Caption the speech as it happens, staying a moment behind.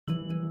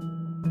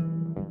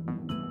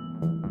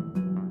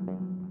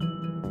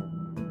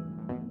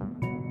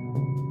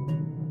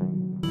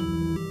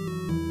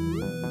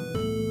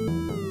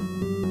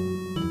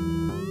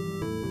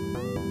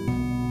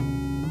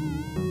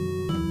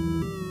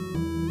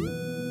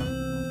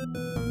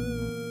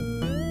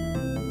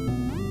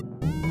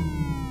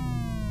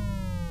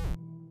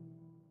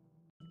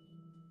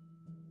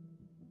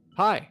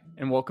Hi,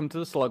 and welcome to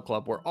the Slug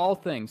Club, where all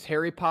things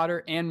Harry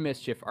Potter and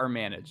mischief are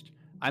managed.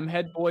 I'm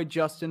head boy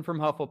Justin from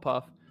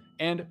Hufflepuff,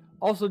 and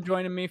also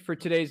joining me for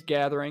today's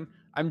gathering,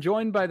 I'm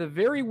joined by the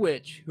very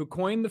witch who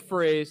coined the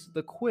phrase,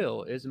 "The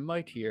quill is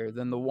mightier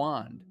than the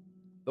wand."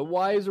 The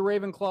wise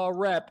Ravenclaw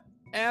rep,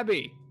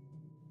 Abby.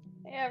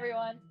 Hey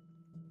everyone.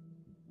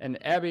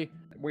 And Abby,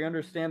 we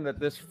understand that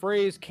this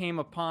phrase came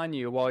upon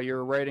you while you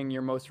were writing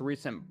your most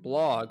recent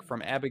blog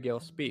from Abigail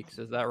Speaks.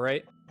 Is that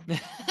right?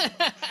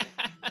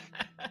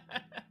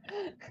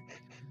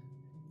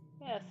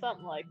 Yeah,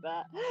 something like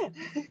that.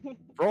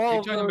 For all You're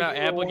of talking those about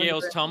who are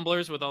Abigail's wondering,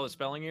 tumblers with all the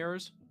spelling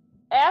errors?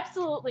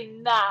 Absolutely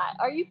not.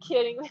 Are you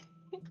kidding me?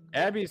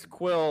 Abby's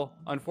quill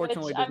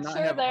unfortunately Which does I'm not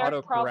sure have they're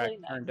autocorrect probably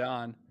not. turned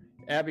on.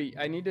 Abby,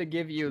 I need to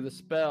give you the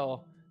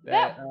spell No,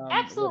 that would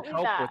absolutely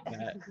help not. with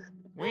that.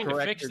 We need to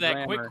Correct fix your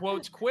that quick grammar.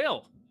 quotes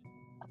quill.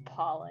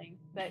 Appalling.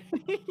 That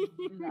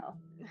no.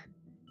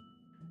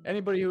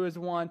 Anybody who is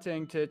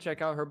wanting to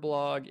check out her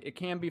blog, it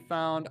can be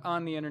found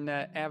on the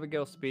internet.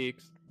 Abigail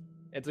Speaks.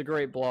 It's a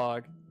great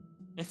blog.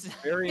 It's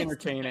Very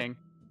entertaining.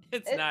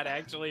 It's not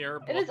actually her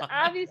It is blog.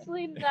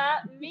 obviously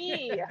not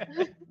me.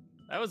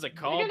 That was a You're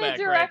gonna callback right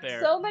direct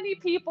there. so many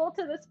people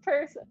to this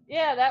person.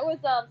 Yeah, that was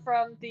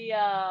from the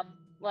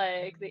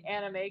like the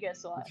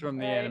Animagus one. It's from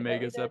the right, that we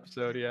Animagus did?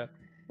 episode, yeah.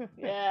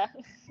 Yeah.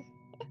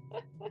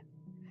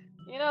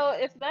 You know,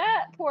 if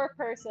that poor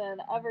person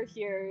ever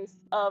hears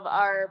of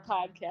our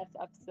podcast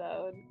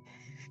episode,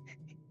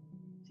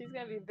 she's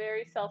gonna be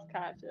very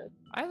self-conscious.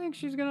 I think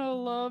she's gonna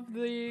love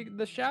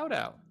the shout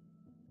out.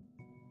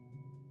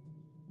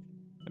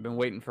 I've been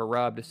waiting for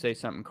Rob to say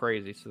something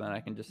crazy so then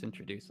I can just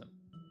introduce him.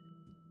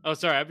 Oh,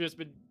 sorry. I've just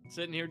been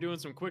sitting here doing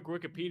some quick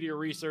Wikipedia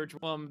research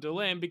while I'm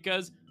delaying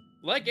because,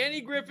 like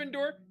any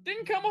Gryffindor,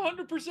 didn't come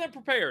 100%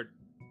 prepared.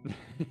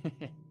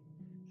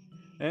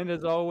 And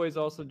as always,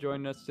 also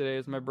joining us today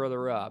is my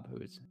brother Rob,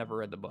 who's never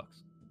read the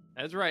books.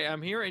 That's right.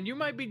 I'm here, and you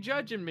might be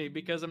judging me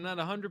because I'm not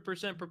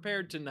 100%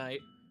 prepared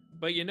tonight.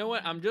 But you know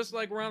what? I'm just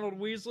like Ronald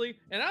Weasley,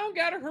 and I don't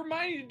got a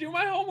Hermione to do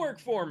my homework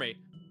for me.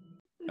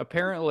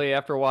 Apparently,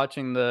 after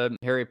watching the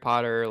Harry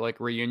Potter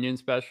reunion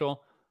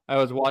special, I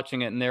was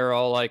watching it and they were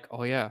all like,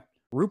 "Oh yeah,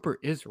 Rupert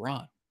is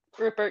Ron."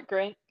 Rupert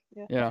Grint.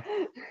 Yeah.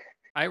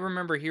 I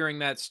remember hearing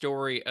that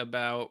story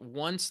about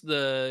once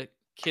the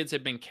kids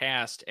had been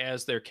cast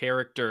as their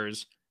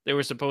characters, they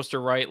were supposed to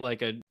write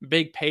like a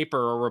big paper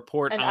or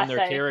report An on their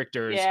essay.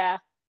 characters. Yeah.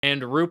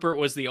 And Rupert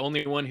was the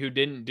only one who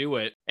didn't do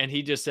it. And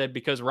he just said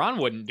because Ron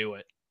wouldn't do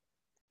it,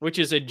 which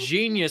is a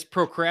genius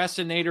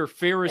procrastinator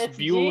Ferris It's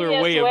Bueller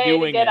genius way of to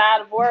doing get it.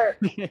 out of work.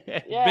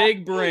 Yeah.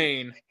 Big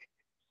brain.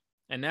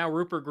 And now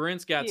Rupert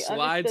Grint's got He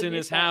slides understood in the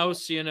his assignment.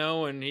 house, you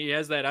know, and he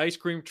has that ice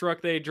cream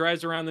truck that he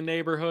drives around the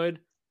neighborhood.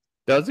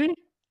 Does he?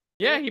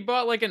 Yeah, he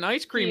bought like an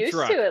ice He cream used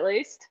truck. to, at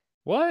least.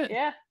 What?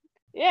 Yeah.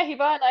 Yeah, he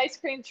bought an ice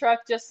cream truck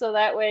just so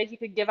that way he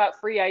could give out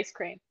free ice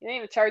cream. He didn't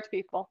even charge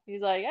people.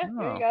 He's like, yeah,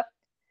 here Oh. you go.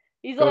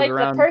 He's Goes like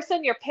around- the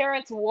person your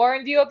parents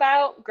warned you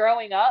about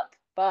growing up,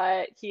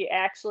 but he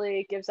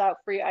actually gives out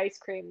free ice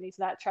cream and he's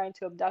not trying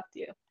to abduct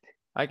you.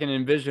 I can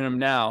envision him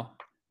now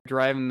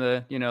driving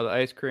the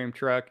ice cream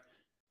truck.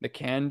 The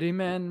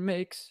Candyman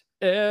makes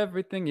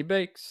everything he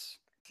bakes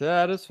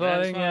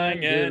satisfying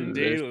and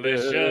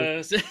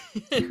delicious.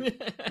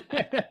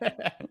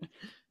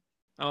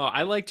 Oh,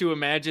 I like to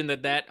imagine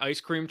that ice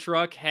cream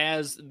truck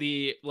has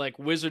the like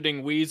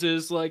Wizarding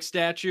Wheezes like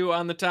statue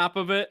on the top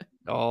of it,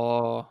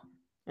 Oh,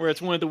 where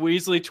it's one of the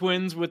Weasley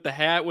twins with the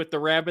hat with the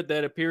rabbit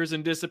that appears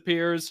and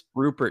disappears.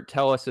 Rupert,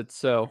 tell us it's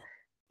so.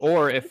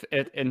 Or if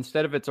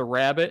instead of it's a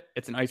rabbit,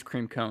 it's an ice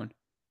cream cone.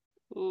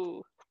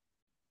 Ooh.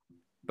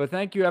 But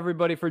thank you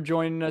everybody for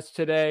joining us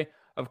today.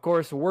 Of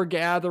course, we're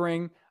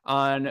gathering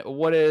on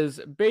what is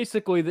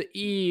basically the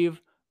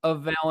eve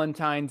of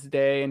Valentine's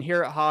Day. And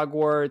here at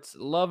Hogwarts,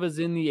 love is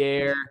in the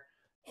air.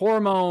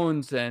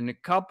 Hormones and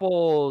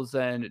couples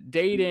and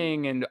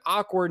dating and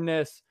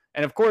awkwardness.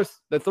 And of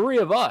course, the three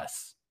of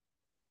us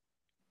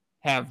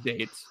have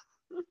dates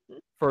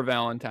for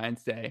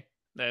Valentine's Day.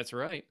 That's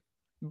right.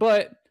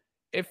 But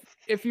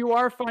if you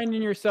are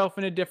finding yourself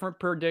in a different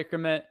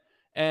predicament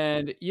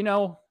and,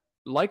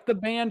 like the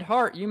band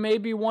Heart, you may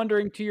be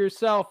wondering to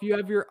yourself, you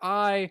have your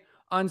eye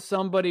on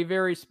somebody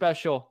very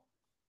special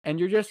and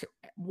you're just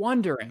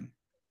wondering,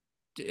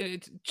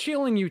 it's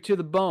chilling you to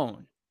the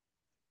bone.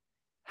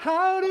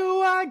 How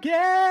do I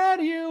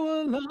get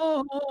you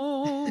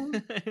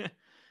alone?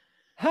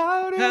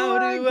 How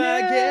do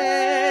I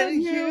get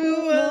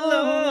you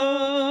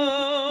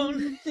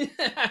alone?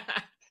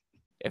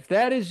 If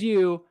that is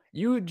you,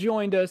 you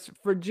joined us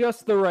for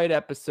just the right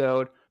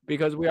episode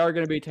because we are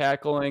going to be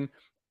tackling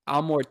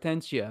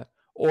Amortentia,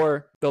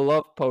 or the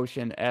love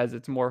potion as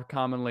it's more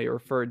commonly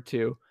referred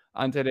to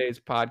on today's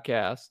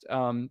podcast.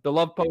 The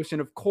love potion,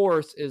 of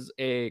course, is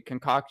a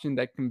concoction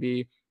that can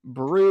be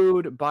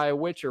brewed by a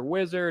witch or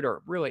wizard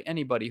or really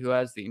anybody who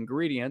has the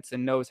ingredients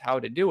and knows how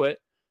to do it.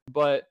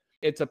 But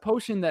it's a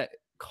potion that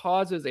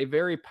causes a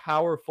very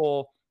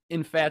powerful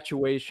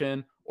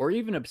infatuation or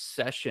even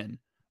obsession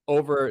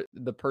over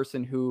the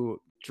person who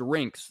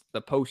drinks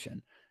the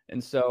potion.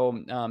 And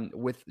so,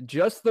 with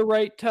just the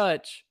right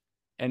touch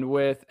and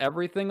with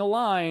everything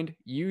aligned,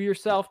 you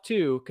yourself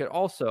too could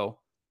also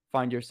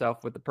find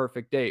yourself with the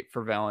perfect date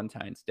for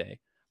Valentine's Day.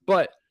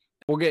 But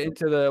we'll get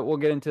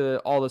into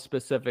all the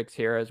specifics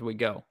here as we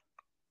go.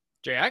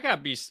 Jay, I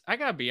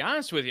gotta be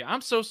honest with you.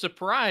 I'm so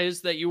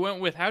surprised that you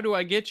went with "How Do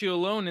I Get You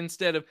Alone"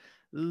 instead of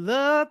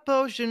 "Love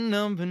Potion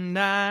Number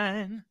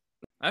 9."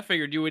 I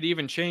figured you would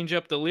even change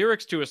up the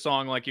lyrics to a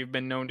song like you've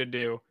been known to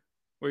do,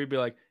 where you'd be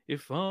like,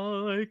 "If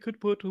I could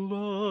put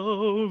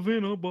love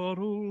in a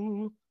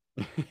bottle."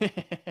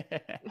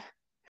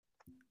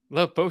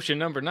 Love Potion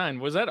Number 9.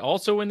 Was that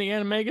also in the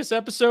Animagus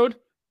episode?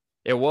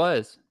 It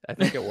was. I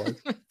think it was.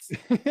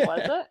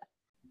 Was it?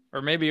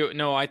 Or maybe,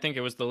 no, I think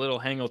it was the Little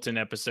Hangleton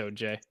episode,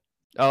 Jay.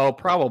 Oh,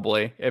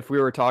 probably. If we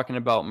were talking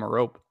about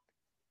Merope.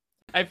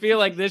 I feel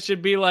like this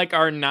should be like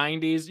our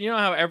 90s. You know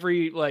how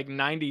every like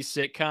 90s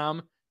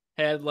sitcom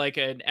had like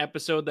an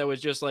episode that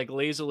was just like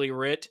lazily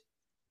writ,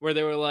 where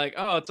they were like,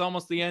 oh, it's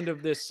almost the end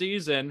of this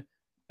season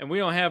and we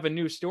don't have a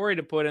new story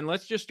to put in.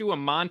 Let's just do a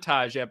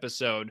montage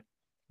episode.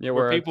 Yeah,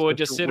 where people would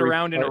just sit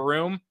around in a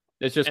room.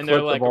 It's just and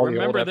they're like, all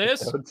remember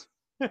this?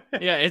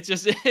 Yeah, it's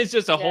just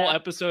a whole Yeah.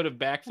 episode of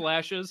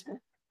backflashes.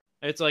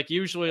 It's like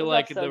usually Those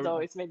like episodes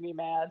always made me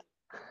mad.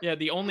 yeah,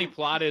 the only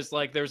plot is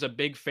like there's a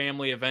big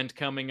family event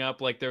coming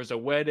up, like there's a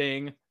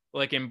wedding,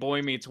 like in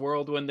Boy Meets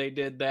World when they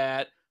did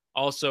that.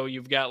 Also,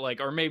 you've got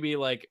like, or maybe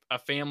like a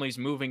family's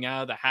moving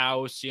out of the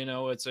house, you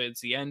know, it's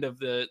the end of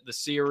the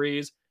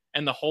series,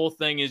 and the whole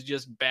thing is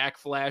just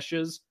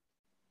backflashes.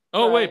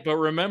 Oh Right. wait, but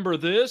remember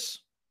this?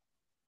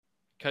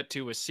 Cut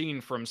to a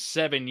scene from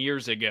 7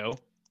 years ago.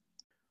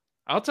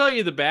 I'll tell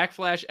you the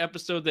backflash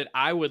episode that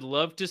I would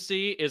love to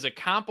see is a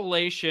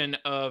compilation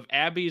of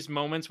Abby's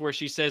moments where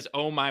she says,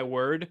 "Oh my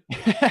word."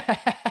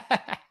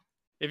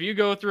 If you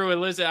go through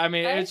and listen, I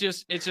mean, Okay.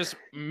 it's just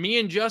me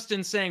and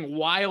Justin saying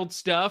wild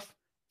stuff,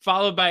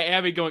 followed by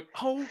Abby going,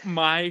 "Oh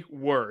my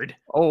word."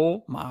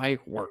 Oh my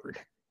word.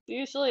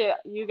 Usually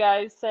you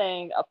guys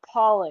saying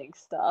appalling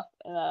stuff,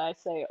 and then I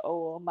say,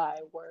 oh my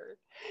word.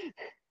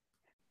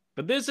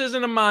 But this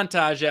isn't a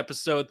montage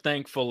episode,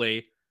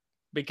 thankfully,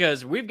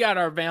 because we've got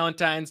our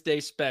Valentine's Day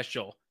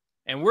special,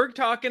 and we're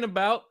talking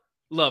about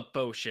love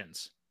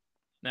potions.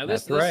 Now,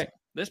 That's right.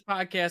 this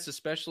podcast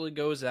especially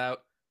goes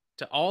out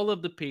to all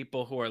of the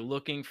people who are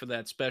looking for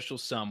that special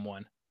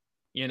someone,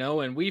 you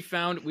know. And we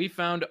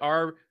found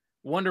our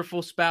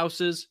wonderful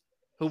spouses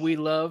who we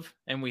love,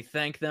 and we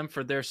thank them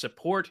for their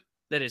support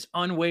that is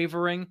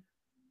unwavering.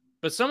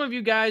 But some of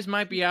you guys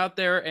might be out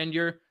there, and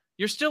you're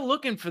still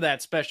looking for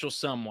that special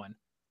someone,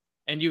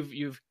 and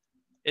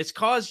it's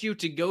caused you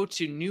to go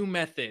to new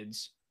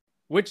methods,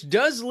 which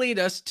does lead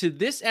us to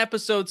this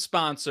episode's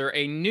sponsor,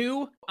 a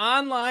new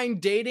online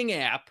dating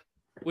app,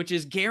 which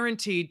is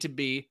guaranteed to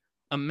be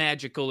a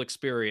magical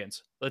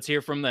experience. Let's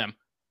hear from them.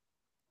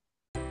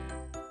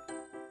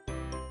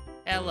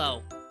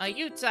 Hello. Are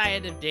you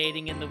tired of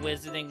dating in the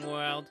Wizarding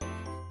World?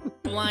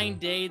 Blind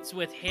dates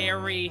with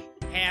hairy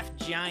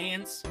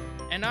half-giants?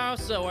 And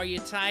also, are you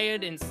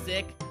tired and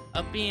sick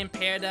of being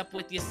paired up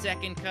with your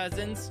second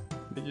cousins?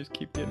 They just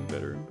keep getting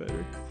better and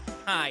better.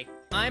 Hi,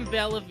 I'm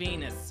Bella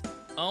Venus,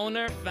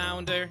 owner,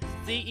 founder,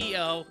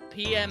 CEO,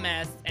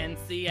 PMS, and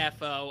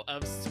CFO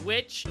of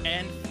Switch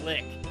and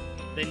Flick,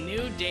 the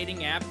new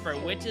dating app for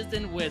witches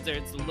and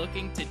wizards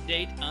looking to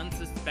date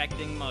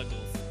unsuspecting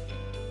muggles.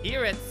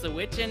 Here at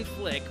Switch and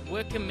Flick,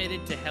 we're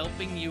committed to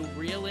helping you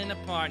reel in a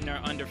partner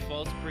under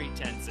false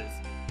pretenses.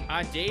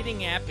 Our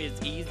dating app is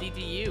easy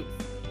to use,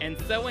 and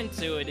so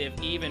intuitive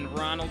even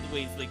Ronald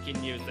Weasley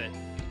can use it.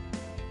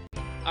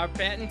 Our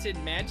patented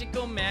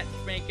magical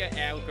matchmaker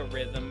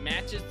algorithm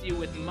matches you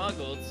with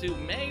muggles who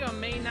may or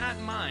may not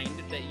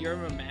mind that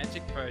you're a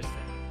magic person.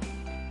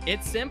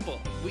 It's simple.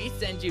 We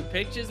send you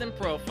pictures and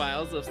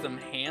profiles of some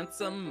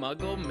handsome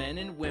muggle men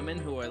and women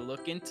who are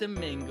looking to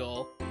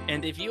mingle.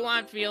 And if you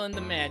aren't feeling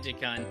the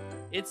magic hunt,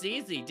 it's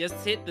easy. Just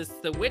hit the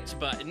switch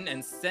button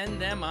and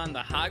send them on the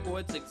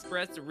Hogwarts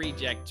Express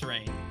reject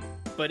train.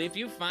 But if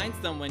you find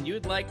someone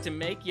you'd like to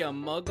make your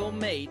muggle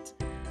mate,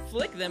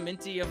 flick them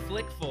into your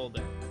flick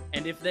folder.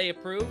 And if they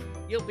approve,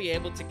 you'll be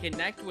able to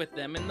connect with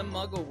them in the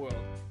muggle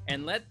world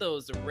and let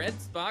those red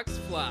sparks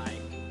fly.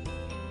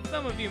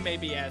 Some of you may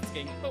be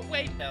asking, but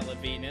wait, Bella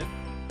Venus,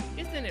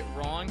 isn't it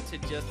wrong to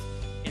just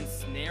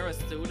ensnare a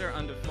suitor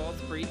under false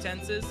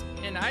pretenses?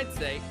 And I'd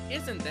say,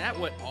 isn't that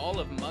what all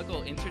of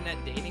muggle internet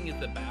dating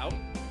is about?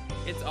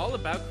 It's all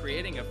about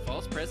creating a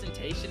false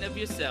presentation of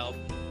yourself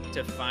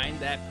to find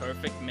that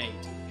perfect mate,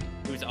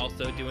 who's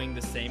also doing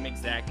the same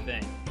exact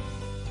thing.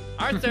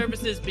 Our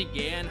services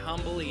began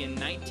humbly in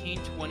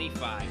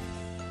 1925,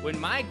 when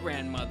my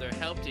grandmother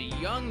helped a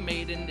young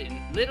maiden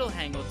in Little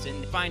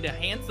Hangleton find a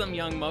handsome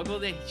young muggle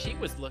that she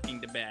was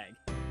looking to bag,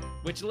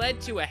 which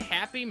led to a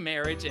happy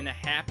marriage and a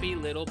happy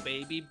little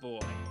baby boy.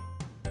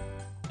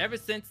 Ever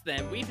since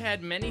then, we've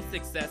had many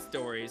success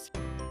stories,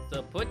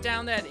 so put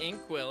down that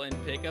inkwell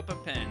and pick up a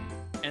pen,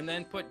 and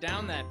then put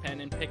down that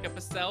pen and pick up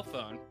a cell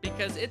phone,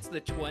 because it's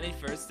the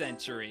 21st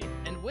century,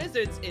 and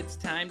wizards, it's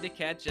time to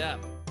catch up.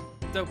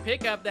 So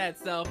pick up that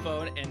cell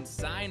phone and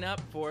sign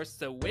up for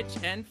Switch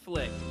and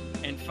Flick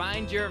and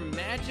find your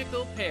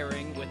magical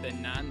pairing with a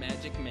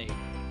non-magic mate.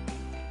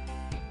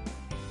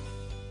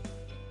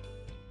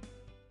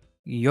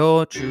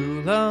 Your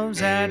true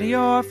love's at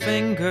your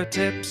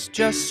fingertips.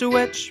 Just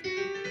switch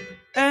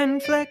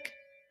and flick.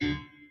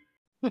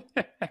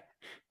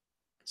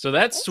 So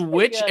that's That's pretty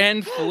Switch good.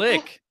 and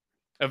Flick,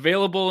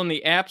 available in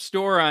the App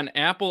Store on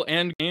Apple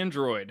and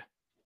Android.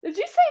 Did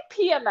you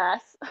say PMS?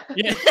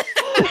 Yeah.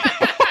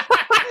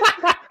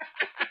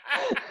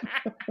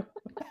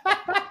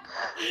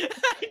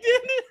 I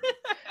didn't.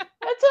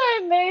 That's why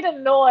I made a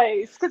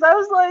noise, because I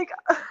was like,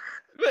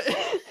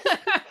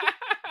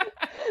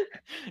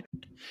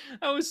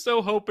 I was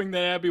so hoping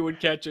that Abby would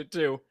catch it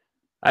too.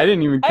 I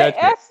didn't even I catch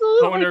it.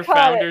 absolutely Owner, caught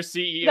founder, it.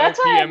 CEO, That's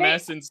why I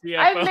PMS, and CFO.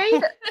 I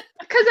made,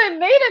 because I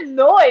made a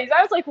noise.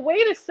 I was like,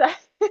 wait a second.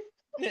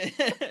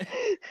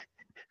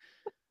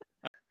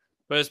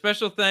 But a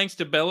special thanks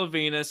to Bella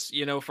Venus,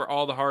 for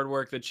all the hard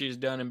work that she's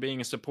done and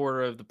being a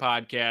supporter of the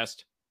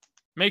podcast.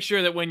 Make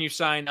sure that when you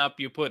sign up,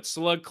 you put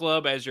Slug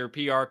Club as your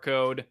PR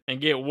code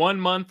and get 1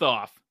 month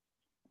off.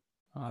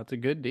 Oh, that's a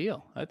good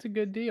deal. That's a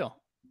good deal.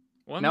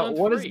 1 Now, month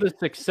what is free. the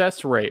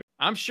success rate?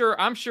 I'm sure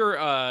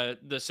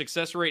the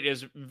success rate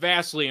is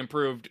vastly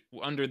improved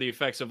under the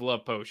effects of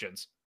love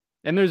potions.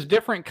 And there's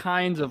different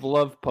kinds of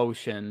love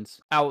potions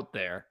out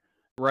there,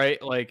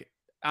 right? Like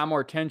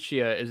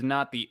Amortentia is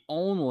not the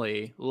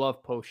only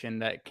love potion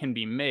that can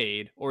be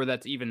made or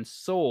that's even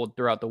sold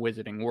throughout the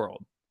wizarding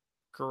world.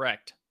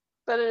 Correct.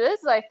 But it is,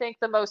 I think,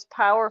 the most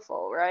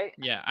powerful, right?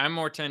 Yeah,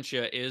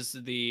 Amortentia is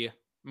the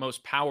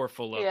most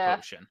powerful love Yeah.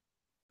 potion.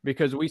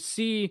 Because we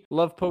see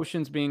love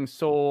potions being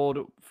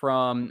sold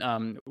from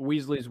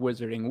Weasley's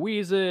Wizarding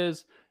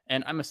Wheezes,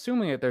 and I'm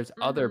assuming that there's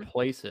other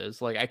places.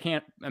 Like, I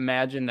can't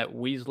imagine that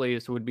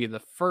Weasley's would be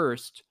the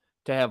first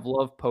to have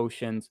love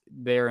potions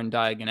there in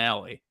Diagon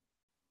Alley.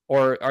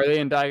 Or are they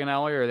in Diagon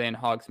Alley or are they in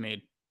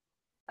Hogsmeade?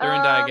 They're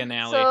in Diagon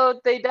Alley.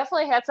 So they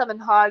definitely had some in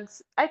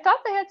Hogs. I thought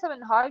they had some in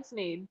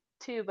Hogsmeade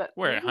too, but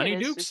Where, maybe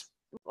it is Honeydukes? just-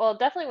 well, it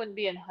definitely wouldn't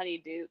be in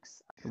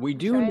Honeydukes. We I'm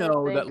do trying to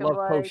know think that of, love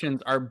like-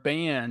 potions are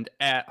banned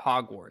at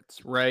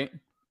Hogwarts, right?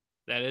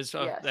 That is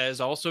Yes. that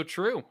is also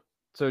true.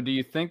 So do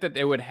you think that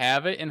they would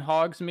have it in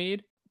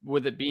Hogsmeade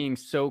with it being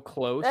so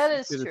close That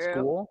is to the true.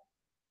 school?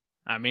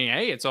 I mean,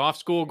 hey, it's off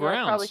school Yeah, I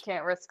probably grounds.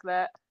 can't risk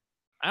that.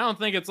 I don't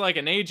think it's like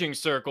an aging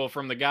circle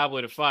from the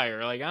Goblet of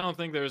Fire. Like, I don't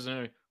think there's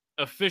an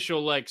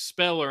official like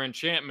spell or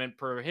enchantment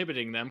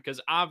prohibiting them, because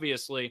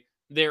obviously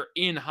they're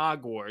in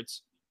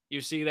Hogwarts. You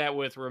see that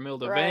with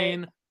Romilda Right.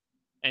 Vane,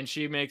 and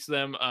she makes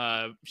them.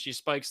 She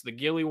spikes the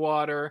Gilly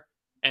Water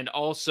and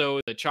also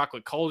the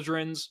chocolate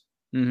cauldrons.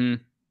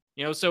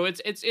 Mm-hmm. So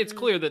it's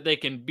clear that they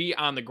can be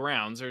on the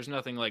grounds. There's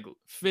nothing like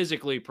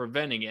physically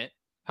preventing it.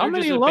 How They're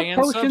many just a love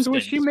banned potions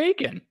was she substance.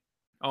 making?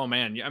 Oh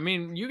man, I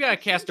mean, you gotta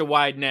cast a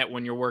wide net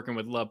when you're working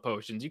with love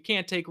potions. You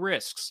can't take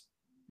risks.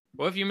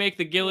 What if you make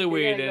the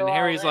gillyweed gotta and go all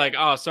Harry's like, in.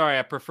 oh, sorry,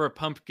 I prefer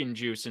pumpkin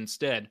juice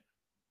instead?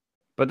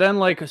 But then,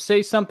 like,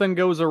 say something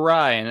goes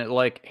awry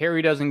and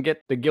Harry doesn't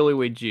get the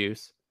gillyweed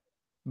juice,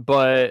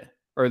 or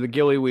the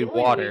gillyweed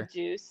water.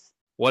 Juice.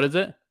 What is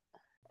it?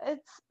 That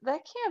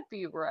can't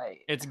be right.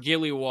 It's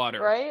gilly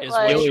water, Right? is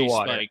Like- what she Gilly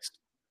water. spikes.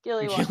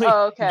 Gilly Gilly-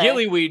 Oh, okay.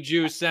 Gillyweed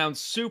juice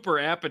sounds super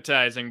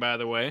appetizing, by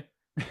the way.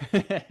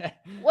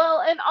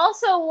 Well, and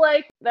also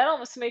like that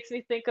almost makes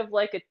me think of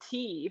like a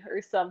tea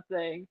or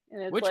something.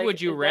 And it's Which like,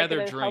 would you is that rather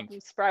gonna help drink? him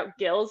sprout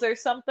gills or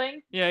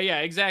something? Yeah,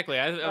 exactly.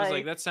 I was like,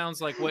 Like- that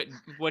sounds like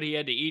what he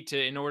had to eat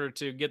in order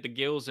to get the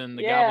gills in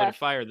the Yeah. Goblet of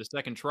Fire, the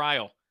second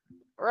trial.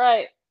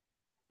 Right.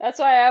 That's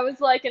why I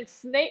was like, in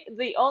Snape,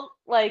 the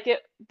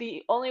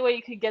only way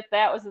you could get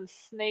that was in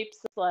Snape's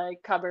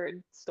like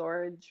cupboard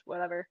storage,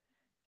 whatever.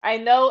 I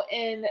know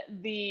in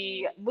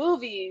the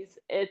movies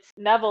it's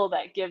Neville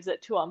that gives it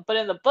to him, but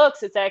in the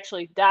books it's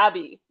actually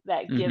Dobby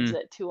that gives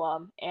it to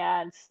him,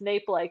 and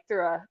Snape like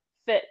threw a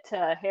fit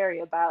to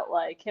Harry about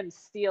like him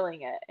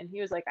stealing it, and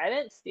he was like, I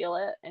didn't steal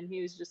it, and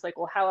he was just like,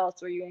 well, how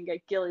else were you gonna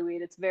get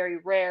gillyweed? It's very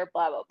rare,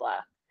 blah blah blah.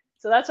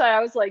 So that's why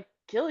I was like,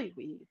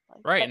 gillyweed,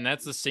 like, Right, and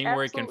that's the scene where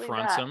he absolutely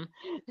confronts not. him,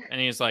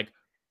 and he's like,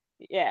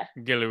 Yeah.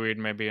 Gillyweed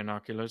may be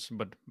innocuous,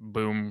 but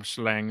boom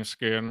slang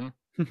skin,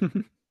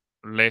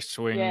 lace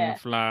wing Yeah.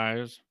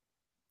 flies.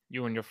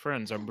 You and your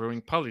friends are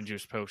brewing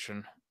polyjuice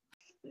potion.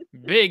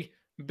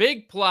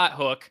 Big plot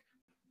hook.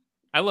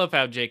 I love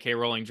how J.K.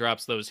 Rowling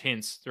drops those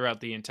hints throughout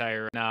the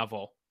entire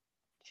novel.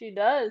 She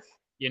does.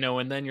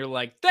 And then you're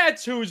like,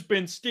 that's who's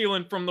been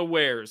stealing from the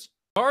wares.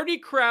 Barty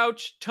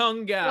Crouch,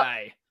 tongue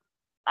guy.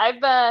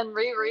 I've been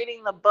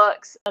rereading the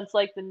books since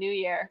like the new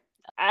year.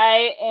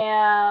 I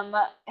am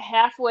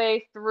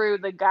halfway through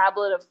the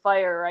Goblet of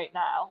Fire right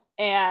now,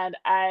 and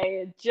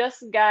I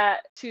just got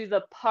to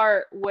the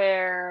part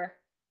where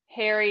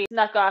Harry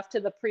snuck off to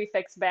the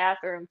prefect's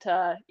bathroom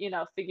to,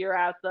 figure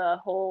out the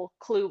whole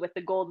clue with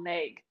the golden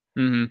egg.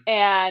 Mm-hmm.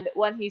 And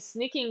when he's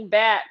sneaking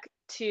back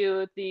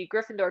to the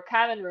Gryffindor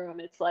common room,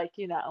 it's like,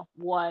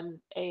 1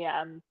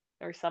 a.m.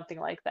 or something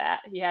like that.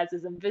 He has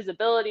his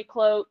invisibility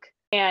cloak.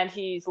 and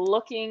he's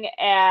looking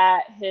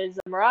at his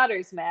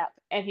Marauders map,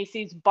 and he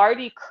sees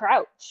Barty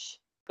Crouch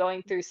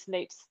going through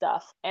Snape's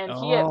stuff, and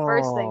he at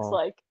first thinks Oh.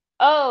 like,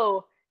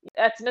 "Oh,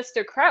 that's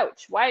Mr.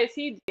 Crouch. Why is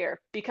he here?"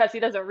 Because he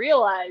doesn't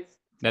realize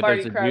That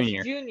Barty there's a Crouch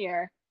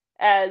junior. Jr.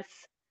 as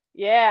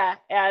Mad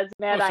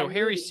Eye so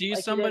Harry Moody. sees Like,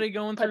 he somebody didn't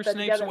going put through that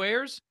Snape's together.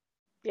 wares?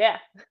 Yeah,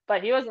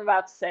 but he wasn't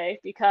about to say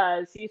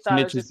because he thought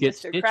it was Snitches just get Mr.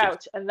 stitches.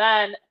 Crouch. And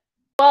then,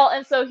 well,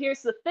 and so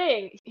here's the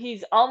thing.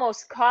 He's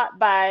almost caught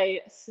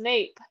by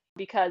Snape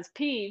because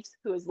Peeves,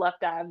 who is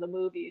left out of the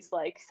movies,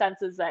 like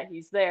senses that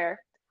he's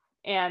there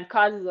and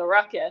causes a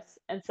ruckus.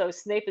 And so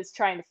Snape is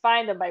trying to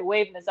find him by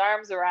waving his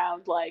arms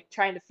around, like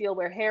trying to feel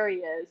where Harry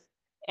is.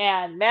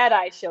 And Mad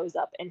Eye shows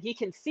up and he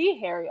can see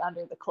Harry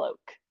under the cloak.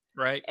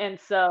 Right. And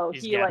so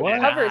He's he got like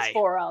that covers eye.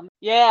 for him.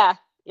 Yeah.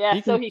 Yeah.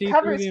 He So can he see through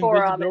covers the for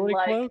him and invisibility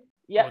like, cloak?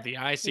 yep. Oh, the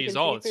eye He sees can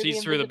all. see It through the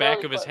sees through the back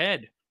invisibility of his cloak.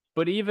 head.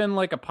 But even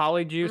like a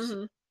Polyjuice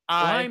Mhm.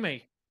 eye,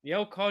 Blimey. The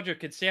old Cauldron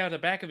could see out of the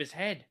back of his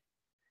head.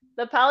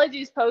 The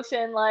Polyjuice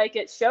potion, like,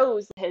 it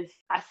shows his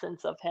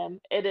essence of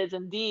him. It is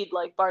indeed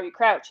like Barty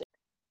Crouch,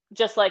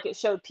 just like it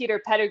showed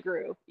Peter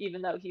Pettigrew,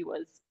 even though he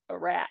was a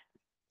rat.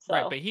 So,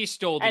 Right, but he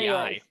stole the anyways.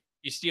 eye.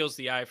 He steals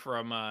the eye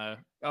from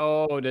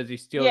oh, does he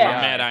steal Yeah. the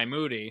eye? Mad Eye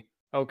Moody.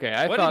 Okay,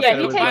 I What thought did Yeah, that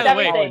he it was takes like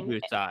everything.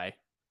 Polyjuice eye.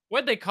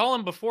 What'd they call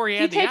him before he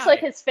He had the takes eye? like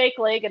his fake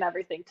leg and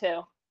everything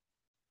too.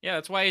 Yeah,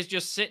 that's why he's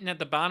just sitting at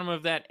the bottom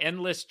of that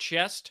endless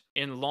chest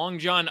in long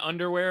john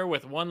underwear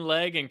with one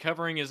leg and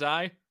covering his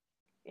eye.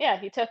 Yeah,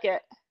 he took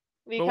it.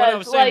 Because, But what I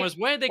was saying like, was,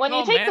 what did they when you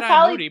call take Mad the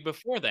Eye Moody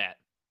before that?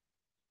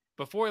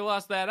 Before he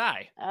lost that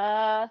eye?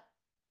 I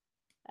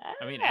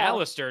I mean, don't know.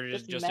 Alistair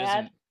Just just Mad.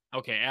 isn't...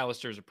 Okay,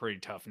 Alistair's a pretty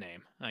tough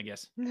name, I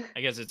guess.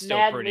 I guess it's still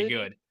Mad pretty Moody.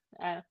 good.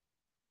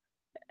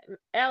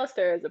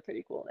 Alistair is a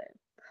pretty cool name.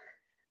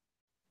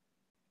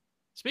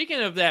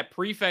 Speaking of that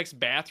prefect's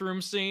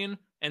bathroom scene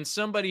and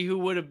somebody who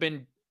would have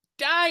been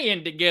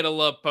dying to get a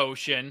love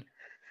potion,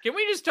 can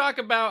we just talk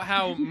about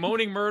how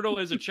Moaning Myrtle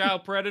is a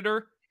child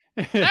predator?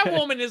 That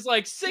woman is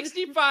like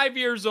 65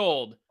 years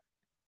old.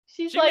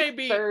 She's She like may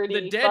be 30,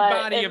 the dead but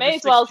body it of may a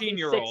as well be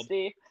 16-year-old.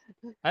 60.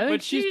 I think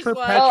But she's she's like-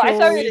 perpetually. Oh, I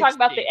thought we were talking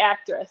about 60. the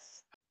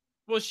actress.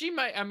 Well, she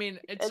might, I mean,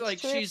 it's It's like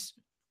true. she's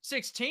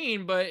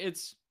 16, but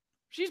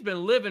she's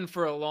been living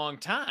for a long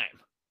time.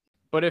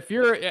 But if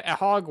you're at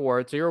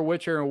Hogwarts, you're a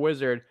witcher and a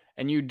wizard,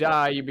 and you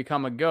die, you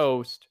become a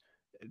ghost.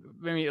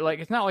 I mean, like,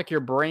 it's not like your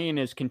brain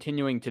is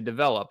continuing to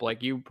develop.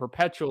 Like, you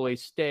perpetually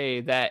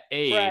stay that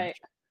age Right.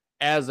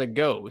 as a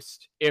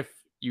ghost if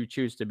you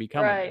choose to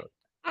become a Right. ghost.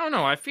 I don't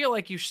know. I feel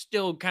like you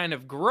still kind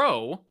of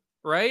grow,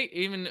 right?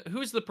 Even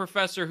who's the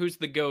professor? Who's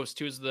the ghost?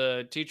 Who's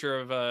the teacher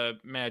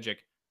of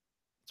magic?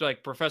 It's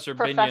like Professor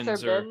Professor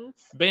Binions or Binns.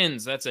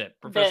 Binns. That's it,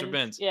 Professor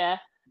Binns. Yeah.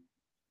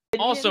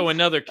 Also, Binions?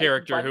 another Like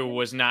character who Bunyan?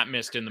 was not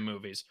missed in the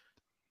movies.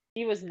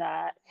 He was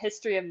not.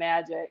 History of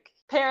Magic.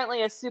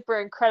 Apparently a super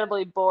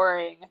incredibly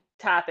boring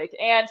topic.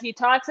 And he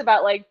talks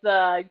about like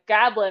the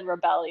Goblin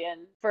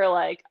Rebellion for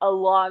like a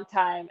long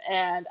time.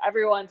 And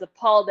everyone's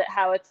appalled at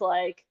how it's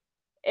like,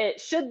 it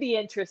should be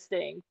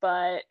interesting,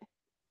 but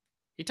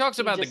He talks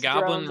He about the just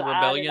Goblin drones on and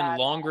Rebellion on.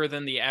 longer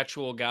than the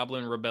actual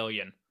Goblin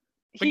Rebellion.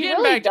 But he getting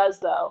really back to- does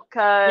though,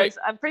 because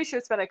I'm pretty sure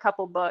it's been a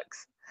couple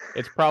books.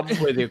 It's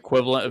probably the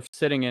equivalent of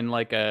sitting in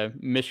like a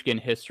Michigan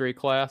history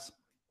class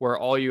where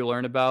all you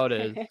learn about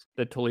is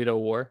the Toledo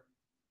War.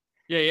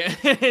 Yeah.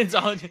 It's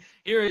all,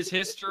 here is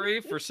history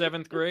for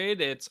 7th grade.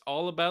 It's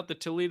all about the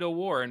Toledo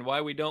War and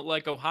why we don't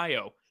like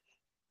Ohio.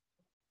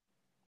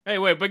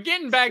 Anyway, but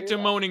getting back to True.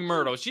 Moaning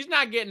Myrtle, she's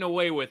not getting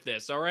away with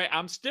this, all right?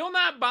 I'm still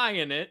not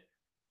buying it.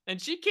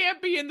 And she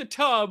can't be in the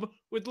tub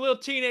with little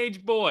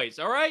teenage boys,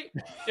 all right?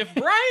 If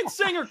Bryan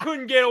Singer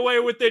couldn't get away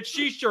with it,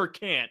 she sure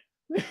can't.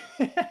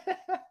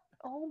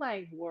 Oh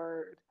my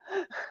word.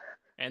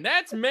 And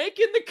that's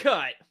making the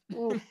cut.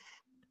 Oof.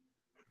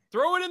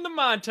 Throw it in the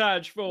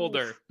montage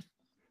folder.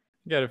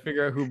 You got to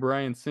figure out who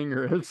Bryan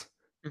Singer is.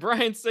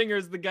 Bryan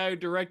Singer's the guy who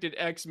directed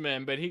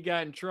X-Men, but he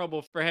got in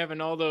trouble for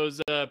having all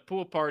those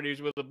pool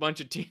parties with a bunch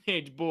of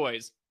teenage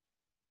boys.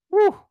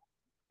 Woo.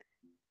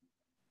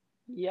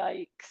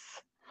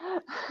 Yikes.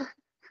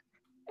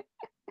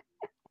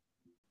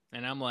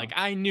 And I'm like,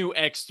 I knew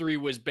X3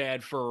 was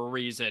bad for a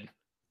reason.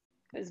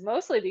 It's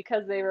mostly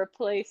because they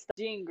replaced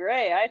Jean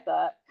Grey, I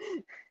thought.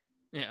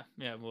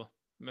 Yeah, well,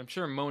 I'm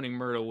sure Moaning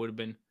Myrtle would have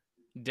been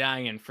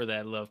dying for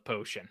that love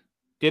potion.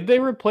 Did they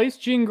replace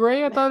Jean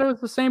Grey? I thought it was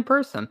the same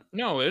person.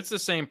 No, it's the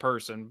same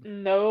person.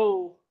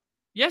 No.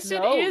 Yes,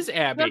 No. it is,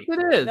 Abby. Yes,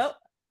 it is.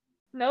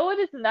 No, it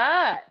is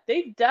not.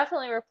 They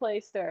definitely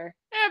replaced her.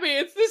 Abby,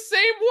 it's the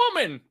same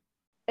woman.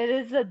 It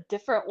is a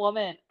different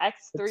woman.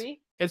 X3?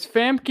 It's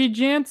Famke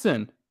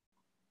Janssen.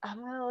 I'm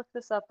going to look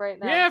this up right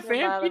now. Yeah, It's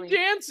gonna bother Famke me.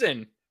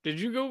 Janssen. Did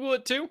you Google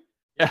it too?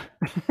 Yeah.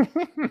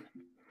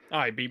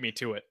 Oh, he beat me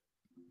to it.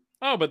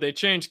 Oh, but they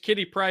changed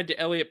Kitty Pryde to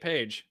Elliot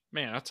Page.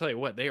 Man, I'll tell you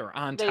what, they are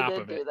on They top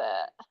did of do it.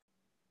 that.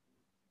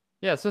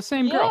 Yeah, it's the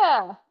same girl.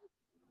 Yeah.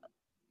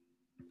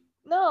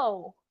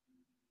 No.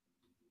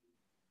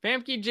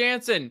 Famke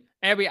Janssen.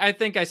 Abby, I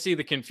think I see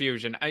the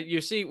confusion.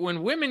 You see,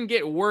 when women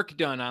get work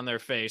done on their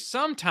face,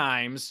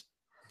 sometimes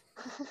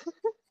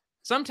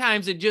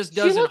it just She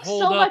doesn't looks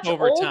hold so up much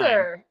over time.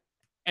 older.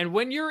 And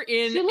when you're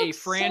in She a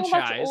looks so much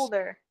franchise,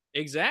 older.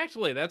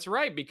 exactly, that's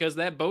right, because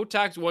that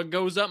Botox, what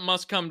goes up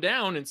must come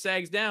down and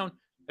sags down.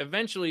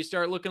 Eventually, you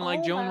start looking like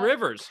Oh Joan my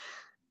Rivers.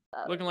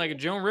 God. Looking like a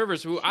Joan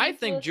Rivers, who I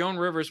think Jesus. Joan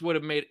Rivers would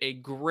have made a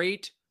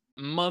great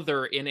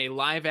mother in a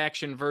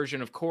live-action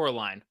version of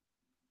Coraline.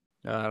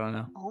 I don't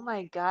know. Oh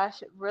my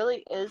gosh, it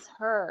really is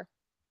her.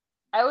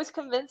 I was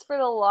convinced for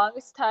the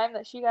longest time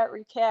that she got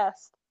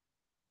recast.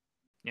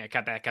 Yeah,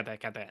 cut that.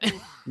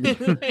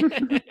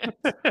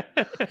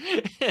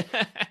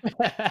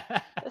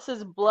 This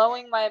is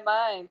blowing my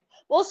mind.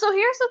 Well, so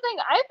here's the thing.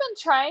 I've been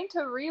trying to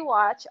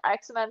rewatch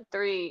X-Men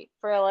 3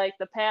 for like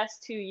the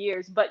past 2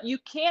 years, but you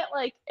can't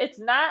like it's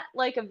not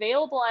like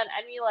available on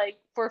any like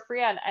for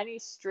free on any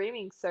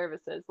streaming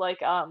services.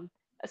 Like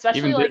especially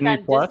Even like Disney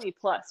on Plus? Disney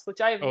Plus, which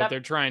I have Oh, never they're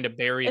trying to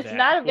bury It's that.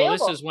 not Well,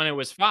 this available. is when it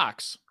was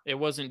Fox. It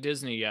wasn't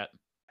Disney yet.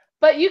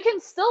 But you can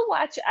still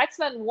watch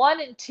X-Men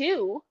 1 and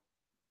 2,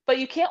 but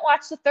you can't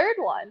watch the third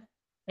one.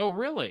 Oh,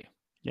 really?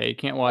 Yeah, you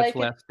can't watch Like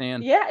Last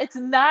Stand. yeah, it's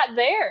not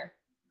there.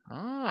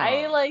 Oh.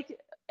 I like,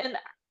 and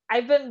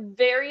I've been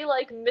very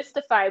like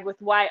mystified with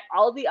why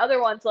all the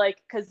other ones like,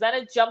 because then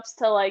it jumps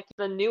to like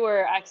the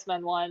newer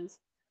X-Men ones,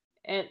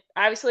 and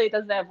obviously it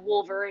doesn't have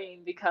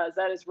Wolverine because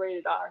that is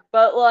rated R.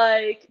 But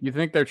like, You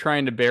think they're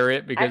trying to bury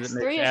it because it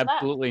X3 makes is not.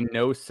 absolutely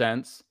no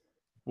sense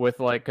with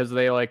like because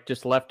they like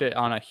just left it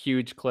on a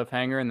huge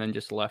cliffhanger and then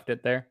just left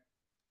it there.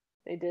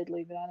 They did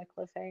leave it on a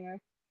cliffhanger.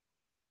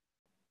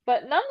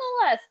 But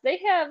nonetheless, they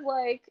have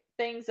like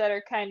things that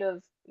are kind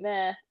of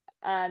meh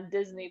on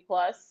Disney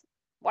Plus.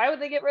 Why would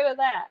they get rid of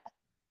that?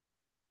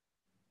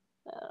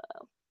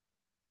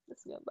 This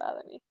is gonna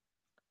bother me.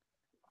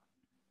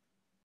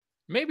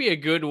 Maybe a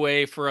good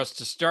way for us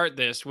to start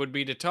this would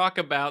be to talk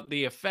about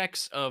the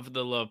effects of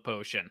the love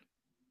potion.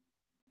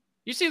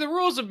 You see, the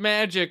rules of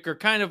magic are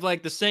kind of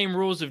like the same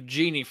rules of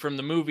Genie from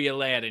the movie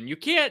Aladdin. You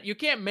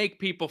can't make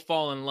people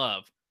fall in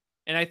love.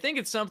 And I think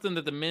it's something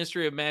that the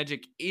Ministry of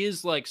Magic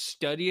is like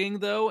studying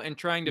though and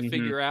trying to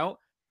figure out,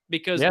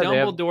 because Yeah, they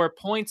have- Dumbledore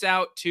points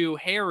out to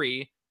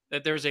Harry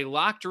that there's a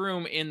locked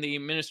room in the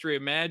Ministry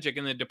of Magic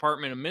in the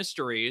Department of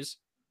Mysteries,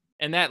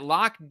 and that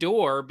locked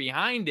door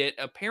behind it,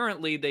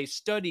 apparently they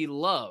study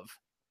love.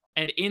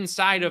 And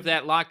inside of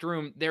that locked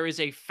room, there is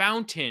a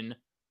fountain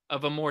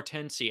of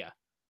Amortentia.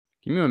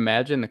 Can you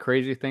imagine the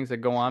crazy things that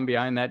go on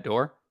behind that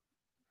door?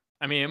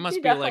 I mean, it must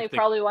be Definitely like the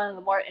probably one of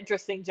the more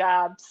interesting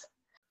jobs.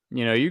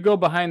 You know, you go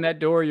behind that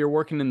door, you're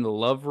working in the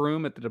love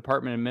room at the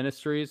Department of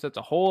Ministries. That's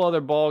a whole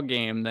other ball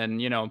game than,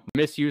 you know,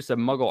 misuse of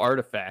Muggle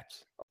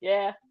artifacts.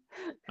 Yeah.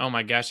 Oh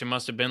my gosh, it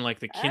must have been like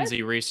the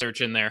Kinsey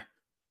research in there.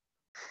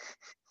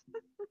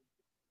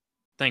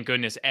 Thank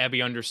goodness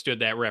Abby understood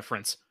that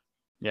reference.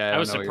 Yeah, I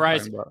was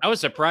surprised. I was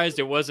surprised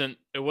it wasn't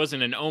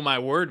an oh my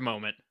word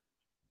moment.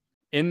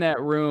 In that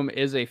room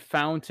is a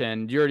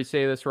fountain. Did you already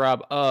say this,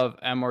 Rob? Of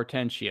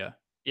Amortentia.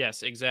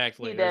 Yes,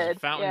 exactly. He There's a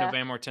did, fountain of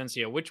yeah.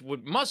 Amortentia, which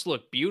must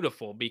look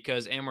beautiful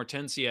because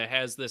Amortentia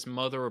has this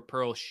mother of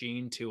pearl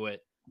sheen to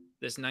it.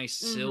 This nice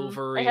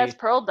silvery. It has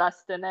pearl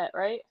dust in it,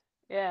 right?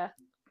 Yeah.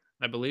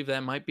 I believe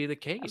that might be the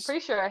I'm case. pretty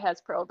sure it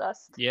has pearl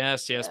dust.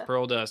 Yes, Yeah.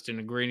 pearl dust, an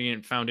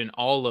ingredient found in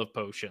all love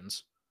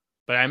potions.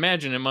 But I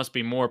imagine it must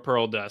be more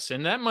pearl dust,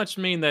 and that must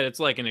mean that it's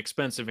like an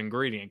expensive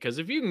ingredient, because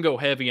if you can go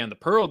heavy on the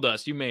pearl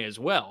dust, you may as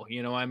well.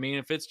 You know what I mean?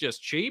 If it's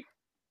just cheap.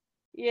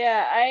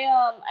 Yeah,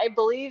 I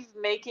believe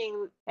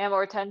making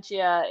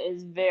Amortentia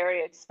is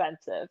very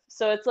expensive.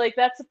 So it's like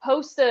that's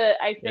supposed to,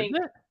 I think,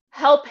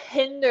 help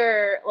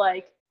hinder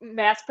like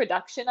mass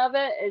production of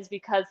it, is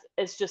because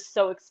it's just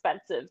so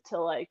expensive to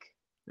like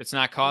It's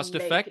not cost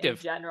make effective.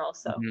 in general.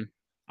 So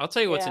I'll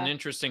tell you what's an Yeah.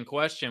 interesting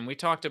question. We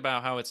talked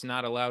about how it's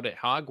not allowed at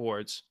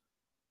Hogwarts,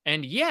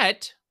 and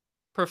yet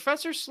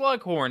Professor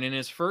Slughorn in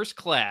his first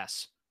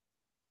class,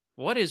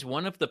 what is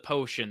one of the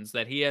potions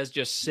that he has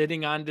just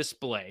sitting on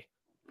display,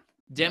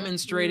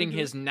 demonstrating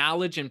his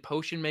knowledge and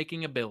potion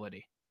making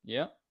ability?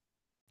 Yeah.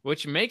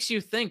 Which makes you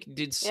think,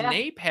 did Yeah.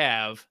 Snape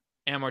have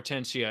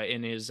Amortentia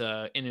in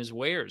his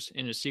wares,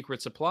 in his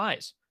secret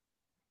supplies?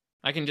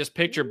 I can just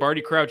picture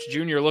Barty Crouch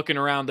Jr. looking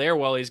around there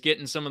while he's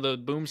getting some of the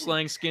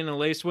boomslang skin and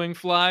lacewing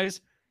flies.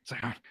 It's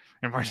like,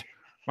 and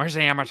where's the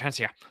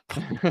Amortentia?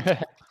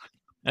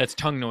 That's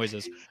tongue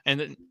noises. And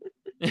then,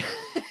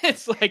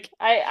 it's like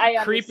I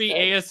creepy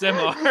understood.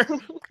 ASMR.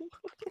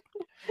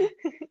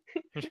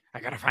 I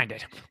gotta find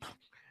it.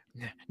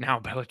 Now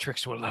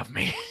Bellatrix will love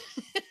me.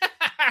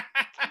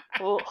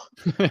 Ugh.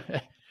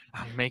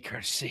 I'll make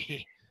her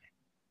see.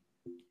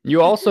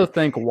 You also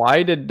think,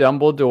 why did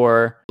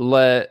Dumbledore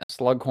let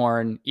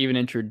Slughorn even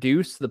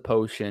introduce the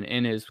potion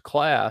in his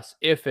class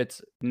if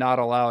it's not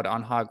allowed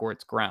on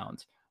Hogwarts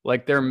grounds?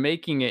 Like, they're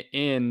making it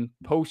in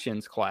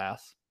potions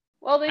class.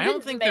 Well, they I don't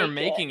didn't think make they're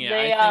making it.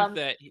 They, I think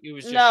that he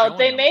was just no, showing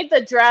they them. made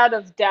the Drought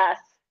of Death.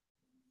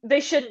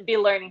 They shouldn't be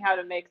learning how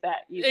to make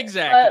that either.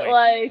 Exactly. But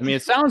like, I mean,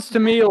 it sounds to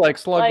me like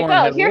Slughorn oh,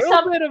 had a here's little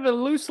some- bit of a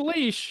loose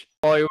leash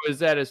while he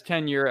was at his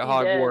tenure at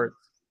He did. Hogwarts.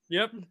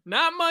 Yep,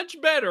 not much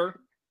better.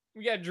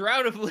 We got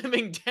Drought of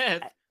Living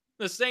Death,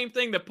 the same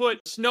thing that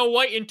put Snow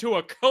White into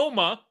a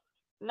coma.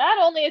 Not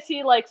only is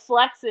he like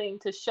flexing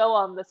to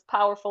show him this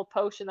powerful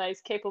potion that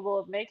he's capable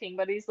of making,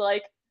 but he's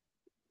like,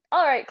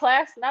 all right,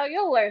 class, now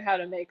you'll learn how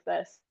to make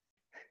this.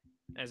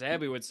 As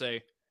Abby would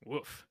say,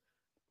 woof.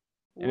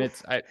 And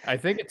it's I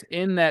think it's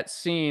in that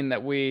scene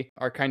that we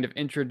are kind of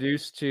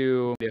introduced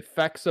to the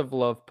effects of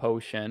Love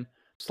Potion.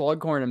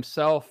 Slughorn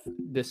himself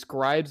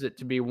describes it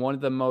to be one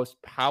of the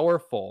most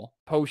powerful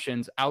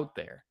potions out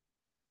there,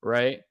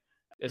 right?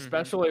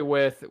 Especially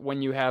with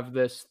when you have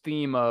this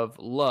theme of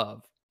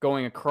love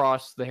going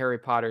across the Harry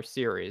Potter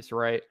series,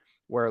 right?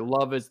 Where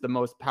love is the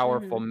most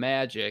powerful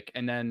magic,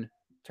 and then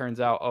turns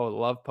out, oh,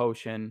 Love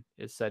Potion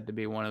is said to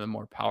be one of the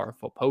more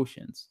powerful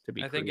potions to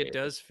be I think created. it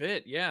does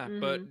fit, yeah.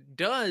 But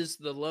does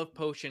the Love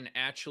Potion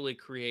actually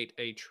create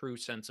a true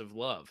sense of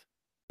love?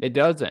 It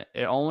doesn't.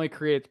 It only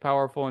creates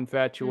powerful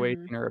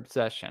infatuation or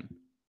obsession.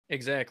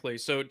 Exactly.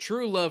 So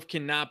true love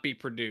cannot be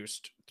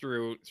produced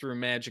through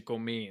magical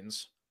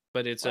means,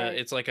 but it's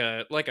it's like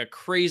a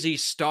crazy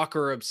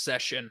stalker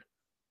obsession,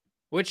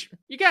 which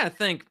you gotta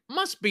think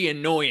must be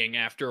annoying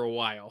after a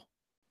while.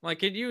 Like,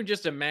 could you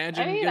just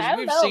imagine? I mean, Because I don't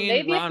we've know. seen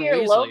Maybe Ron if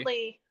you're Weasley.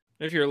 lonely.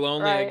 If you're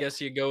lonely, I Right.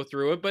 guess you go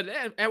through it. But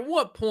at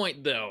what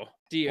point, though,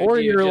 do you, Or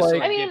do you you're just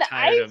like- I mean, get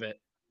tired of it?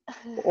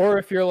 Or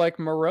if you're like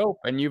Merope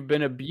and you've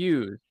been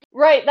abused.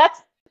 Right,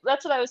 that's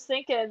what I was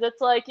thinking.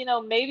 That's like,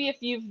 maybe if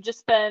you've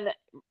just been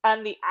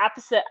on the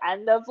opposite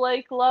end of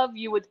like love,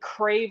 you would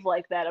crave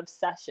like that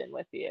obsession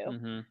with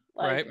you.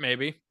 Like, Right?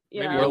 Maybe. you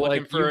Maybe know. you're Or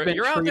looking like for. you've been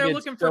You're out there treated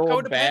looking for so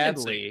codependency.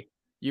 badly.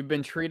 You've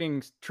been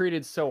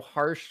treated so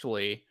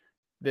harshly.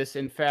 This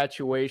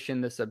infatuation,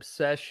 this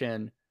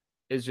obsession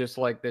is just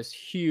like this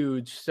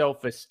huge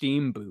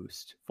self-esteem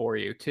boost for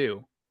you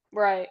too.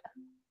 Right.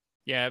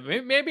 Yeah,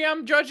 maybe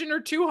I'm judging her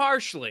too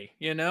harshly,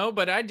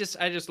 but I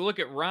just look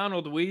at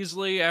Ronald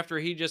Weasley after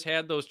he just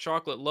had those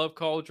chocolate love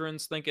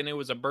cauldrons thinking it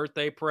was a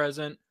birthday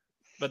present,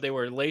 but they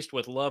were laced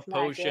with love Not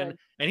potion, good.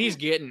 and he's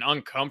getting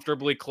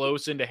uncomfortably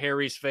close into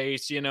Harry's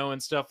face,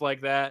 and stuff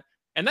like that.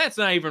 And that's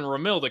not even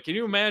Romilda. Can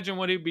you imagine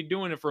what he'd be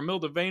doing if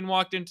Romilda Vane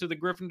walked into the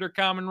Gryffindor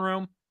common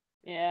room?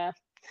 Yeah.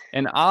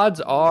 And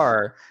odds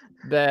are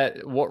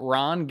that what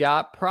Ron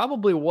got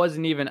probably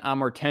wasn't even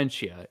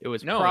Amortentia. It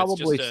was No, it's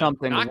probably just a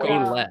something way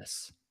knockoff.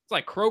 less. It's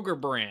like Kroger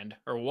brand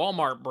or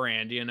Walmart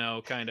brand,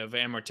 kind of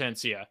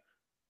Amortentia.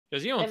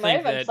 Because you don't It might think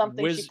have been that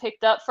something she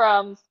picked up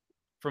from.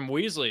 from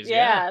Weasley's,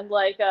 Yeah,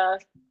 like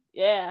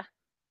yeah.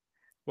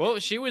 Well,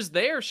 she was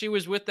there. She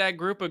was with that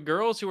group of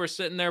girls who were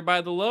sitting there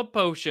by the love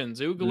potions,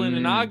 Ooglin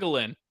and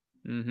Oglin.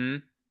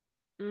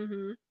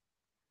 Mm-hmm.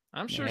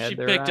 I'm They sure had she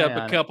their picked eye up on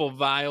a it. couple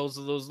vials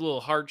of those little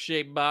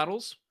heart-shaped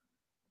bottles.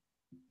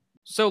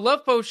 So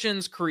love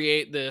potions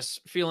create this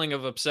feeling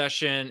of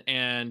obsession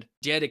and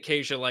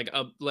dedication, like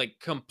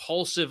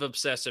compulsive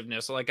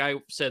obsessiveness. Like I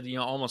said,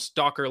 almost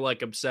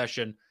stalker-like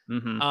obsession.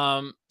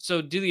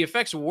 So do the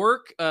effects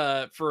work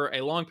for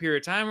a long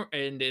period of time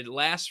and it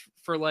lasts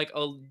for like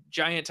a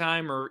giant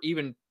time or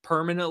even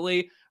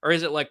permanently? Or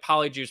is it like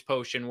Polyjuice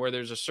Potion where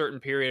there's a certain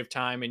period of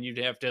time and you'd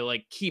have to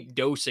like keep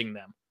dosing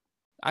them?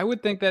 I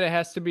would think that it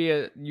has to be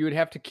you would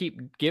have to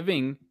keep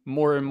giving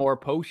more and more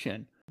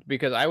potion,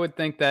 because I would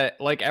think that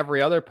like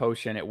every other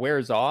potion, it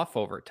wears off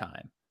over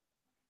time.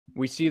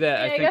 We see that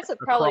Yeah, I I think guess it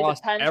probably across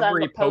depends on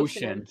every the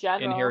potion potion in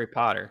general. Harry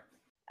Potter.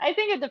 I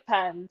think it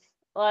depends.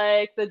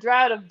 Like the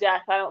Drought of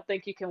Death, I don't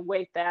think you can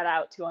wait that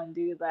out to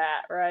undo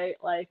that, right?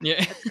 Like Yeah.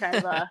 it's kind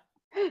of a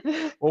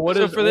Well, what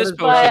So is for this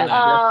Drought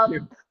of potion,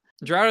 Death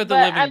do? Drought of the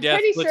But Living I'm Death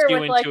pretty puts sure you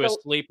with, like, into a the-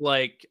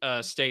 sleep-like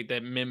state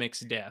that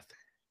mimics death.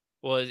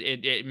 Well,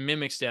 it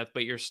mimics death,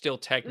 but you're still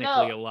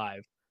technically No.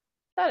 alive.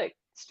 I thought it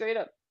straight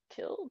up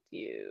killed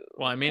you.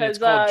 Well, I mean, it's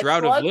 'Cause, called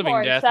Drought of Living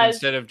Slughorn Death says-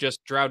 instead of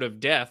just Drought of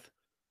Death.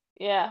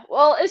 Yeah,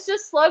 well, it's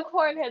just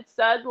Slughorn had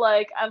said,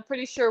 like, I'm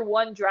pretty sure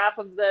one drop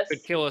of this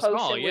Could kill us potion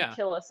all, would yeah.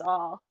 kill us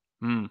all.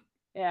 Hmm.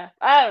 Yeah,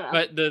 I don't know.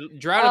 But the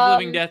Drought of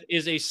Living Um, Death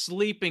is a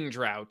sleeping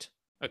drought,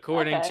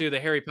 according Okay. to the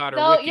Harry Potter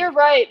No, wiki. you're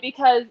right,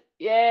 because,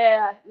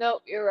 yeah,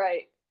 nope, you're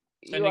right.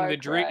 You Sending are the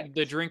correct.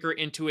 drinker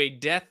into a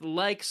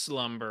death-like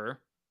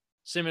slumber,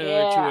 similar to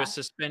Yeah. a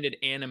suspended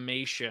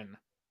animation.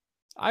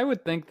 I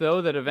would think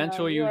though that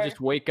eventually you you would are- just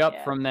wake up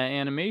yeah. from that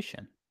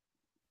animation,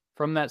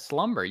 from that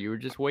slumber. You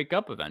would just wake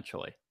up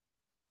eventually.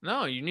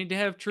 No, you need to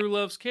have true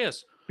love's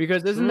kiss.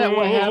 Because isn't that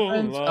what True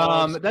happens?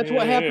 love's That's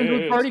what happened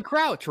with kiss. Barty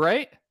Crouch,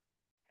 right?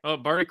 Oh,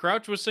 Barty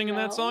Crouch was singing No.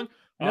 that song?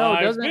 No,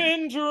 I've doesn't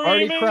been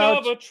Barty dreaming Crouch-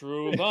 of a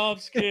true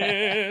love's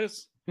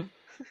kiss.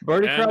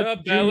 Barty and Crouch a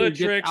Jr. gets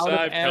Bellatrix out of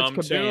I've come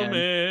to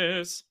Azkaban.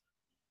 miss.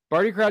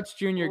 Barty Crouch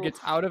Jr. gets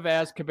Oof. out of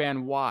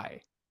Azkaban.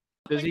 Why?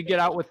 Does he get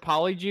out with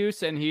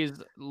Polyjuice and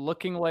he's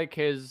looking like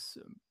his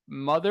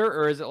mother,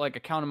 or is it like a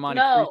Count of Monte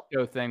No.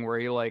 Cristo thing where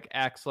he like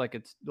acts like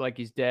it's like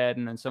he's dead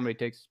and then somebody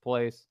takes his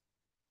place?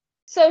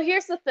 So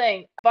here's the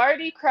thing.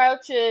 Barty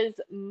Crouch's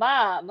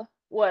mom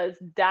was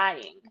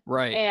dying.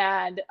 Right.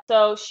 And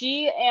so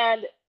she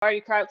and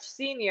Barty Crouch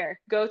Sr.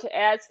 go to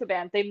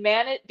Azkaban. They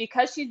manage,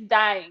 because she's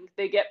dying,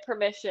 they get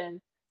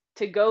permission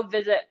to go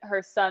visit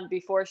her son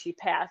before she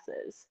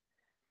passes.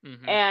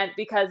 Mhm. And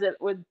because it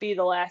would be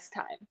the last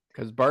time.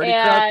 Because Barty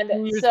Crouch And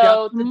Sr.'s so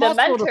got the some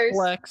muscle to Dementors,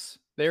 flex.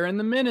 They're in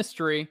the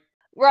Ministry.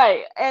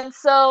 right, and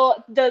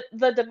so the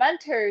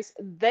Dementors,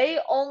 they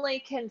only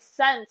can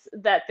sense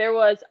that there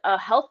was a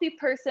healthy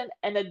person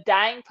and a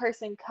dying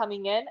person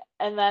coming in,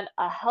 and then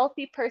a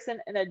healthy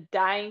person and a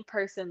dying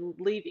person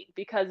leaving.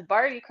 Because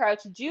Barty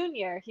Crouch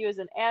Jr., he was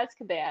in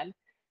Azkaban,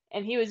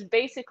 and he was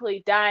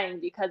basically dying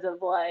because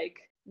of like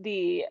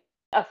the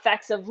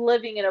effects of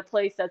living in a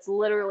place that's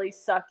literally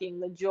sucking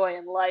the joy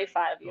and life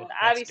out of you. Oh, And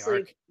that's obviously,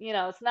 dark. you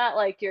know, it's not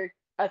like you're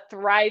a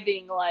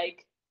thriving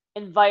like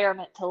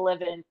environment to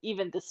live in,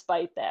 even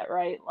despite that,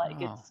 right? Like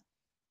Oh. it's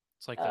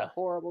It's like a a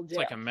horrible it's jail.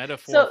 like a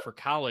metaphor So, for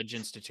college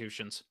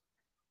institutions.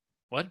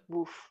 What?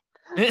 oof.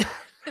 It's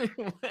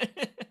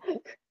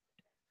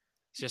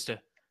just a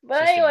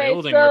But it's just a anyway,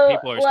 building where so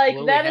people are like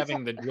slowly that is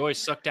having the joy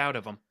sucked out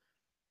of them.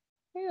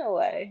 in a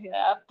way,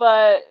 yeah,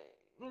 but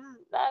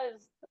that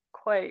is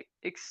quite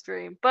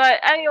extreme. But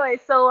anyway,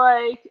 so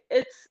like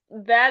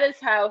that is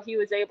how he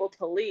was able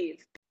to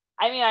leave.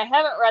 I mean, I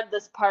haven't read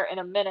this part in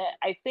a minute.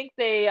 I think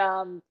they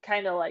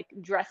kind of like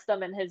dressed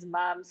him in his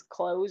mom's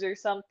clothes or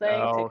something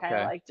Oh, to kind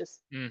of okay. like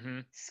just Mm-hmm.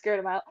 skirt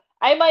him out.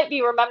 I might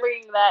be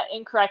remembering that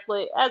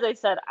incorrectly. As I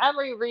said, I'm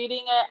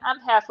rereading it. I'm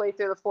halfway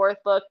through the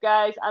 4th book,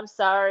 guys. I'm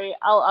sorry.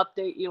 I'll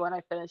update you when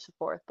I finish the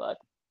 4th book.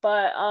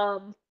 But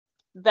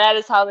that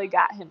is how they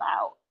got him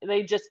out.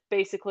 They just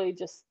basically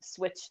just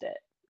switched it.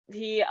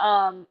 He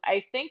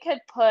I think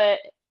had put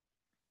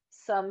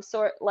some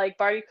sort, like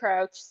Barty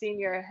Crouch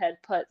Sr. had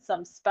put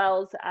some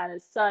spells on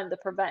his son to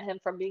prevent him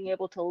from being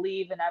able to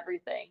leave and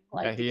everything,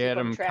 like Yeah, to he keep had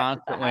him him trapped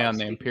at the constantly on house.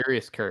 the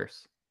Imperious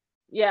Curse.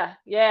 Yeah,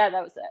 that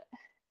was it.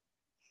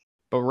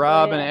 But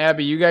Rob and yeah,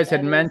 Abby, you guys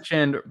had that is-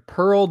 mentioned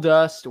pearl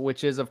dust,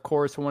 which is, of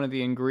course, one of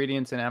the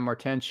ingredients in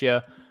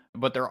Amortentia.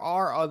 But there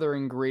are other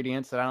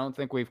ingredients that I don't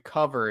think we've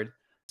covered.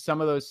 Some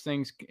of those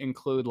things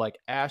include like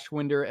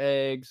Ashwinder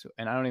eggs,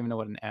 and I don't even know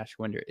what an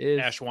Ashwinder is.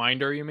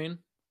 Ashwinder, you mean?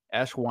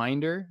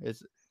 Ashwinder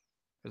is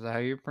that how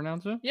you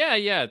pronounce it? Yeah,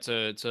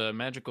 it's a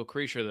magical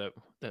creature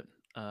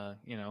that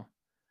you know,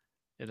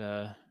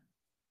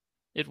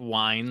 it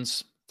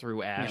winds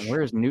through ash. Man,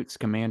 where's Newt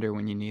Scamander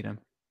when you need him?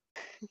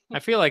 I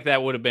feel like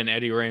that would have been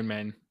Eddie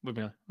Rainman. Would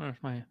be like, where's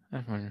my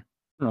Ashwinder?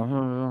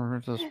 No,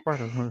 it's a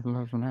spider who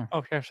lives in there.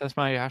 Oh yes, that's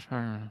my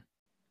Ashwinder.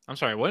 I'm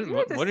sorry. What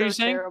You guys what are you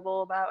so saying?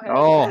 terrible about him.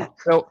 Oh,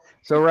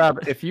 so Rob,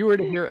 if you were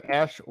to hear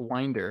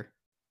Ashwinder,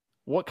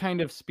 what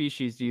kind of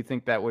species do you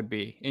think that would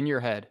be in your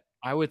head?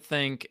 I would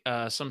think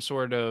some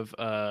sort of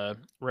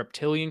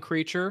reptilian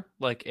creature,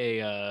 like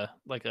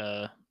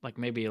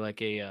maybe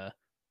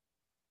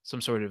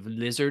some sort of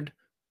lizard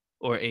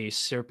or a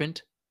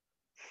serpent.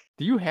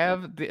 Do you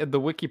have the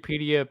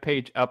Wikipedia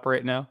page up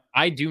right now?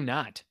 I do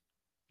not.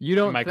 You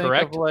don't Am I think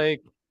correct?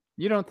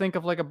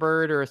 of like a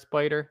bird or a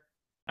spider?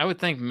 I would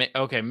think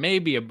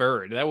maybe a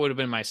bird. That would have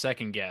been my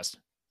second guess.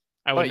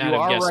 I would But not you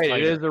have are guessed right. It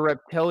spider. is a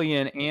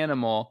reptilian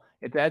animal.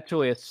 It's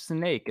actually a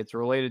snake. It's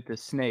related to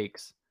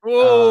snakes.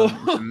 Whoa!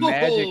 It's a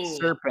magic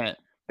serpent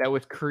that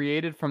was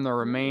created from the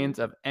remains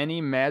of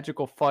any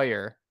magical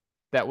fire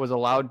that was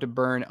allowed to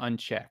burn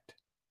unchecked.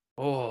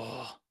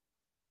 Oh,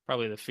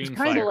 probably the fiend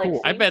kinda fire.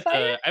 cool. I bet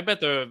Fiend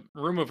the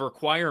room of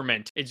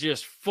requirement is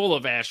just full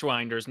of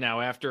Ashwinders now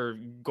after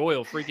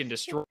Goyle freaking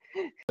destroyed.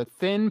 A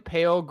thin,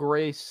 pale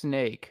gray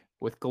snake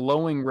with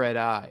glowing red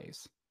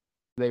eyes.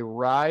 They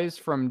rise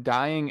from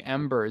dying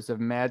embers of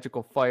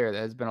magical fire that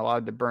has been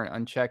allowed to burn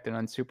unchecked and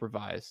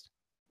unsupervised.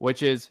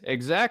 Which is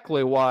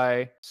exactly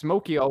why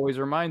Smokey always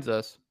reminds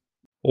us,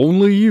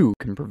 only you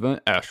can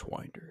prevent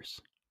Ashwinders.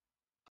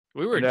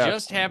 We were And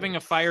just having a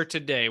Ashwinders. fire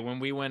today when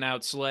we went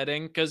out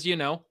sledding, because, you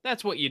know,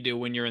 that's what you do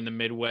when you're in the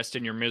Midwest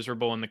and you're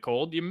miserable in the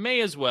cold. You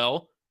may as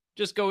well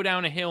just go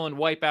down a hill and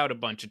wipe out a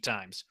bunch of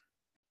times.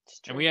 It's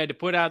And true. we had to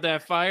put out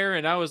that fire,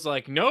 and I was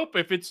like, nope,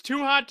 if it's too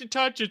hot to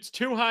touch, it's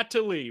too hot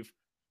to leave.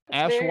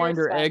 It's very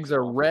Ashwinder eggs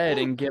are responsible. red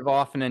and give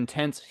off an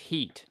intense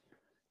heat.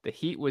 The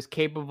heat was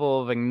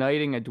capable of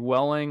igniting a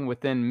dwelling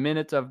within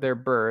minutes of their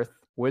birth.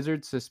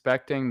 Wizards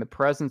suspecting the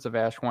presence of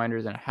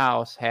Ashwinders in a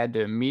house had to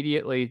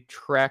immediately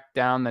track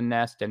down the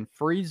nest and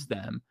freeze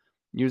them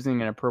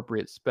using an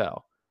appropriate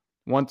spell.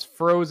 Once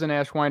frozen,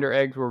 Ashwinder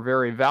eggs were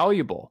very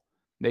valuable.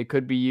 They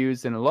could be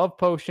used in love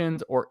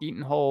potions or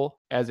eaten whole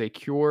as a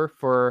cure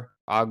for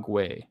ague.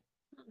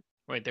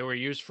 Wait, they were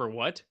used for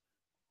what?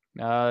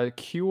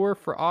 Cure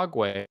for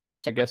ague,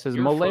 I guess, is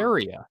Cure for-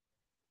 malaria.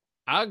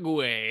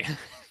 Ague.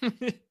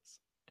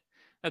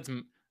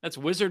 That's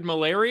wizard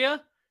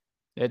malaria?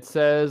 It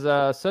says,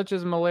 such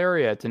as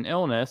malaria. It's an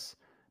illness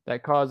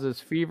that causes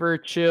fever,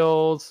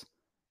 chills.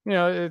 You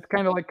know, it's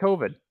kind of like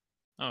COVID.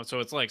 Oh, so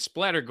it's like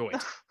splattergoit.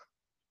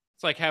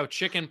 It's like how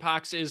chicken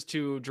pox is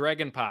to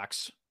dragon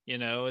pox. You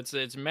know,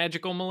 it's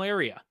magical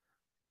malaria.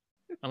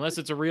 Unless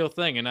it's a real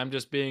thing, and I'm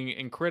just being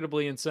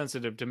incredibly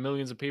insensitive to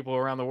millions of people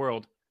around the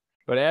world.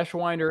 But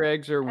Ashwinder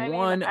eggs are I mean,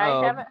 one I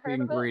of haven't the heard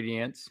of it.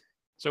 ingredients.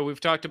 So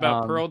we've talked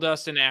about Um, pearl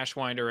dust and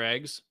Ashwinder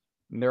eggs.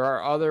 There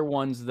are other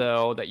ones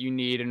though that you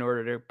need in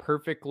order to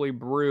perfectly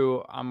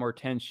brew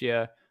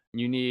Amortentia.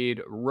 You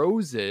need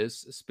roses,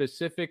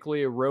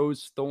 specifically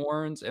rose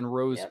thorns and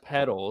rose Yep.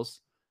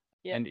 petals.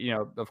 Yep.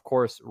 And of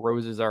course,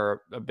 roses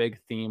are a big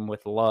theme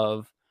with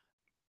love.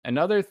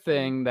 Another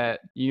thing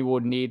that you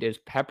would need is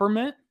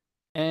peppermint.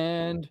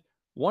 And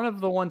one of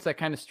the ones that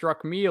kind of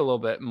struck me a little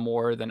bit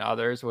more than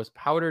others was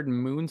powdered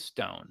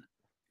moonstone,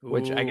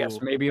 which I guess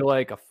Ooh. maybe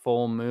like a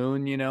full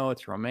moon,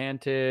 it's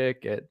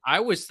romantic. I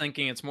was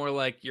thinking it's more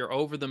like you're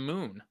over the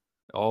moon,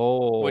 which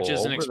Oh, is an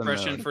over the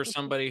expression moon. for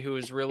somebody who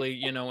is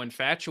really,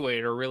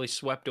 infatuated or really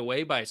swept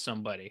away by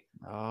somebody.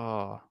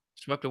 Oh,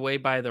 Swept away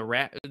by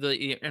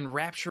the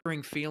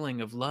enrapturing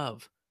feeling of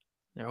love.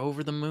 They're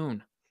over the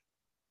moon.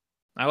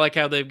 I like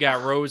how they've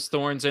got rose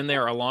thorns in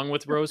there along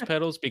with rose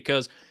petals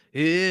because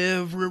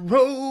every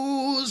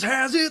rose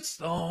has its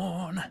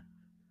thorn,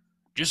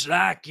 just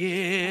like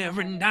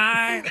every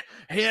night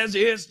has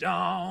its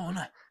dawn.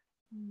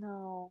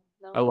 No,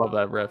 no, I love no,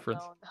 that no,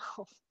 reference. no,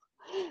 no.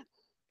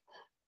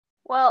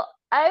 Well,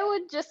 I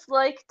would just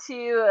like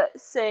to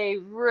say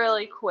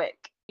really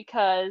quick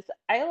because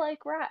I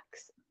like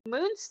rocks.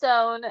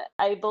 Moonstone,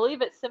 I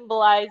believe it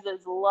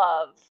symbolizes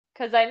love.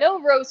 Because I know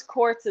rose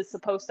quartz is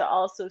supposed to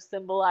also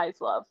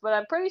symbolize love, but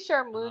I'm pretty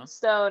sure Uh-huh.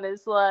 moonstone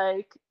is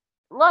like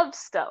love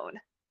stone.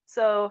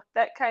 So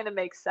that kind of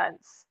makes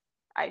sense,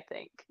 I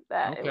think,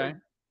 that it Okay.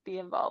 would be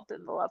involved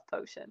in the love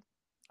potion.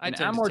 I And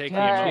tend to take the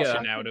Amortentia-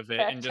 emotion I out can of it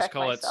fact and just check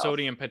call it myself.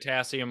 sodium,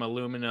 potassium,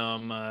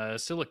 aluminum,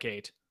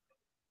 silicate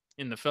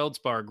in the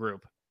feldspar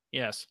group.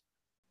 Yes.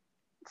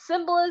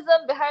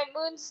 Symbolism behind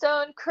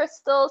moonstone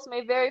crystals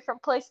may vary from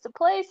place to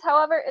place.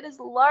 However, it is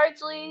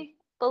largely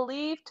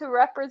believed to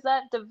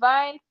represent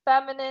divine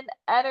feminine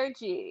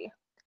energy.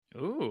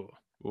 Ooh.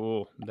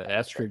 Ooh, the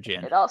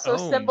estrogen. It also Oh,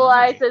 my.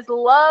 symbolizes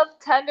love,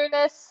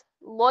 tenderness,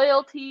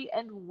 loyalty,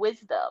 and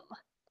wisdom.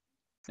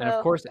 And of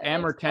So, course, I guess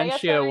that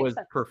Amortentia makes was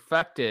sense.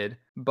 perfected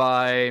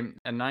by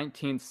a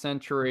 19th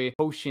century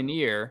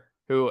potioneer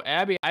who,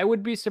 Abby, I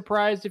would be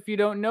surprised if you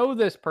don't know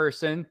this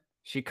person.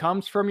 She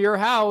comes from your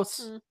house.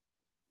 Hmm.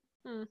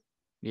 Hmm.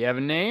 Do you have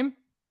a name?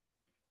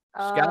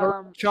 She's got a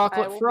I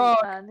chocolate will be frog.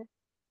 honest.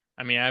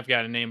 I mean, I've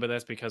got a name, but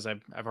that's because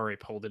I've already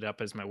pulled it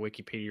up as my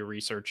Wikipedia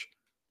research.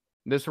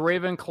 This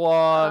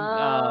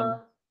Ravenclaw,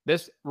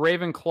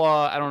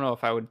 I don't know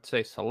if I would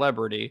say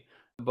celebrity,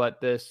 but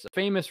this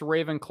famous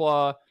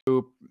Ravenclaw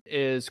who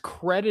is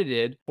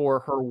credited for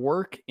her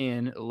work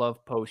in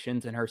love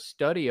potions and her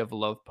study of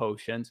love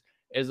potions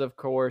is, of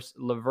course,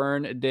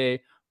 Laverne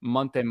de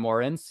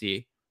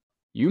Montmorency.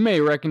 You may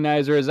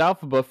recognize her as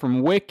Alphaba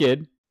from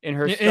Wicked in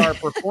her star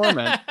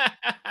performance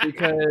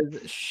because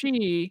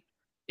she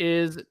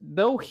is,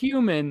 though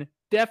human,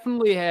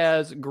 definitely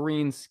has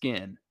green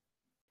skin.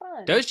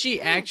 Fun. Does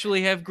she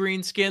actually have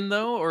green skin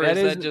though, or That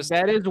is is that just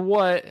that is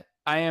what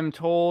I am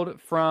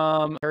told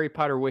from Harry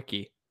Potter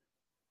Wiki.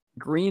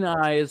 Green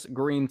eyes,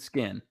 green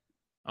skin.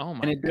 Oh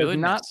my And it does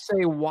not goodness.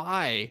 say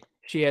why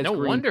she has No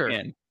green wonder.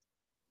 skin.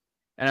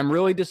 And I'm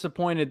really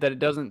disappointed that it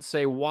doesn't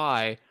say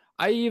why.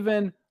 I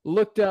even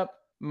looked up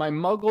my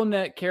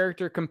MuggleNet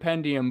character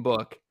compendium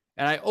book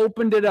and I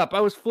opened it up.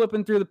 I was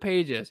flipping through the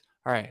pages.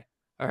 All right.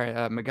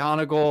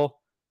 McGonagall.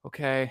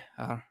 Okay.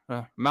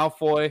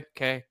 Malfoy.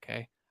 Okay.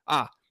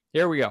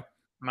 Here we go.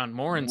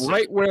 Montmorency.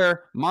 Right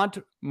where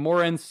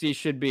Montmorency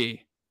should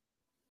be.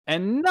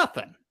 And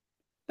nothing.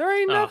 There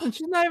ain't Ugh. nothing.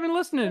 She's not even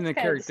listening in That's the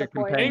kinda character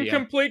disappointing. compendium.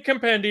 Incomplete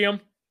compendium.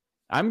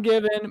 I'm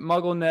giving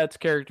MuggleNet's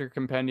character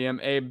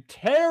compendium a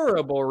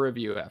terrible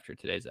review after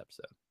today's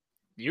episode.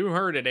 You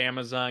heard it,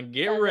 Amazon.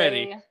 Get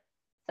ready.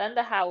 Send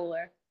a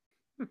howler.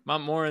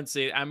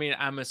 Montmorency. I mean,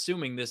 I'm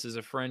assuming this is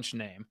a French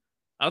name.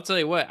 I'll tell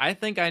you what, I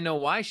think I know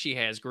why she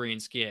has green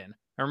skin.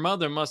 Her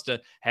mother must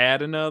have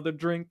had another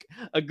drink,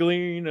 a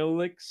green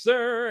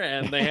elixir,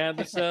 and they had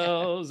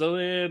themselves a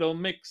little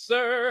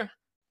mixer.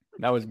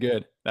 That was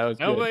good.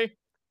 Nobody.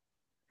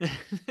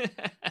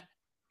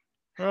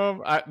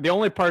 The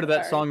only part of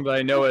that Sorry. song that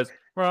I know is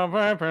 "From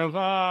Vampire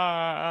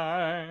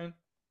Line."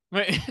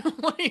 Wait,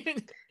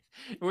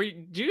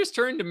 did you just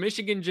turn to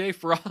Michigan J.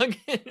 Frog?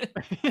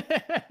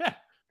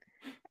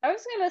 I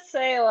was gonna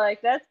say,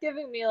 like, that's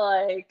giving me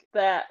like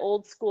that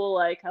old school,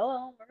 like,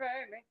 hello, my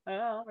baby,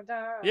 hello, my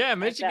darling. Yeah, like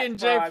that Michigan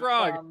J.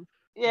 Frog. from-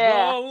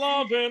 Yeah. The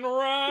loving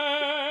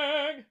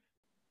rag.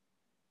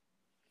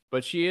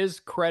 But she is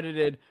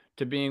credited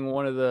to being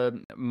one of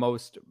the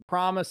most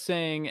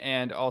promising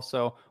and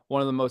also one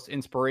of the most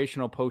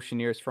inspirational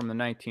potioneers from the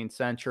 19th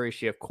century.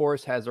 She, of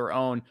course, has her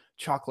own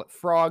chocolate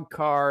frog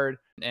card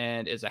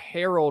and is a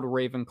Herald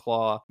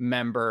Ravenclaw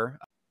member.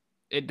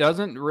 It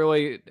doesn't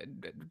really,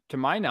 to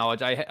my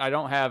knowledge, I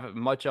don't have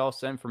much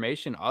else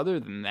information other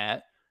than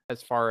that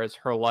as far as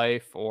her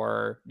life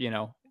or,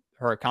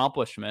 her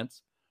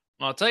accomplishments.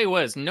 Well, I'll tell you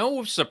what, it's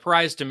no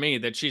surprise to me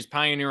that she's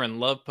pioneering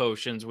love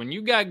potions. When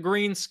you got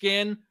green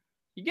skin,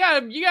 you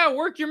gotta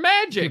work your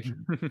magic.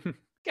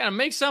 Gotta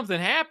make something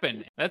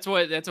happen. That's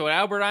what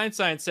Albert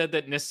Einstein said,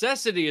 that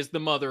necessity is the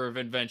mother of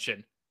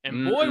invention.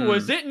 And boy,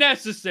 was it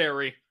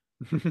necessary.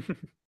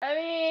 I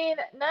mean,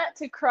 not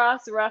to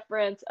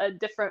cross-reference a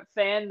different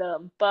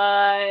fandom,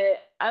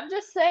 but I'm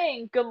just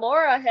saying,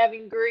 Gamora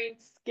having green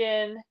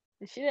skin,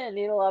 she didn't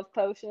need a love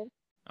potion.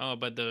 Oh,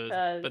 but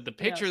the 'Cause,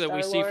 picture that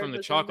we see Star-Lord from the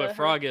was chocolate into her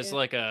frog is skin.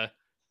 like a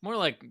more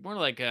like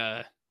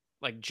a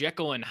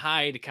Jekyll and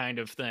Hyde kind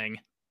of thing.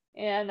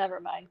 Yeah, never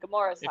mind.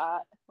 Gamora's If-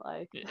 hot.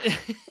 Like, Yeah,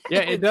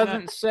 it It's not-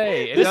 doesn't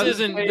say. It This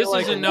doesn't say, isn't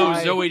like, no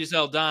why- Zoe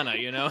Saldana,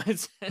 you know.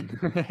 It's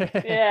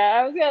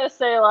yeah, I was gonna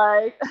say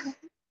like,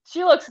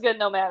 she looks good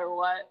no matter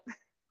what.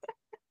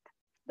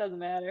 Doesn't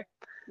matter.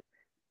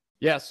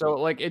 Yeah, so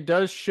like it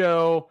does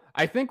show.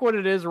 I think what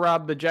it is,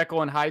 Rob, the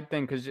Jekyll and Hyde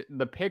thing, because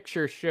the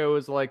picture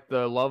shows like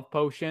the love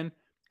potion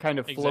kind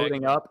of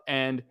floating Exactly. up,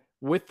 and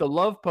with the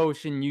love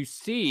potion, you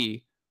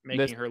see making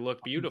this her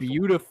look beautiful.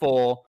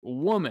 beautiful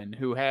woman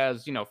who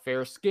has, you know,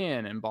 fair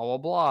skin and blah blah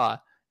blah,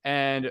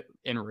 and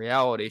in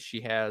reality, she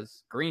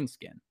has green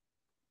skin.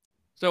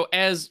 So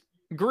as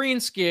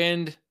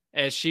green-skinned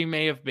as she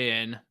may have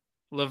been,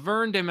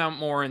 Laverne de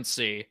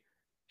Montmorency,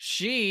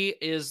 she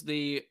is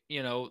the,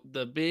 you know,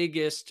 the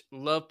biggest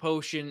love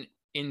potion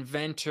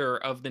inventor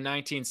of the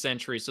 19th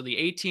century. So the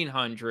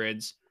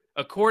 1800s,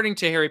 according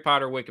to Harry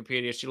Potter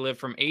Wikipedia, she lived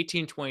from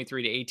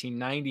 1823 to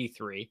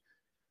 1893.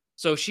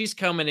 So she's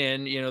coming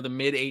in, you know, the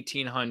mid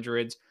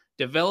 1800s,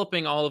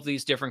 developing all of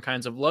these different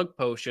kinds of love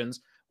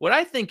potions. What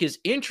I think is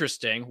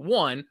interesting,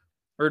 one,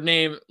 her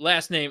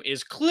last name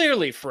is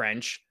clearly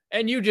French,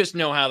 and you just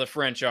know how the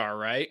French are,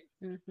 right?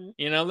 Hmm.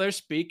 You know, they're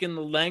speaking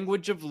the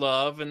language of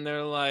love, and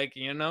they're like,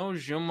 you know,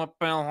 je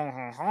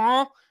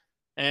m'appelle,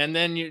 and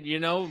then you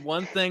know,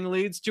 one thing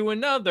leads to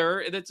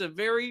another. It's a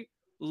very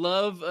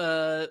love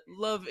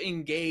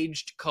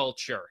engaged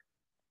culture,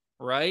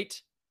 right?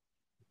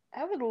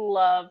 I would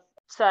love,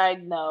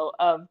 side note,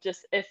 of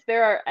just if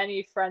there are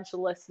any French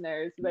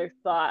listeners, their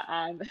thought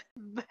on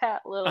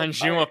that little On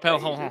je part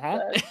that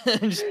m'appelle,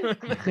 you just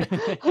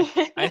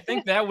said. I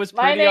think that was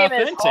My pretty name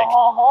is authentic.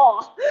 Ho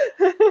Ho.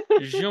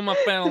 Je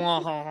m'appelle.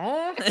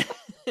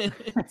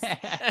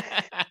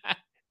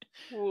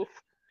 Oof.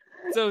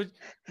 So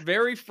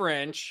very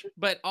French,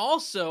 but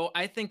also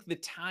I think the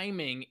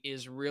timing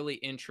is really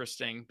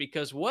interesting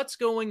because what's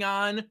going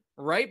on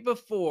right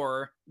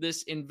before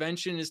this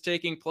invention is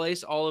taking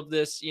place, all of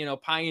this, you know,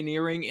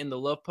 pioneering in the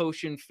love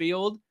potion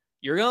field.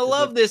 You're gonna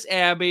love this,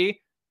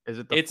 Abby. Is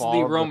it the It's fall the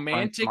of the French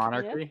romantic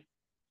monarchy?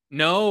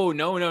 No.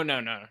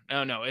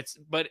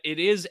 But it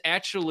is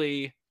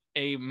actually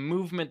a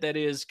movement that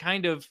is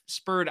kind of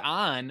spurred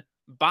on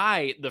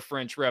by the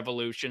French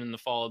Revolution and the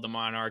fall of the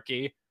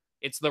monarchy.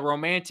 It's the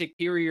Romantic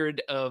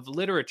period of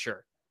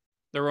literature.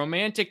 The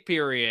Romantic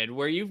period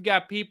where you've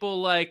got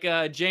people like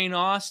Jane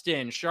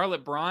Austen,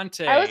 Charlotte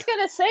Bronte. I was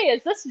gonna say,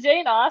 is this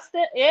Jane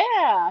Austen?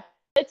 Yeah.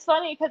 It's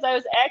funny because I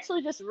was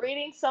actually just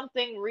reading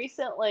something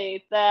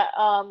recently that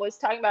was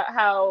talking about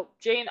how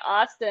Jane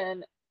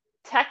Austen,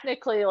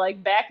 technically,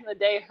 like back in the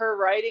day, her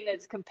writing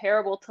is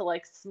comparable to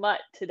like smut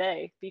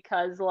today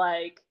because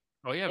like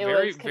Oh yeah, it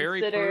very was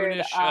very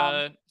considered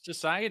prudish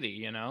society,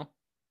 you know.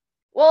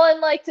 well, and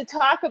like to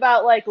talk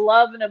about like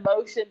love and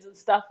emotions and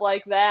stuff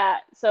like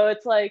that. So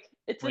it's like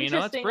it's Well, you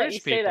know, it's interesting that you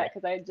British say that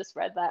people. because I just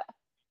read that.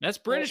 That's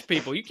British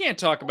people. You can't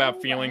talk Oh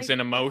about feelings my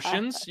and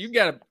emotions. gosh. You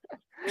gotta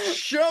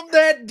shove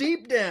that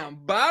deep down,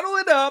 bottle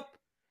it up.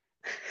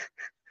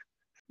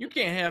 You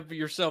can't have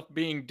yourself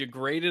being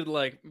degraded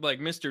like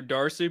Mr.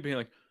 Darcy, being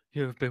like,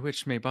 "You have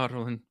bewitched me,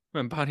 body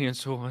and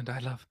soul, and I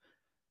love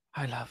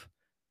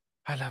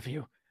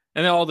you."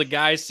 And then all the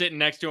guys sitting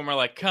next to him are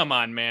like, "Come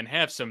on, man,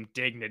 have some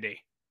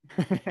dignity."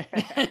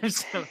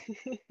 So,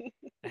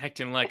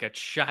 acting like a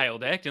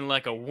child, acting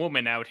like a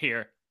woman out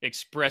here,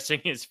 expressing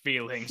his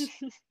feelings.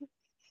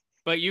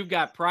 But you've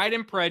got Pride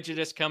and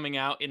Prejudice coming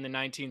out in the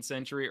 19th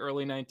century,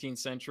 early 19th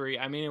century.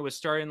 I mean, it was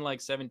starting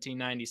like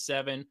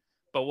 1797,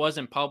 but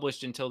wasn't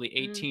published until the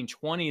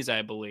 1820s,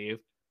 I believe.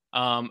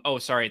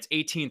 It's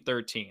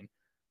 1813.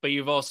 But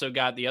you've also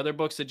got the other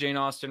books that Jane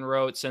Austen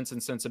wrote, Sense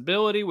and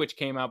Sensibility, which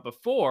came out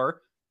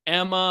before,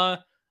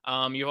 Emma.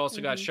 You've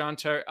also got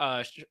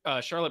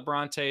Charlotte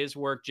Bronte's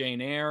work, Jane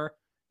Eyre.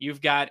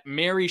 You've got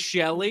Mary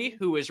Shelley,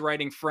 who is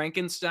writing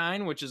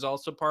Frankenstein, which is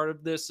also part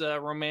of this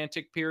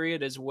romantic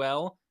period as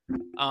well.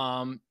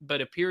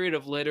 But a period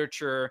of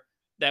literature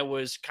that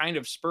was kind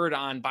of spurred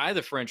on by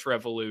the French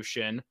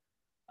Revolution,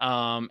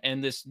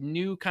 and this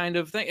new kind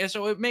of thing. And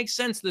so it makes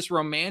sense. This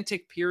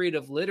romantic period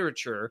of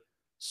literature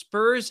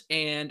spurs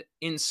and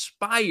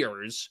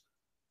inspires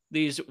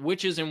these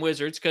witches and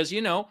wizards because,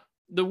 you know,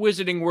 the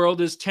wizarding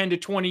world is 10 to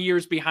 20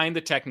 years behind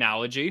the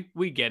technology.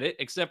 We get it,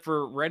 except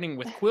for writing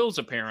with quills,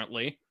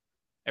 apparently.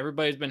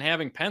 Everybody's been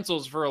having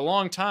pencils for a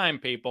long time,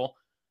 people.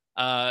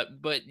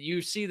 But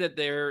you see that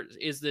there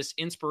is this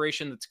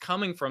inspiration that's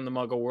coming from the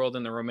Muggle world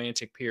in the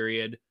Romantic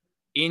period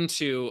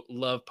into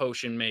love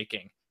potion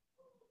making.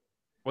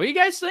 What do you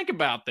guys think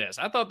about this?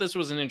 I thought this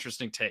was an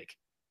interesting take.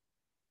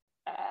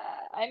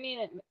 I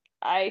mean,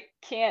 I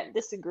can't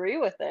disagree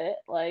with it.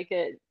 Like,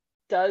 it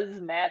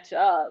does match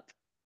up.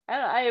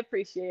 I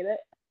appreciate it.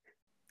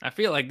 I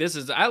feel like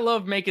I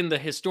love making the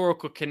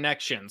historical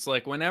connections.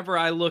 Like whenever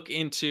I look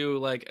into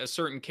like a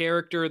certain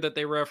character that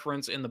they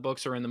reference in the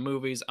books or in the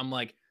movies, I'm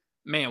like,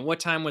 man, what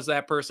time was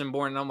that person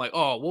born? And I'm like,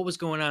 oh, what was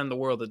going on in the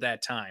world at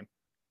that time?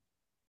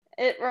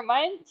 It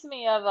reminds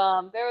me of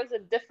there was a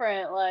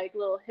different like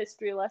little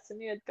history lesson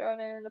you had thrown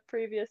in the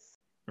previous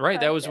Right,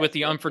 that was with podcast,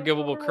 the but I can't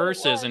unforgivable remember what it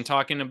curses and was.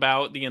 talking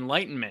about the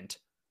Enlightenment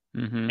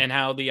Mm-hmm. and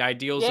how the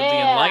ideals of the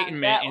Yeah,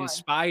 Enlightenment that one.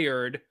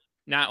 inspired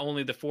not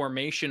only the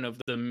formation of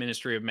the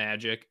Ministry of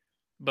Magic,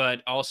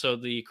 but also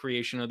the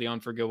creation of the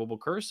unforgivable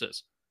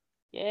curses.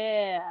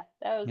 Yeah,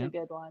 that was a Yep.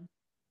 good one.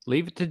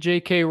 Leave it to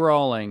J.K.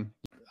 Rowling,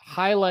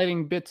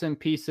 highlighting bits and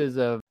pieces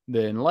of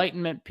the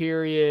Enlightenment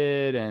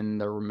period and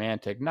the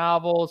romantic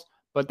novels,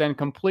 but then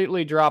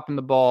completely dropping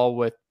the ball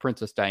with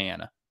Princess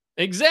Diana.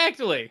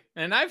 Exactly.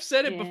 And I've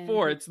said it Yeah.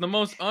 before. It's the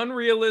most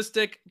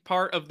unrealistic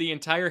part of the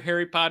entire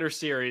Harry Potter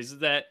series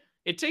that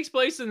it takes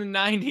place in the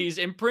 90s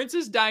and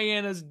Princess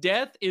Diana's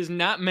death is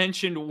not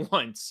mentioned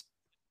once.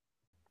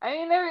 I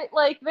mean,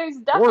 there's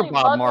definitely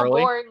Bob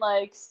Marley. Muggle-born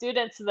like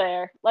students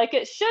there. Like,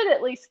 it should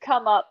at least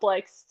come up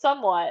like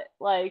somewhat,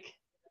 like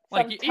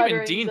Like, some even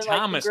tutterings Dean in, like, the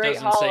Thomas Great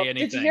doesn't Hall say of, Did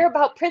you anything. hear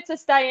about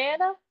Princess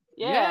Diana?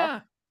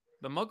 Yeah.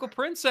 The Muggle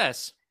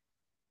princess.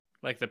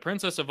 Like the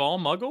princess of all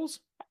Muggles?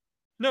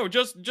 No,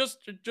 just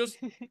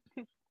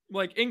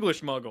like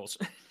English Muggles.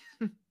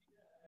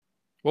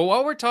 Well,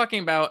 while we're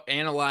talking about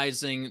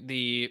analyzing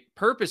the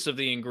purpose of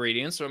the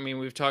ingredients, so, I mean,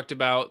 we've talked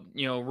about,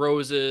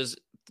 roses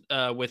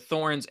with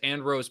thorns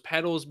and rose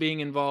petals being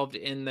involved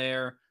in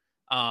there.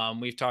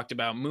 We've talked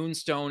about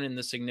moonstone and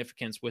the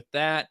significance with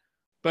that.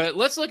 But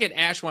let's look at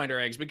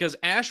Ashwinder eggs, because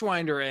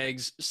Ashwinder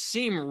eggs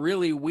seem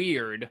really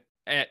weird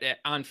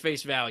on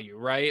face value,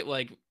 right?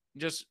 Like,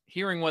 just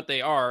hearing what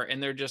they are,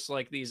 and they're just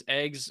like these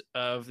eggs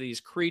of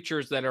these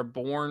creatures that are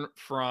born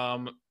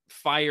from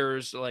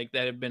fires like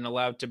that have been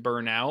allowed to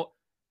burn out.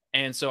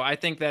 And so I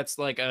think that's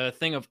like a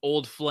thing of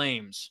old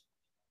flames.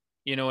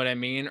 You know what I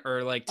mean?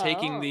 Or like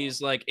taking Oh. these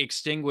like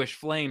extinguished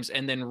flames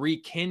and then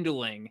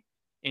rekindling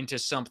into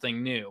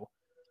something new.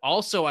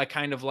 Also, I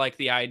kind of like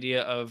the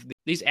idea of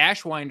these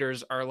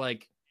Ashwinders are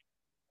like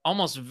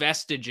almost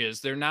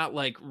vestiges. They're not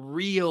like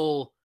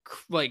real,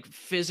 like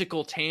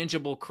physical,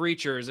 tangible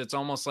creatures. It's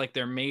almost like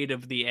they're made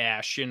of the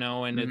ash, and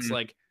it's Mhm.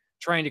 like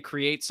trying to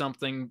create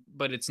something,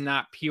 but it's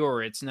not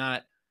pure. It's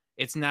not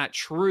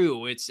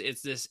true. It's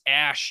this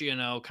ash,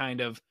 kind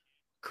of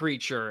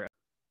creature.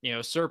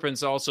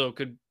 Serpents also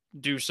could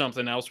do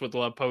something else with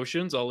love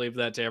potions. I'll leave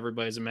that to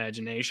everybody's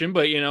imagination,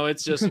 but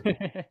it's just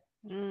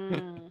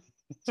Mm.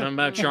 something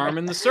about Mm.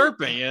 charming the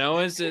serpent.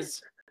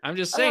 It's I'm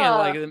just saying,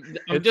 like,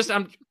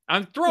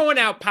 I'm throwing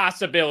out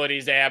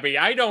possibilities, Abby.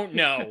 I don't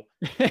know.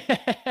 I'm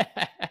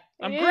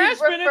Are you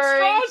grasping at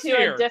referring straws to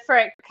here. a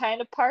different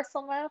kind of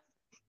parcel mouth?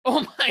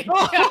 Oh my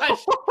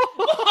gosh!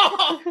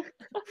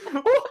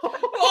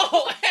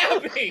 Oh,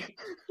 Abby!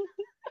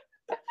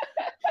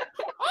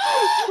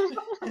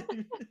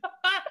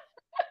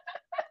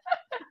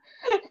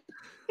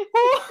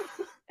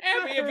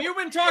 Abby, have you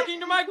been talking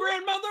to my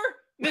grandmother?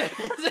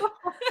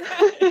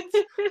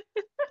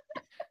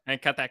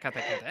 And cut that.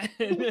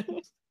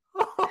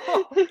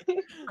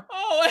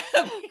 Oh,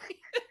 Abby!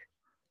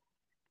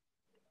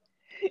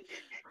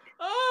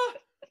 Oh,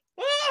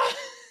 ah!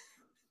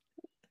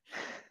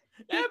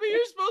 Abby,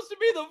 you're supposed to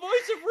be the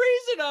voice of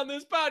reason on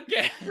this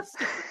podcast.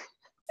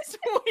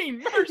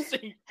 Sweet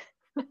mercy.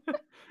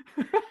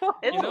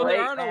 It's late,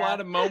 there aren't a man.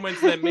 lot of moments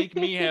that make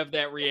me have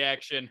that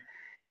reaction.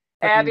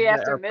 Abby That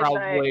after are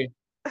midnight.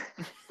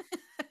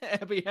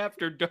 Abby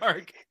after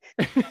dark.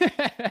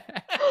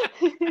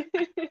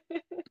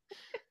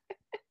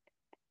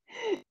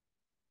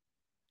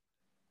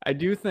 I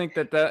do think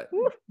that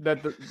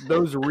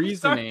those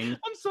reasoning.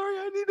 I'm sorry,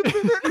 I need a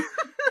minute.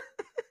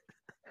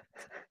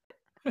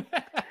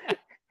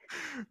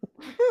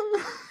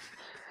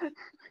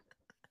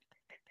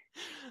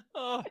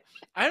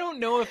 I don't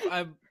know if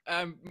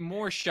I'm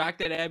more shocked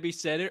that Abby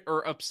said it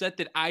or upset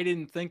that I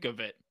didn't think of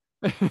it.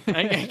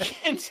 I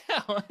can't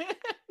tell.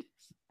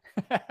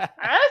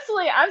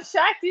 Honestly, I'm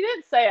shocked you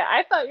didn't say it.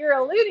 I thought you were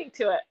alluding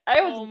to it.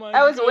 I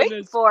was waiting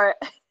goodness. for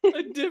it.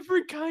 A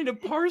different kind of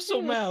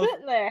parcel He was mouth.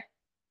 sitting there.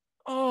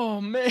 Oh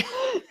man.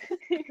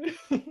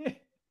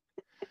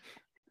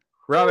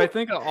 Rob, I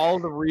think all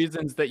the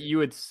reasons that you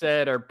had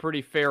said are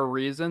pretty fair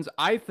reasons.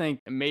 I think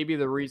maybe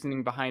the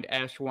reasoning behind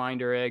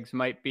Ashwinder eggs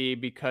might be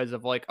because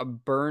of like a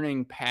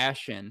burning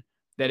passion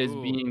that is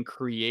Ooh. being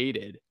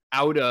created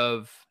out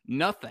of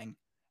nothing.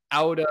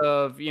 Out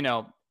of,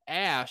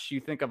 ash, you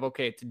think of,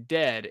 okay, it's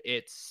dead,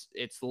 it's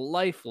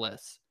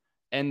lifeless.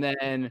 And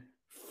then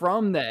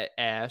from that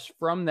ash,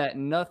 from that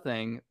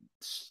nothing,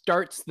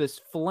 starts this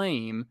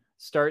flame,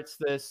 starts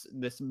this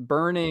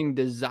burning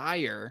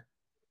desire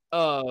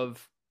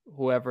of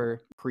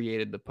whoever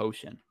created the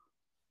potion.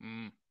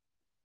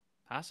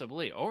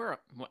 Possibly. Or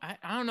I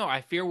don't know.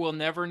 I fear we'll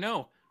never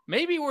know.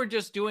 Maybe we're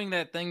just doing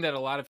that thing that a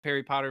lot of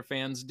Harry Potter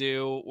fans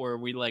do, where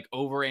we like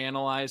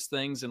overanalyze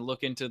things and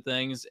look into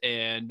things.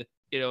 And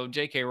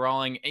J.K.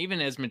 Rowling,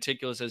 even as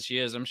meticulous as she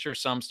is, I'm sure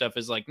some stuff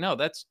is like, no,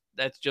 that's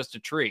just a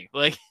tree.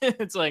 Like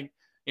it's like,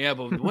 yeah,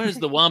 but what does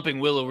the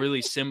Whomping Willow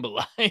really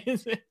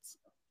symbolize?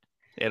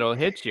 It'll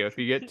hit you if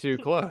you get too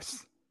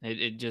close.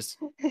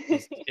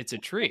 It's a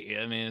tree.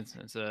 I mean,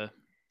 it's a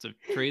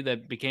tree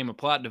that became a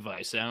plot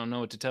device. I don't know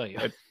what to tell you.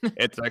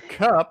 It's a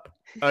cup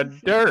of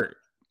dirt.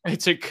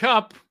 It's a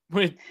cup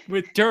with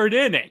dirt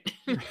in it.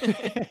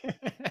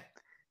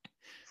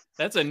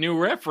 That's a new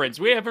reference.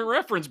 We haven't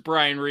referenced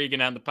Brian Regan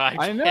on the podcast.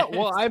 I know.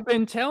 Well, I've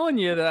been telling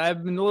you that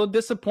I've been a little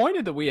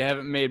disappointed that we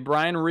haven't made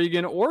Brian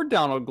Regan or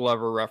Donald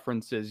Glover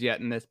references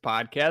yet in this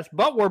podcast,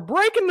 but we're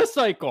breaking the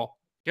cycle.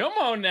 Come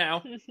on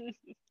now.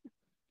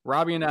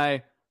 Robbie and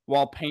I,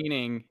 while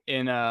painting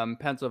in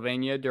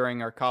Pennsylvania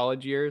during our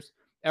college years,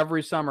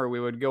 every summer we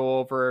would go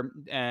over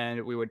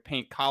and we would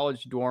paint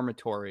college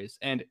dormitories.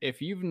 And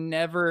if you've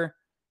never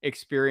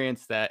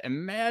experienced that,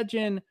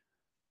 imagine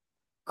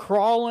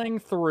crawling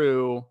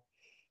through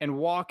and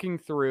walking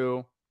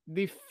through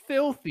the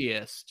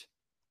filthiest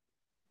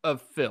of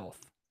filth.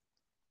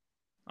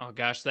 Oh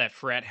gosh, that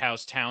frat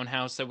house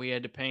townhouse that we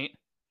had to paint.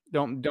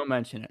 Don't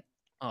mention it.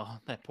 Oh,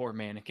 that poor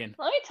mannequin.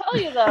 Let me tell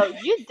you though,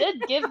 you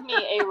did give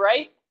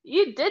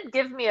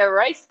me a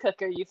rice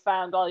cooker you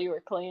found while you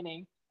were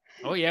cleaning.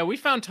 Oh yeah, we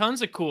found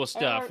tons of cool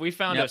stuff. We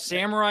found a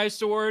samurai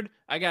sword.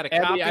 I got a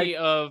copy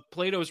of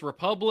Plato's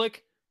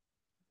Republic.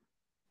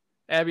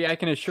 Abby, I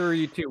can assure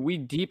you too, we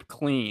deep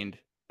cleaned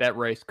that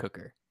rice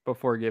cooker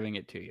before giving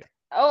it to you.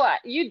 Oh,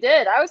 you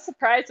did. I was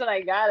surprised when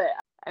I got it.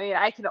 I mean,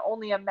 I can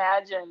only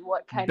imagine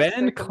what kind of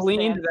Ben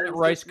cleaned that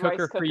rice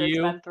cooker for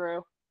you. Been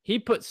through. He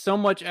put so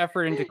much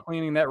effort into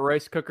cleaning that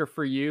rice cooker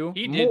for you.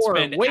 He did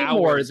spend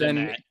hours in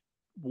that.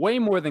 Way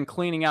more than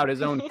cleaning out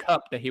his own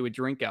cup that he would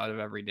drink out of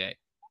every day.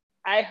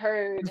 I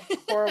heard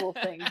horrible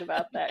things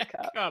about that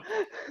cup.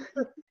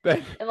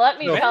 Ben, and let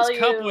me tell you,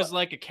 Ben's cup was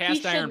like a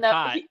cast iron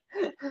pot.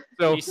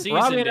 So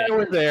Robbie and I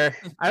were there.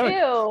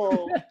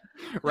 Ew.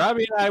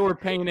 Robbie and I were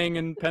painting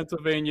in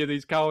Pennsylvania,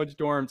 these college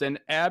dorms, and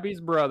Abby's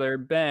brother,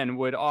 Ben,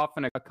 would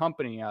often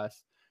accompany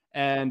us.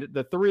 And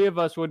the three of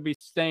us would be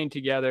staying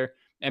together.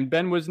 And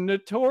Ben was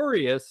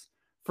notorious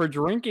for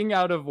drinking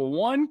out of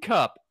one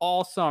cup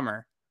all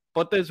summer.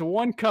 But this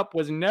one cup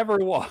was never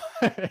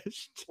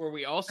washed. Where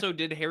we also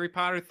did Harry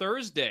Potter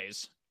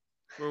Thursdays,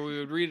 where we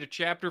would read a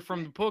chapter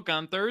from the book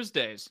on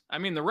Thursdays. I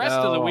mean, the rest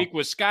of the week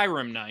was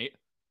Skyrim night.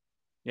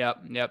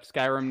 Yep.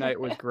 Skyrim night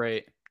was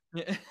great.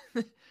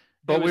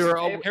 But we were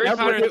Harry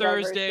Potter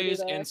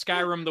Thursdays and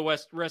Skyrim the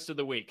rest of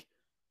the week.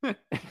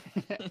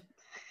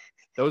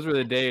 Those were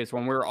the days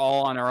when we were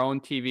all on our own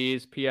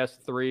TVs,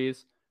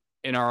 PS3s,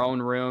 in our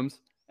own rooms,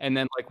 and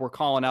then like we're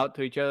calling out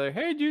to each other,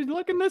 "Hey, dude,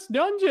 look in this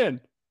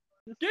dungeon!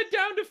 Get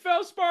down to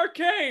Felspar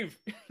Cave!"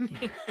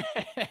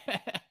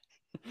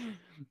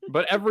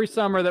 But every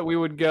summer that we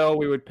would go,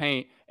 we would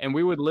paint, and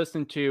we would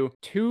listen to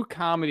 2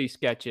 comedy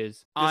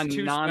sketches on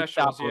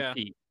nonstop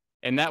repeat.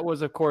 And that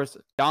was, of course,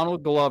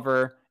 Donald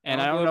Glover, and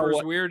Donald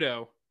Glover's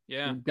Weirdo.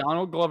 Yeah.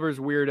 Donald Glover's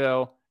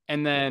Weirdo,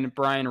 and then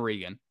Brian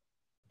Regan.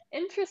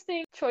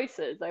 Interesting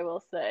choices, I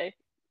will say.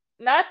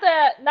 Not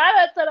that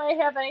I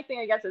have anything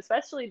against,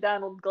 especially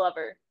Donald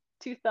Glover.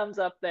 2 thumbs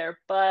up there,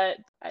 but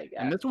I guess.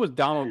 And this was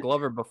Donald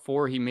Glover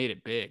before he made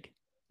it big.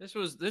 This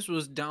was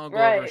Donald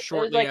Glover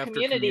shortly like after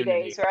Community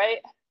days, right?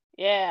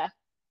 Yeah.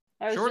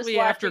 Shortly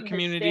after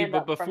Community,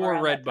 but before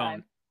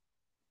Redbone.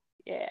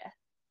 Yeah.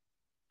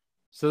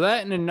 So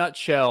that, in a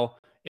nutshell,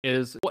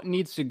 is what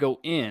needs to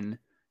go in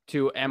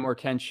to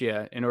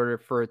Amortentia in order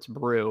for its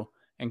brew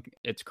and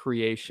its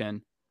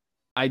creation.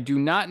 I do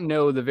not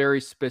know the very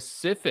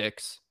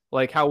specifics,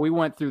 like how we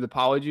went through the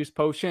Polyjuice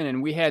potion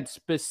and we had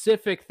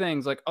specific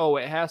things like, oh,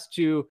 it has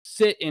to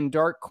sit in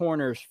dark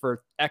corners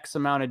for X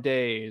amount of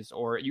days,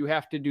 or you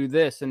have to do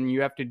this and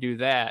you have to do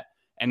that.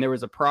 And there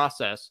was a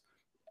process.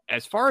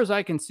 As far as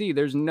I can see,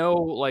 there's no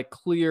like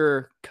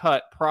clear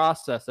cut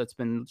process that's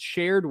been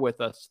shared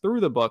with us through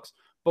the books,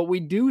 but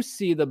we do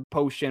see the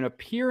potion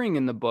appearing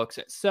in the books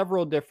at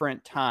several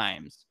different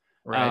times.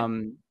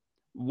 Right.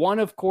 One,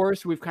 of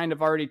course, we've kind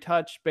of already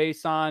touched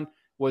base on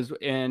was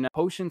in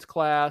potions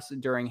class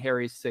during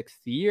Harry's 6th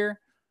year.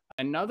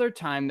 Another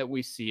time that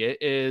we see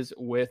it is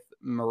with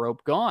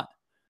Merope Gaunt,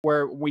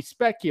 where we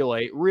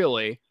speculate,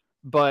 really,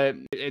 but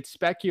it's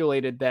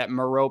speculated that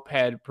Merope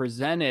had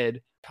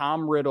presented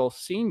Tom Riddle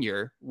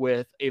Sr.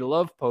 with a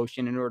love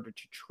potion in order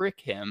to trick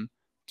him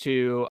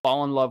to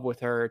fall in love with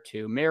her,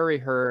 to marry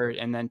her,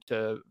 and then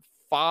to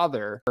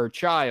father her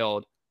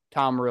child,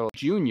 Tom Riddle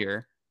Jr.,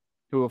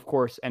 who, of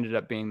course, ended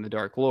up being the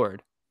Dark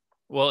Lord.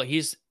 Well,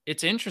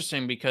 it's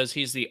interesting because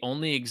he's the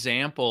only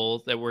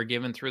example that we're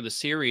given through the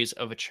series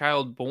of a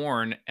child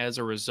born as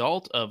a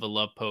result of a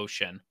love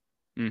potion.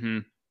 Mm-hmm.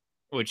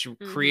 Which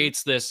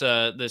creates this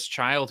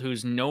child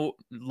who's no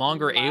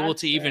longer able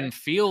to even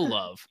feel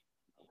love.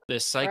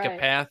 This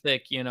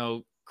psychopathic,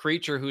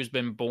 creature who's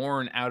been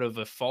born out of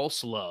a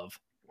false love.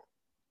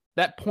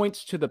 That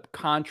points to the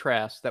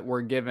contrast that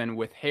we're given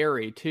with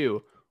Harry,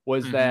 too,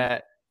 was Mhm.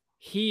 that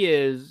he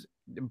is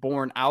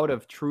born out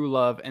of true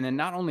love, and then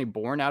not only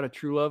born out of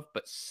true love,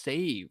 but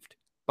saved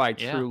by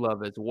Yeah. true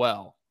love as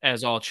well.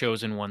 As all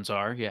chosen ones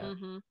are, yeah.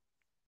 Mm-hmm.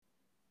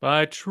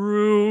 By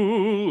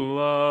true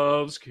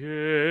love's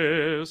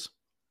kiss.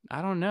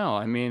 I don't know.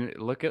 I mean,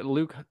 look at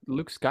Luke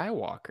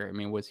Skywalker. I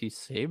mean, was he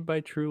saved by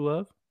true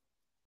love?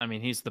 I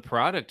mean, he's the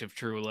product of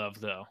true love,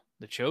 though.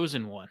 The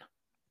chosen one.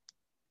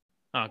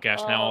 Oh, gosh,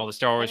 now all the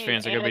Star Wars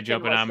fans are going to be Anakin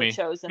jumping was on the me.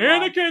 chosen one.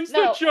 Anakin's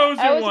No, the chosen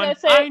I was one. gonna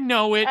say, I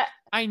know it. I-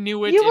 I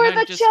knew it. You and were I'm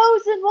the just,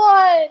 chosen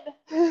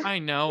one. I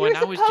know, You're and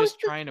I was supposed just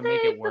to trying to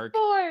make save it the work.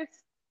 Force.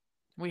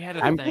 We had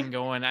a I'm- thing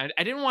going. I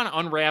didn't want to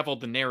unravel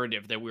the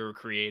narrative that we were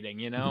creating,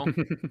 you know?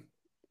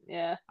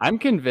 Yeah. I'm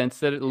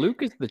convinced that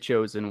Luke is the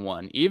chosen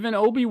one. Even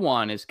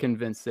Obi-Wan is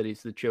convinced that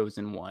he's the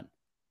chosen one.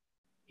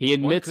 He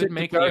admits could it to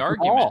make the Darth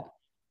argument. Maul.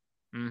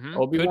 Mm-hmm.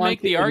 Obi-Wan Could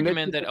make the admits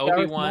argument it that to Darth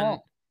Obi-Wan,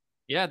 Maul.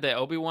 yeah, that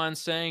Obi-Wan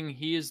saying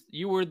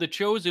you were the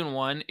chosen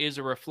one is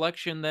a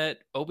reflection that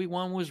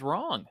Obi-Wan was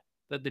wrong,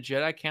 that the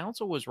Jedi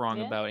Council was wrong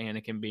Yeah. about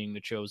Anakin being the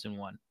chosen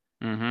one.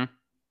 Mm-hmm.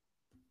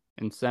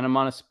 And sent him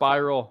on a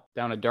spiral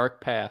down a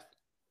dark path.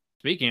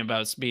 Speaking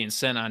about being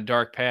sent on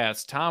dark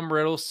paths, Tom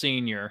Riddle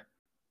Sr.,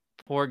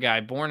 poor guy,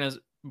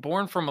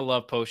 born from a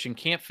love potion,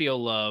 can't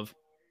feel love.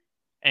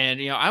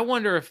 And, I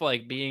wonder if,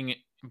 like, being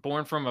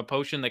born from a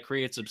potion that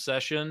creates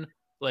obsession,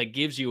 like,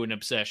 gives you an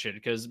obsession.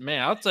 Because,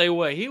 man, I'll tell you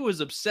what, he was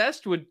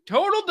obsessed with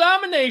total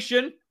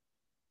domination,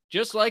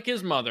 just like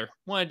his mother.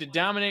 Wanted to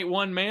dominate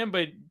one man,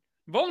 but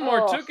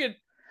Voldemort Oh. took it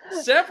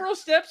several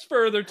steps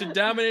further to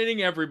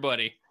dominating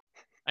everybody.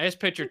 I just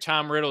picture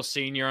Tom Riddle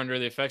Sr. under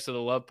the effects of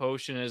the love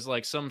potion as,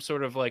 like, some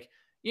sort of, like,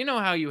 you know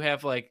how you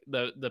have, like,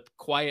 the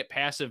quiet,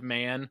 passive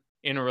man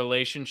in a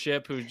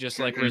relationship who's just,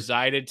 like,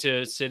 resided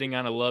to sitting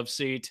on a love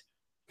seat,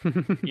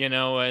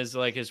 as,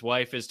 like, his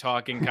wife is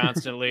talking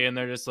constantly, and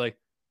they're just like,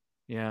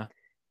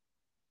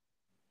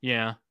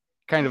 yeah.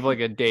 Kind of like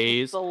a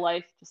daze. The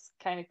life just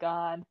kind of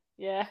gone.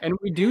 Yeah. And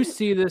we do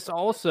see this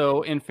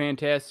also in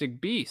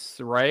Fantastic Beasts,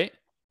 right?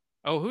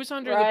 Oh, who's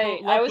under Right.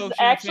 the love I was potion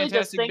in actually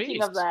just Fantastic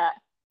thinking of Beasts? that.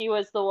 He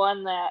was the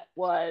one that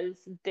was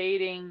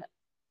dating.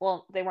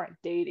 Well, they weren't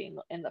dating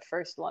in the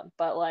first one,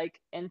 but like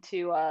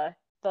into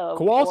the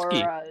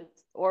Kowalski.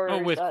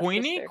 Oh, with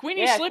Queenie? sister.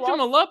 Queenie Yeah, slipped him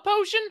a love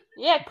potion?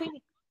 Yeah,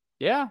 Queenie.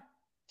 Yeah.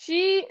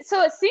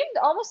 So it seemed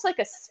almost like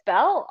a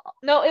spell.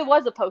 No, it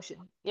was a potion.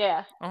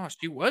 Yeah, Oh,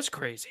 she was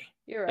crazy.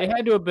 you're It right.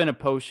 had to have been a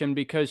potion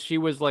because she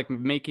was like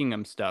making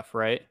him stuff,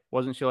 right?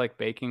 Wasn't she like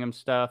baking him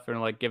stuff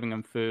and like giving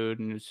him food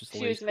and it's just She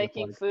was laced with,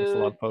 making like, this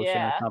love food, potion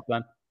yeah. or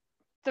something?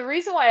 The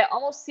reason why it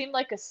almost seemed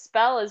like a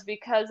spell is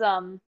because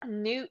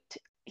Newt,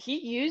 he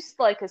used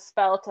like a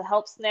spell to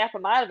help snap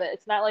him out of it.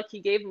 It's not like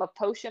he gave him a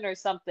potion or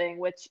something,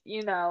 which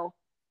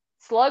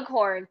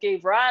Slughorn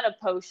gave Ron a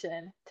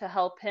potion to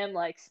help him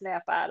like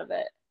snap out of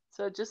it.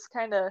 So it just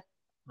kind of,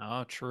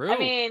 Oh, true. I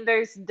mean,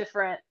 there's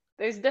different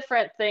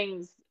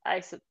things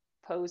I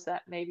suppose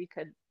that maybe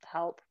could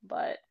help,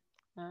 but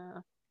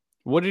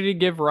What did he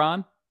give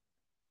Ron?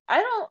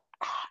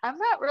 I'm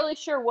not really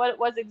sure what it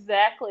was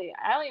exactly.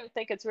 I don't even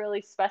think it's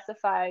really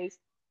specifies.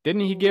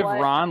 Didn't he give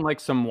What Ron like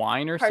some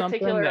wine or something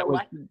particular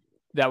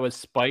that was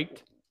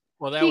spiked?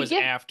 Well, that He was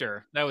give-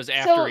 after. That was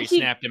after he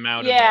snapped him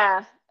out of it.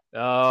 Yeah,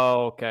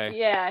 Oh, okay.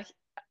 yeah.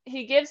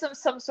 He gives him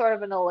some sort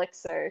of an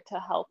elixir to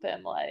help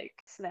him like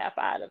snap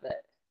out of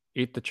it.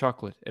 Eat the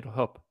chocolate. It'll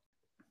help.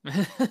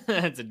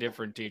 That's a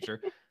different teacher.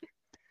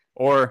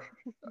 Or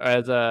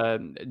as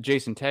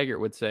Jason Taggart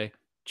would say,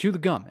 chew the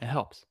gum. It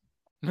helps.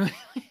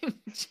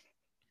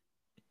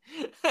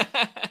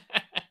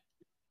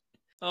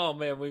 Oh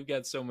man, we've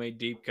got so many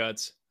deep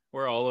cuts.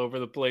 We're all over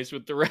the place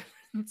with the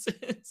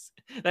references.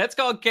 That's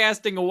called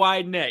casting a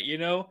wide net,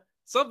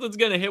 Something's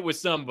gonna hit with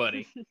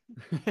somebody.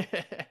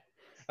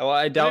 Well,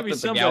 I doubt Maybe that the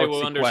somebody Galaxy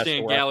will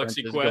understand Quest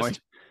Galaxy reference is going-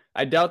 Quest.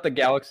 I doubt the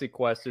Galaxy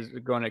Quest is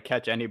going to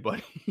catch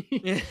anybody.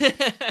 You'd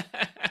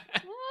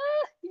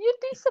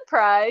be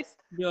surprised.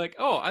 Be like,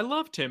 oh, I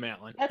love Tim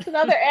Allen. That's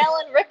another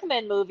Alan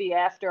Rickman movie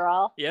after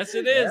all. Yes,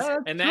 it is. Yeah,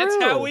 and that's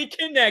how true. we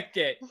connect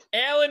it.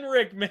 Alan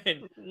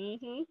Rickman.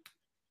 Hmm.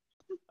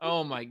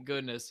 Oh my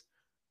goodness.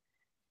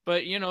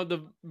 But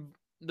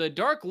the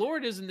Dark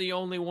Lord isn't the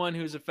only one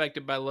who's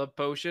affected by love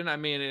potion. I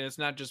mean, it's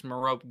not just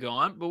Merope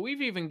Gaunt, but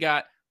we've even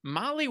got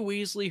Molly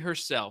Weasley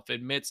herself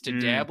admits to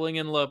dabbling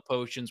in love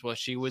potions while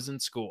she was in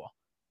school.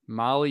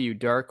 Molly, you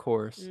dark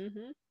horse.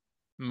 Hmm.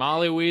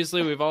 Molly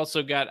Weasley. We've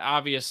also got,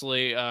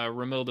 obviously,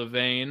 Romilda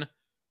Vane,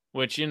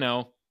 which,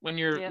 when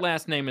your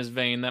last name is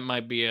Vane, that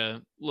might be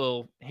a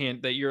little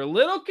hint that you're a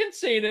little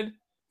conceited.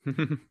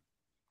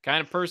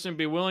 Kind of person to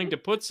be willing to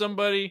put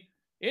somebody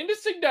into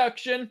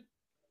seduction.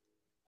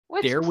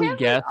 Which Dare we can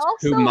guess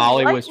also who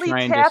Molly was lightly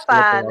trying to tap slip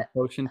a on- love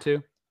potion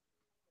to?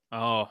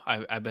 Oh,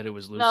 I bet it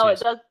was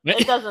Lucius. No,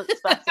 it doesn't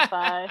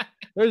specify.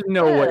 There's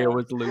no way Yeah. it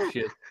was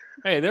Lucius.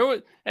 Hey,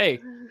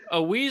 a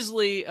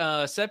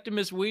Weasley,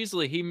 Septimus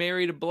Weasley, he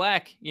married a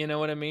Black, you know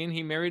what I mean?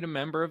 He married a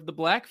member of the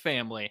Black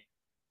family.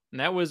 And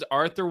that was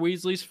Arthur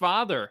Weasley's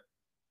father.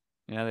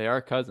 Yeah, they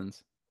are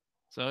cousins.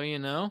 So,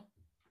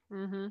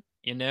 Hmm.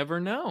 you never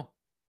know.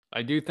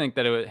 I do think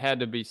that had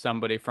to be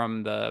somebody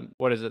from the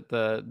what is it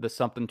the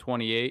something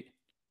 28.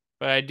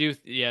 But I do,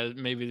 yeah,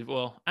 maybe.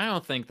 Well, I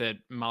don't think that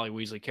Molly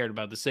Weasley cared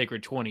about the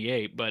Sacred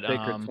 28, but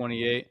Sacred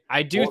 28.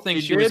 I do Well, think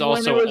she she was did when it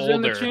also was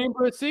in the older.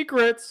 Chamber of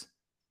Secrets.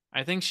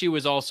 I think she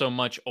was also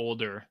much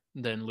older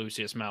than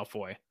Lucius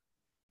Malfoy,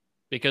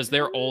 because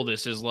their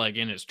oldest is like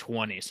in his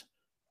 20s.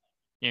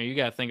 You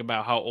got to think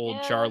about how old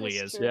Yeah, that Charlie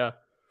is is. true. Yeah,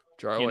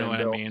 Charlie You know and what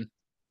I Bill. mean?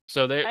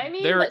 So I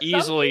mean, they're but some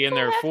easily in people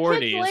their have 40s.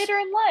 kids later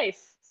in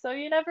life, so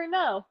you never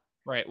know.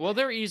 Right. Well,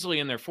 they're easily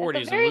in their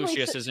 40s, and very Lucius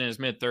least- is in his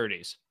mid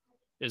 30s.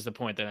 Is the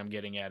point that I'm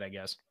getting at, I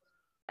guess.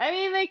 I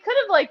mean, they could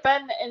have like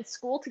been in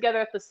school together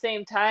at the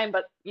same time,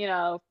 but you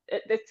know,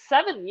 it's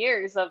 7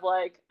 years of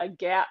like a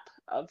gap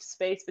of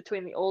space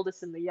between the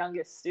oldest and the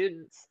youngest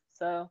students.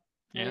 So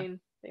Yeah. I mean,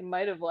 they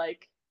might have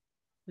like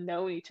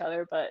known each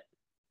other, but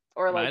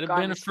or Might like have gone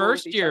been to a school with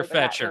first each year other, but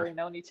not fetcher. really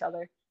known each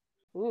other.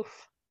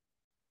 Oof.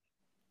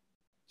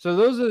 So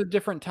those are the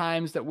different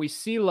times that we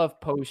see Love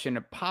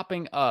Potion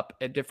popping up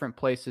at different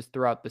places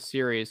throughout the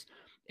series.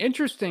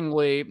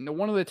 Interestingly,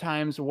 one of the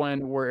times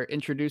when we're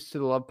introduced to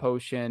the Love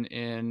Potion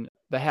in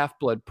the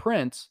Half-Blood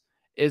Prince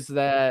is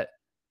that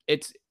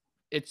it's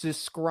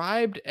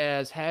described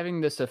as having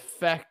this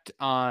effect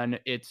on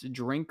its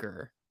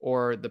drinker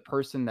or the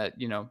person that,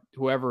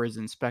 whoever is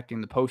inspecting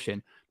the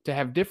potion, to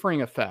have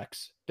differing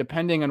effects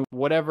depending on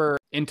whatever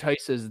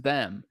entices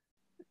them.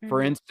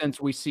 For instance,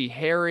 we see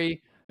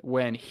Harry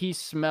when he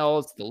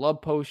smells the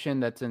love potion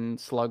that's in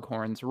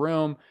Slughorn's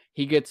room,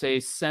 he gets a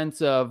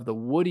sense of the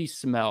woody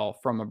smell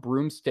from a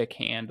broomstick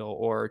handle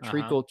or a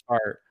treacle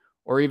tart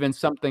or even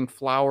something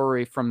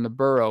flowery from the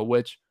burrow,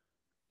 which,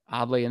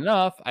 oddly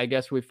enough, I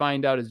guess we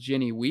find out is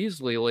Ginny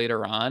Weasley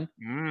later on.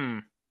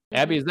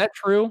 Abby, is that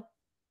true?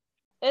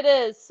 It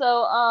is.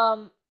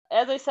 So,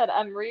 as I said,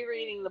 I'm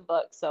rereading the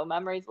book, so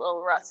memory's a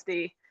little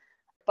rusty.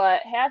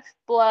 But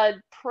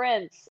Half-Blood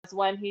Prince is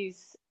when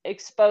he's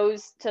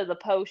exposed to the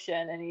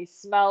potion and he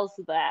smells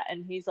that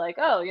and he's like,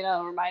 oh,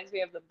 it reminds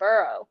me of the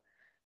burrow.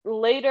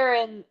 Later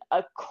in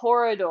a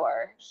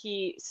corridor,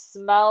 he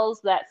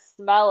smells that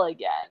smell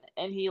again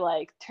and he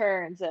like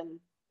turns and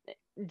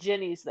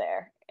Ginny's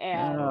there.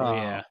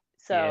 And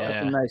so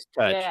that's a nice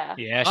touch.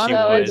 Yeah, so she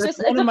was. it's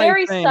just it's a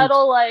very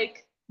subtle,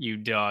 like, you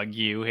dog,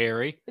 you,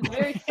 Harry. it's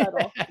very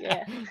subtle.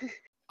 Yeah.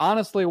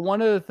 Honestly,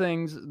 one of the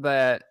things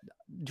that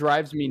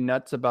drives me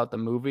nuts about the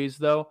movies,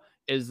 though,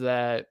 is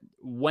that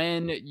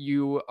when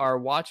you are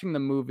watching the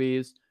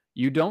movies,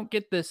 you don't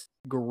get this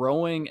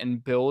growing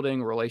and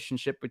building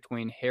relationship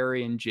between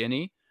Harry and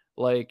Ginny.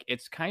 Like,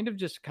 it's kind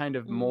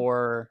of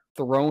more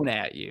thrown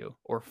at you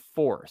or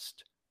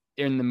forced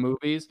in the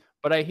movies.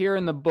 But I hear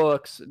in the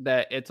books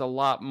that it's a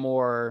lot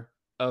more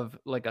of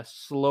like a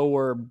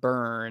slower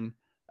burn,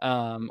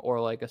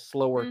 or like a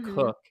slower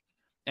cook.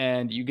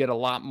 And you get a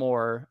lot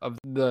more of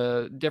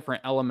the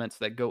different elements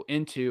that go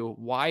into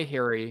why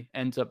Harry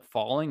ends up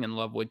falling in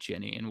love with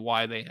Ginny and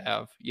why they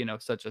have,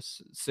 such a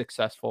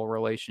successful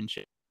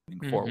relationship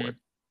moving forward.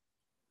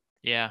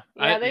 Yeah.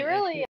 Yeah, they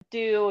really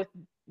do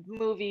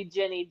movie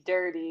Ginny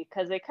dirty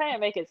because they kind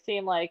of make it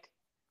seem like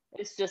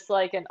it's just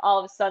like an all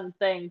of a sudden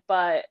thing.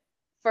 But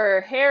for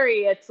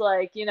Harry, it's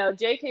like,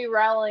 J.K.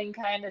 Rowling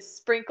kind of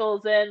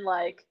sprinkles in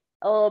like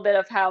a little bit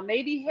of how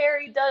maybe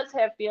Harry does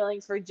have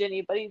feelings for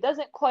Ginny, but he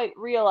doesn't quite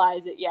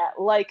realize it yet.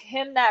 Like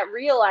him not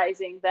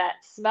realizing that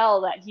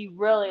smell that he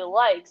really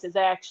likes is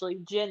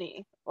actually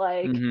Ginny.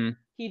 Like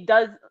he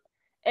does,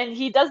 and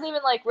he doesn't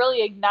even like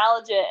really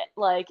acknowledge it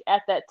like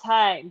at that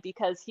time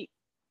because he,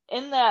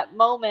 in that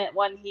moment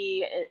when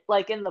he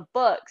like in the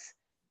books,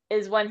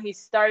 is when he's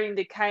starting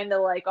to kind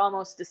of like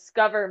almost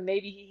discover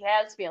maybe he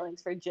has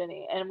feelings for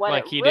Ginny, and when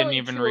like it he really didn't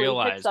even truly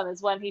realize hits him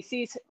is when he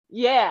sees,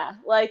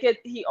 like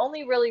he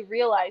only really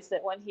realized it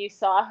when he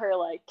saw her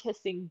like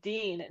kissing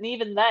Dean, and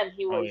even then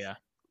he was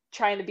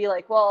trying to be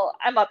like, well,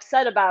 I'm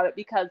upset about it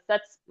because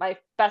that's my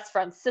best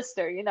friend's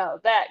sister,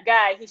 that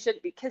guy, he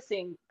shouldn't be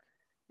kissing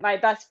my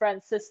best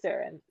friend's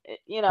sister, and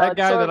that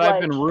guy that I've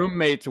like, been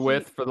roommates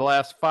with for the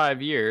last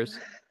 5 years.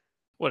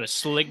 What a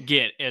slick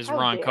git, as How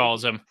Ron dare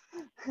calls you. him.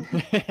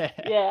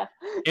 Yeah.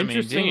 I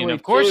mean, Dean,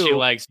 of course she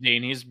likes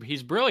Dean.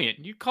 He's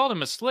brilliant. You called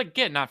him a slick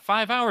git not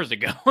 5 hours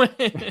ago.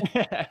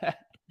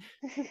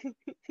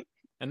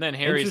 And then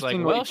Harry's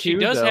like, well, she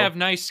does have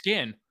nice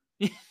skin.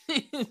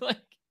 Like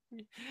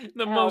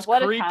the most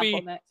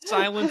creepy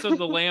Silence of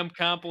the Lamb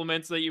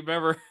compliments that you've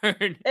ever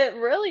heard. It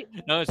really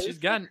No, she's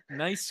got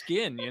nice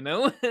skin,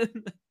 I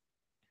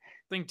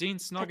think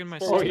Dean's snogging my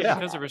It's sister yeah.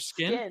 because of her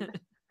skin.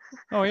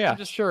 Oh yeah,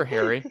 sure,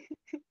 Harry.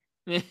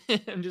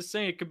 I'm just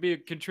saying it could be a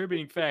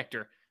contributing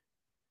factor.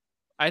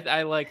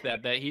 I like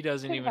that he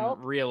doesn't Could even help.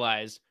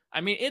 realize.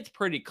 I mean, it's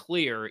pretty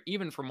clear,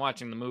 even from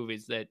watching the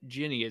movies, that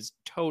Ginny is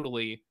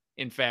totally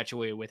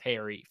infatuated with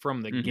Harry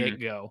from the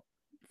get-go.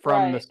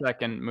 From the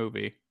second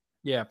movie.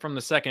 Yeah, from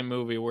the second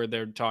movie where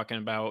they're talking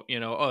about,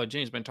 oh,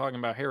 Ginny's been talking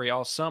about Harry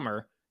all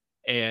summer.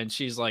 And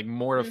she's like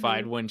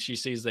mortified when she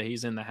sees that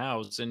he's in the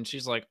house. And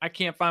she's like, I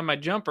can't find my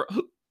jumper.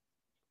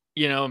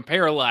 And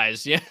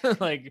paralyzed. Yeah,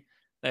 like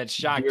that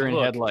shocked Deer in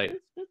look. headlight.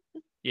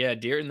 Yeah,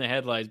 deer in the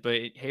headlights.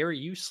 But Harry,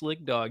 you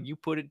slick dog, you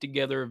put it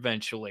together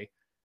eventually.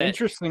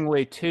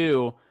 Interestingly,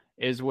 too,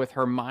 is with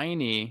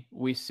Hermione,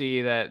 we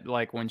see that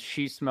like when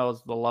she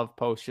smells the love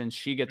potion,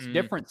 she gets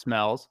different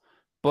smells,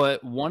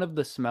 but one of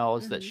the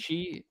smells that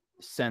she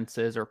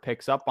senses or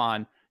picks up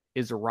on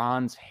is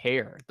Ron's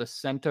hair, the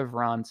scent of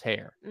Ron's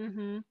hair.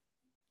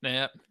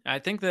 Yeah, I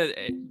think that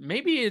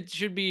maybe it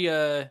should be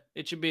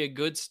a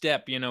good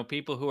step, you know,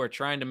 people who are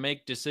trying to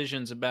make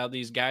decisions about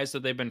these guys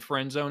that they've been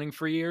friend zoning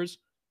for years.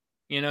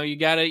 You know, you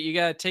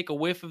gotta take a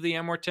whiff of the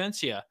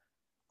Amortentia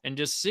and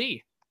just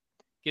see.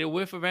 Get a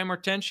whiff of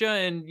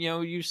Amortentia, and you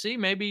know, you see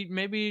maybe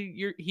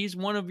he's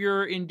one of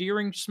your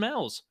endearing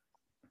smells.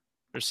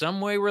 There's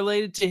some way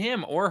related to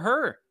him or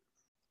her,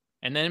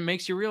 and then it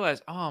makes you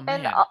realize, oh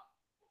man,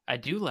 I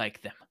do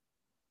like them.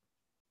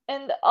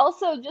 And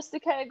also, just to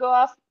kind of go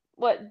off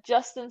what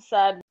Justin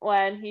said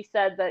when he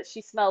said that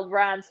she smelled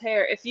Ron's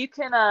hair, if you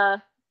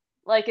can,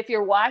 like if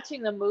you're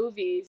watching the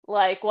movies,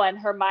 like when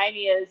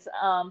Hermione is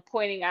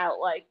pointing out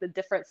like the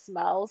different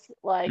smells,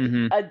 like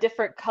a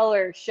different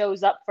color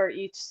shows up for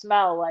each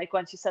smell. Like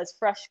when she says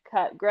fresh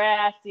cut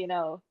grass, you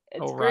know,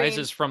 it's green.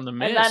 Rises from the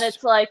mist. And then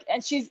it's like,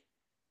 and she's,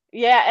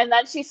 yeah, and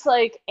then she's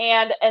like,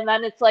 and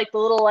then it's like the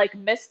little like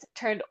mist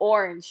turned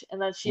orange,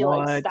 and then she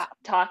like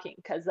stopped talking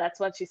because that's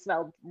when she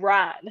smelled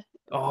Ron.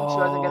 She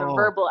wasn't gonna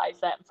verbalize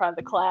that in front of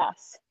the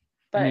class.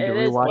 But it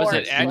is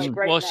orange.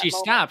 Well, she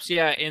stops,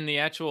 yeah, in the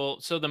actual.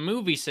 So the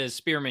movie says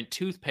spearmint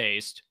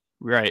toothpaste,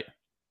 right?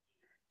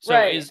 So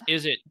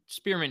is it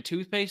spearmint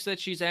toothpaste that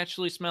she's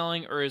actually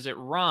smelling, or is it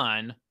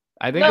Ron?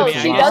 I think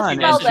it's she does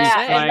smell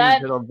that, and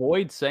then to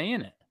avoid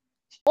saying it.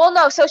 Well,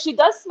 no, so she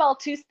does smell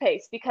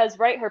toothpaste because,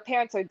 right, her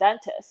parents are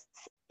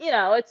dentists. You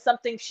know, it's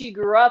something she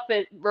grew up.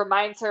 It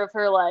reminds her of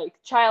her like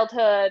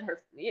childhood.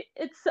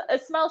 It's a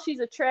smell she's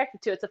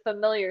attracted to. It's a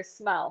familiar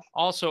smell.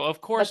 Also,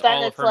 of course,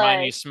 all of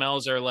Hermione's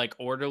smells are like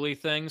orderly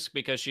things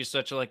because she's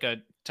such like a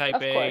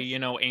type A, you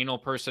know, anal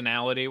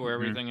personality where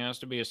everything has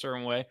to be a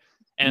certain way.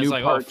 And it's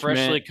like, oh,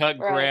 freshly cut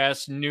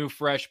grass, new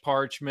fresh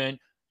parchment,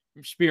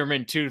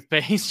 spearmint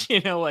toothpaste. You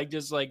know, like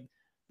just like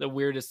the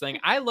weirdest thing.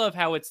 I love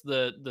how it's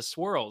the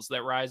swirls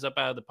that rise up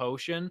out of the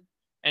potion.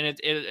 And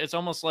it's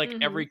almost like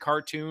every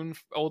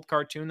old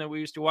cartoon that we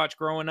used to watch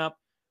growing up,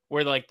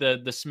 where like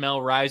the smell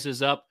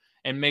rises up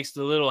and makes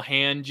the little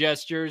hand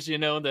gestures, you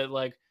know,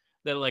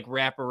 that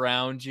wrap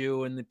around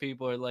you, and the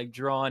people are like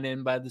drawn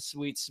in by the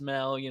sweet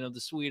smell, you know,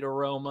 the sweet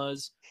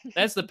aromas.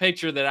 That's the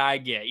picture that I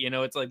get. You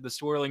know, it's like the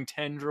swirling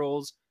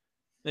tendrils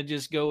that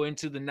just go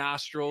into the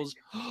nostrils,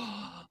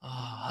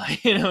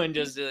 you know, and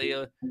just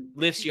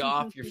lifts you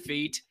off your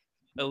feet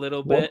a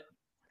little bit.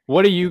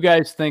 What do you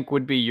guys think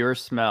would be your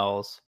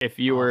smells if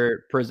you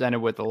were presented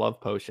with a love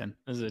potion?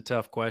 This is a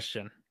tough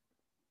question.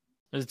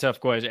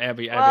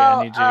 Abby,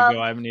 I need you to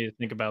go. I need to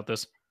think about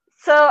this.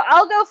 So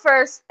I'll go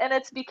first, and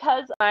it's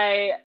because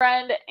my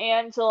friend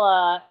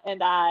Angela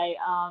and I,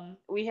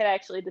 we had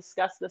actually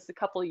discussed this a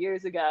couple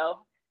years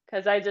ago,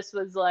 because I just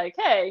was like,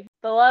 hey,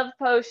 the love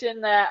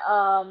potion that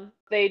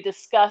they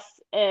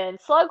discussed in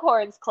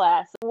Slughorn's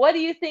class, what do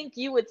you think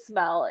you would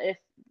smell if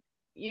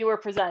you were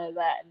presented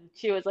that? And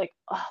she was like,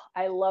 oh,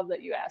 I love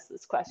that you asked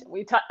this question.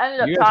 We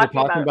ended up talking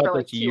about it for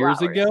like 2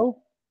 years hours.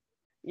 Ago?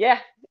 Yeah,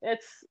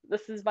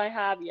 this is my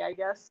hobby, I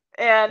guess.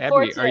 And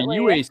Abby, are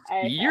you a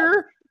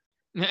skier?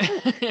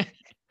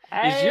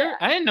 I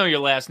didn't know your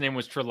last name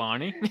was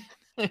Trelawney.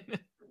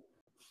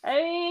 I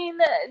mean,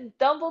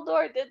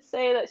 Dumbledore did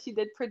say that she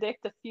did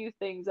predict a few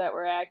things that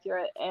were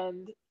accurate,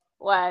 and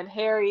when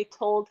Harry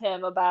told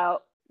him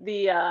about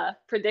the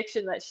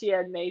prediction that she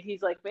had made,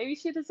 he's like, maybe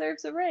she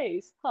deserves a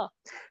raise, huh?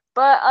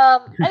 But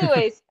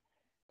anyways,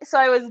 so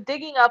I was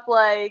digging up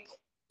like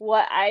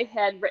what I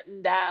had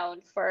written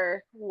down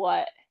for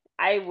what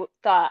I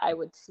thought I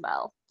would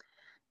smell,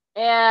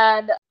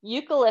 and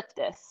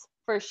eucalyptus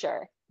for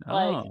sure.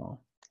 Like,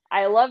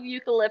 I love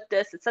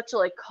eucalyptus. It's such a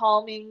like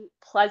calming,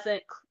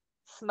 pleasant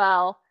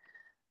smell.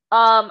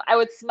 I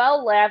would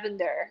smell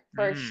lavender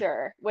for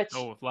sure, which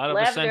a lot of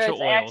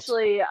essential oils.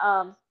 Actually,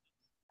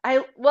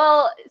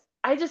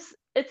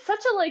 it's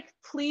such a like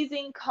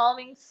pleasing,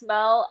 calming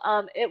smell.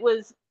 It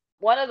was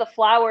one of the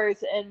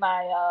flowers in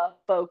my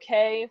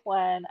bouquet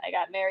when I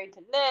got married to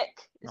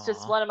Nick. It's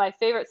just one of my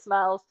favorite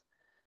smells.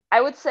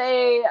 I would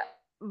say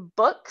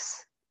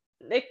books.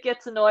 Nick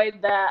gets annoyed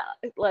that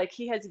like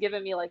he has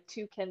given me like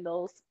 2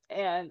 Kindles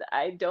and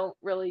I don't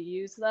really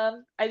use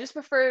them. I just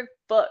prefer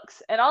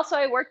books. And also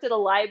I worked at a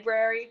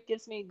library.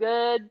 Gives me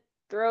good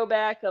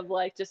throwback of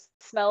like just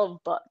smell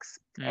of books.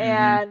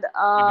 And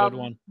a good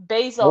one.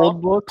 Basil.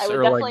 Old books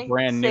or like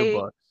brand new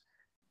books?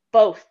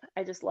 Both.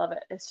 I just love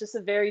it. It's just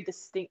a very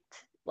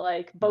distinct,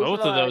 like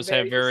both of those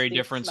have very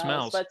different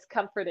smells. That's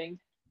comforting.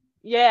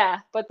 Yeah,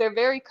 but they're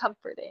very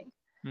comforting.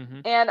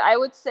 And I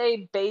would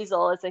say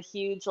basil is a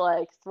huge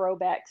like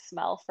throwback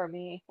smell for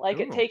me. Like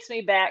it takes me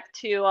back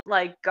to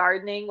like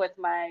gardening with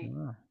my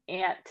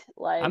aunt.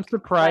 Like I'm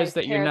surprised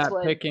that you're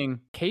not picking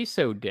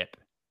queso dip.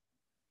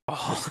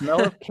 The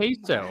smell of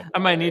queso. I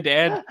might need to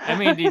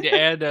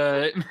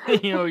add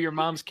you know, your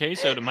mom's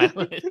queso to my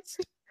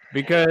list.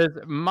 because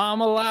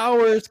Mama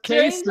Lauer's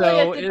Strangely,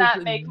 queso it did is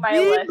not make my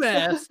the list.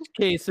 best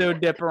queso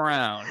dip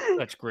around.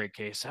 Such great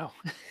queso.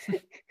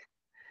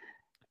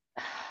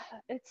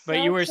 It's But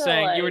you were such a,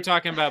 saying you were like-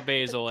 talking about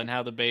basil and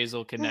how the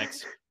basil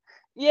connects.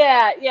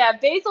 Yeah.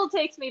 Basil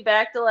takes me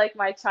back to like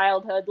my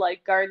childhood,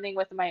 like gardening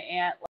with my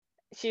aunt.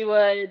 She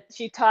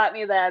taught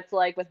me that it's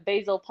like with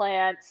basil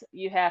plants,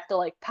 you have to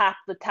like pop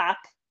the top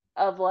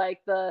of like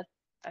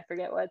I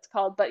forget what it's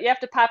called, but you have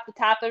to pop the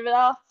top of it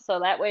off so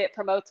that way it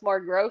promotes more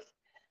growth.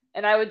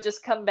 And I would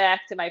just come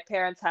back to my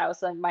parents'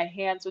 house and my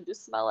hands would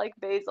just smell like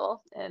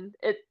basil. And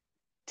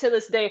to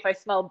this day, if I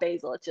smell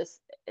basil,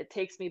 it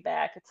takes me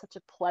back. It's such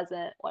a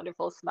pleasant,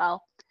 wonderful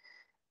smell.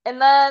 And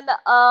then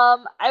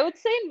I would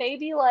say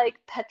maybe like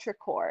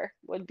petrichor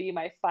would be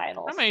my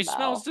final How many smell.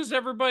 smells does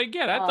everybody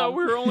get? I thought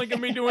we were only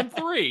gonna be doing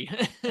 3.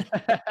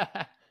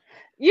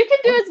 You can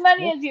do as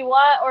many as you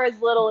want or as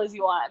little as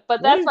you want, but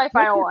What that's is my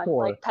final one, petrichor?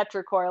 like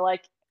petrichor.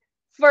 Like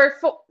for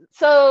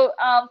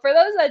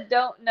those that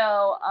don't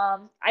know,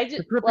 I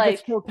just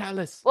like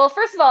well,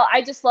 first of all,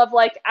 I just love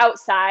like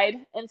outside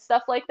and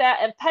stuff like that.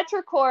 And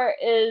petrichor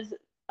is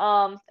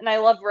and I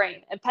love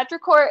rain. And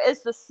petrichor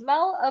is the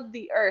smell of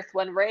the earth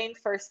when rain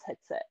first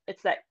hits it.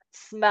 It's that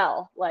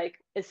smell, like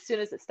as soon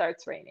as it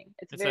starts raining.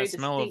 It's It's very that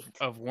smell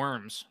distinct, of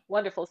worms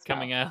wonderful smell.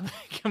 coming out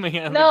coming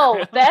out. No,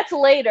 of the ground. that's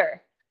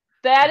later.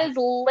 That is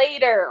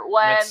later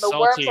when That the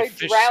worms salty are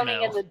fish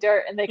drowning in smell. the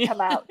dirt and they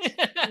come out.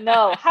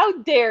 No, how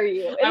dare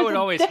you? It I is would a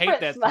always hate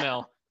different that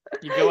smell.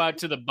 You go out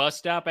to the bus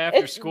stop after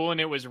It's- school and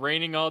it was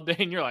raining all day,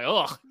 and you're like,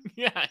 oh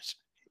gosh,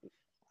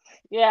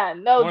 Yeah,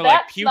 no, More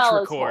that like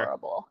smell is putrichor.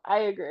 horrible. I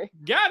agree.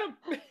 got him.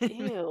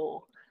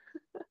 Ew.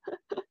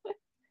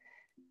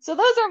 So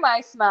those are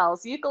my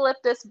smells: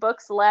 eucalyptus,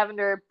 books,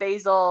 lavender,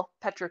 basil,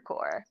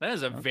 petrichor. That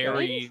is a Okay.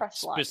 very Maybe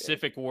fresh laundry.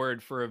 specific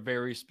word for a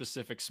very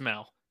specific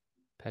smell.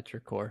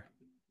 Petrichor.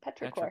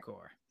 Petrichor.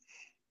 Petrichor.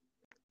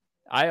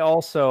 I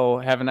also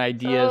have an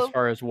idea as So-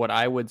 far as what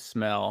I would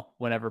smell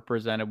whenever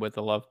presented with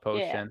a love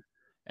potion.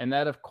 And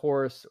that, of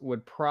course,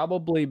 would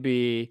probably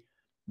be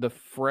the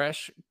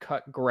fresh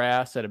cut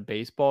grass at a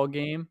baseball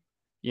game.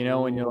 You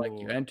know, when you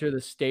Ooh. enter the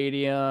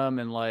stadium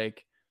and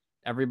like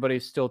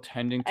everybody's still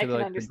tending I to can like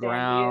the understand you,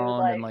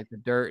 ground and like- like the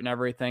dirt and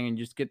everything, and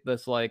you just get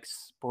this like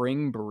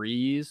spring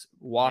breeze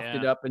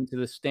wafted Yeah. up into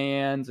the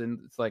stands, and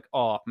it's like,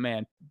 oh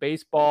man,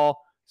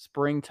 baseball,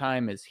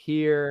 springtime is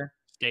here.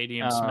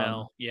 Stadium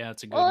smell. Yeah,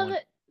 it's a good Well, one.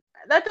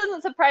 that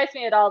doesn't surprise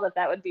me at all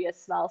that would be a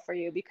smell for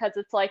you, because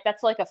it's like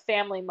that's like a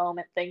family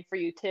moment thing for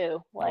you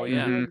too. Like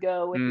yeah. you would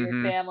go with your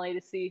Mhm. family to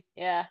see.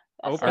 Yeah.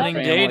 that's Opening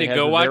what- day family to has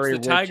go a watch very the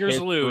rich Tigers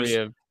history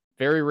lose.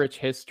 Very rich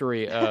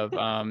history of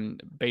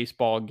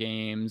baseball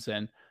games,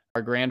 and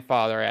our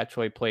grandfather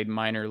actually played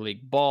minor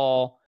league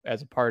ball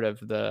as a part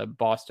of the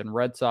Boston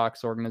Red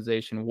Sox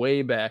organization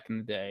way back in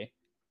the day.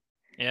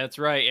 Yeah, that's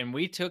right. And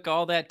we took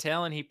all that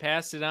talent, he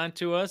passed it on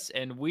to us,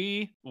 and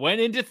we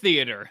went into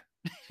theater.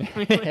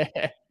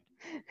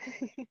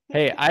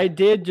 Hey, I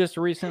did just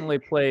recently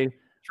play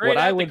Trade what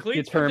I out the would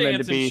cleats for determine to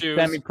dancing be shoes.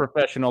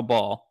 semi-professional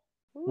ball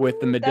with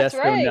the Ooh, that's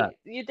Modesto right. nut.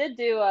 You did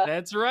do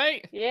That's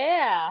right.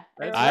 yeah.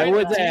 That's I right.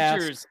 was the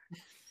asked. teachers.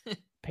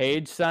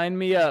 Paige signed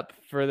me up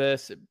for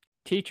this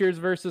teachers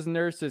versus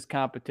nurses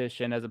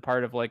competition as a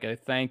part of like a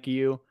thank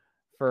you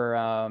for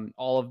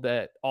all of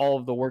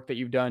the work that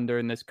you've done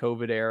during this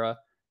COVID era.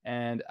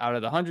 And out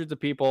of the hundreds of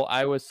people,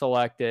 I was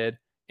selected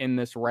in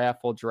this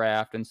raffle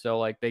draft. And so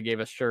like they gave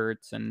us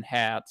shirts and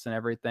hats and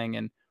everything.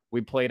 And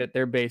we played at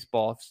their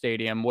baseball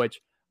stadium,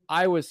 which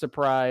I was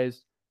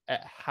surprised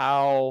at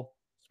how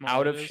Small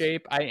out it of is.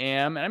 shape I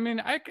am. And I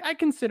mean, I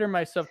consider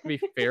myself to be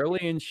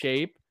fairly in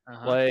shape.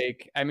 Uh-huh.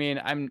 Like, I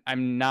mean,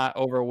 I'm not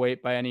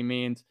overweight by any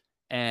means,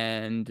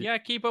 and Yeah,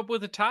 keep up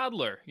with a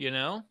toddler, you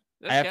know?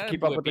 I have to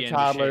keep up with the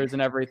toddlers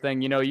and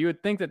everything. You know, you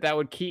would think that that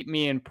would keep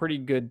me in pretty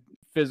good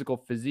physical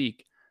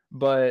physique,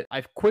 but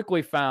I've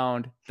quickly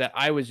found that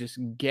I was just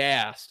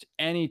gassed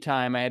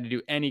anytime I had to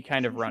do any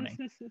kind of running.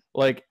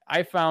 Like,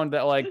 I found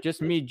that like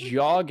just me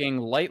jogging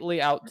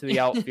lightly out to the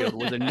outfield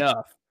was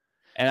enough.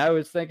 And I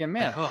was thinking,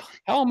 man, Oh,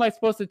 how am I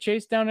supposed to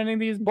chase down any of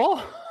these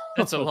balls?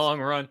 that's a long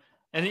run.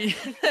 And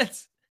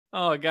that's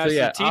oh So gosh,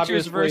 yeah, the teachers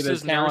obviously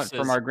versus the talent nurses.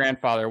 from our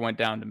grandfather went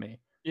down to me.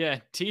 Yeah,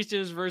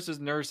 teachers versus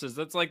nurses.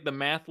 That's like the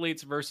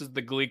mathletes versus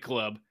the glee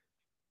club.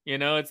 You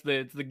know, it's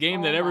the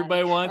game Oh that my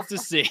everybody wants to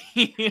see.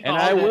 And All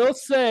I that- will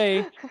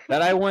say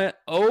that I went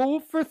 0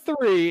 for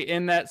 3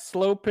 in that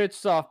slow pitch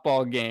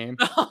softball game.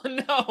 Oh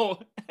no.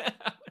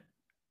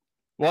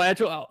 Well,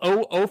 actually,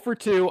 0 for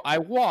 2. I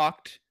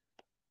walked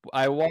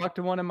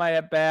one of my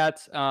at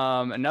bats.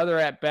 Another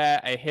at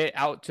bat, I hit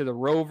out to the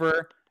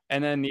rover,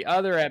 and then the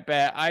other at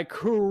bat, I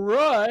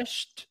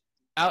crushed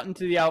out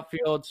into the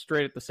outfield,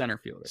 straight at the center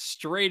fielder.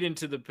 Straight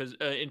into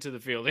the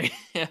fielding.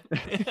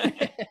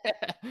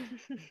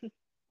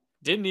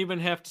 Didn't even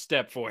have to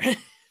step for it.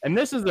 And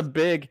this is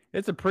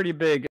it's a pretty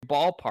big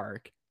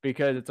ballpark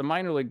because it's a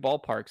minor league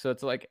ballpark. So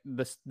it's like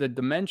the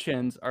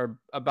dimensions are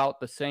about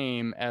the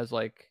same as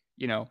like,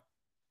 you know,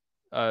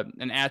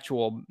 an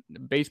actual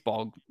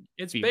baseball.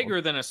 It's field.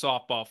 bigger than a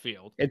softball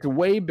field. It's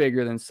way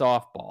bigger than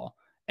softball.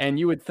 And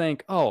you would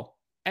think, oh,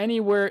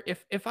 anywhere,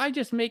 if I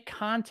just make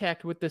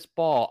contact with this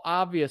ball,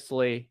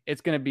 obviously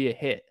it's going to be a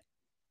hit.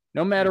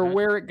 No matter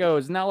where it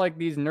goes. Not like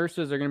these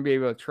nurses are going to be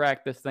able to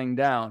track this thing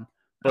down.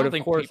 But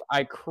of course,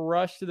 I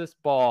crushed this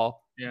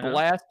ball,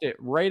 blast it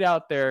right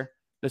out there.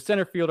 The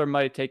center fielder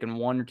might have taken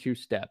 1 or 2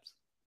 steps.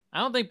 I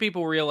don't think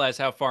people realize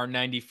how far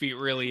 90 feet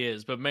really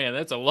is, but man,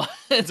 that's a long,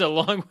 it's a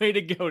long way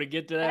to go to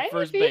get to that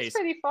first base. 90 feet's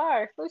pretty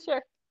far, for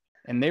sure.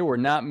 And they were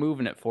not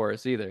moving it for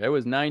us either. It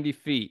was 90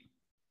 feet.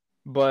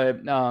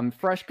 But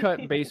fresh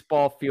cut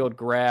baseball field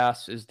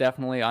grass is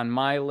definitely on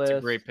my list. It's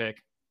a great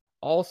pick.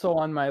 Also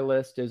on my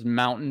list is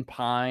mountain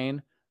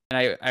pine.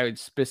 And I would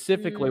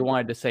specifically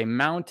wanted to say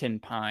mountain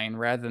pine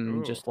rather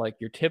than just like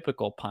your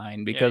typical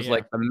pine, because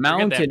like the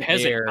mountain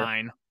air,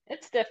 pine.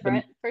 It's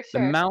different for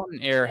sure. The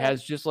mountain air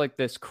has just like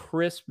this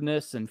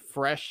crispness and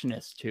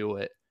freshness to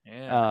it.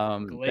 Yeah,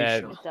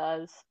 that it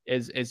does.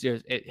 is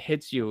just, it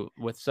hits you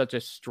with such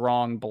a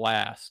strong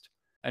blast.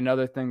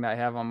 Another thing that I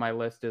have on my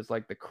list is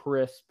like the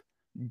crisp,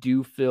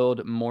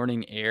 dew-filled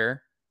morning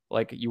air.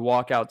 Like you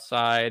walk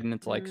outside and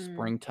it's like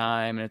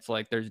springtime and it's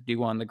like there's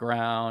dew on the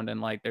ground and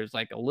like there's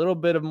like a little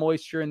bit of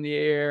moisture in the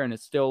air and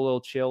it's still a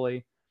little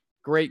chilly.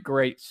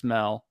 Great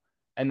smell.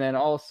 And then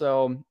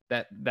also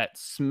that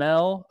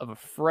smell of a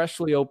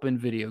freshly opened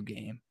video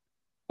game.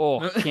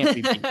 Oh, can't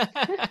be beat.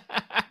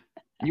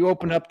 You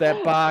open up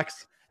that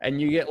box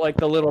and you get like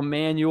the little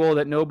manual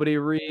that nobody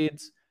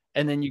reads,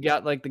 and then you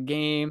got like the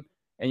game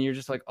and you're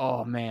just like,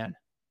 oh man,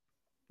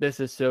 this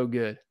is so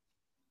good.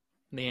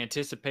 The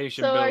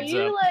anticipation builds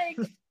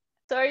up.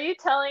 So are you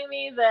telling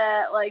me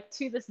that like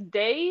to this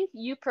day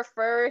you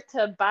prefer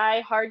to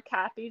buy hard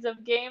copies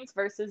of games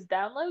versus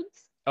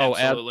downloads? Oh,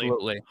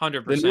 absolutely.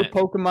 100%. The new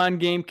Pokemon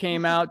game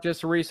came out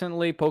just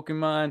recently,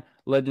 Pokemon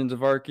Legends of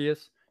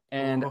Arceus,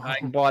 and I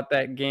bought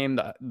that game,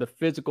 the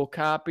physical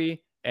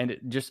copy, and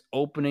just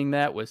opening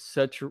that was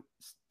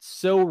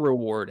so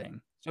rewarding.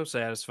 So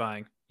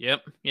satisfying.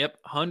 Yep.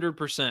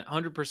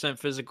 100%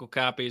 physical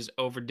copies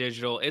over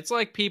digital. It's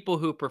like people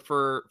who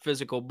prefer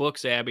physical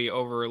books, Abby,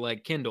 over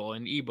like Kindle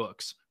and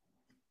ebooks.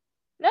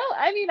 No,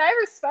 I mean, I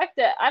respect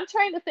it. I'm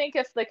trying to think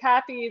if the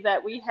copy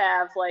that we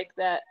have, like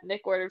that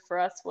Nick ordered for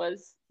us,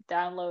 was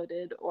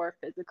downloaded or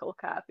physical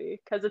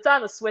copy. Because it's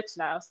on the Switch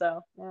now,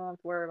 so I don't have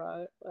to worry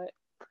about it. But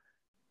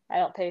I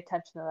don't pay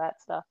attention to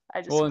that stuff.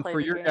 I just and play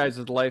for the your game.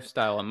 guys'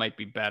 lifestyle, it might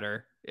be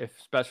better,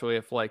 especially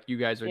if like you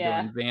guys are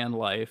doing van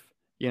life.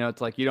 You know,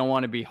 it's like you don't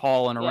want to be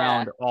hauling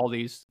around all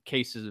these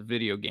cases of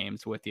video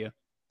games with you.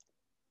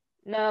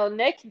 No,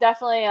 Nick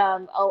definitely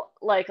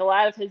like a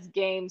lot of his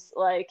games,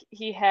 like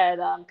he had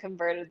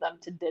converted them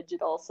to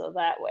digital, so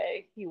that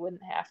way he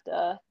wouldn't have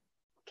to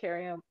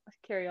carry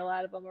a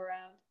lot of them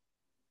around.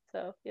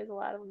 So he has a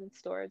lot of them in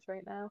storage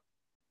right now.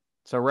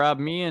 So Rob,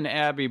 me and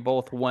Abby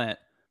both went,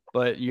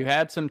 but you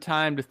had some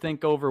time to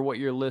think over what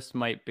your list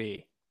might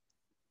be.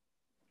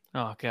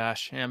 Oh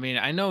gosh, I mean,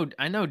 I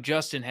know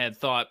Justin had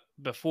thought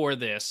before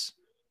this.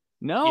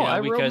 No, you know,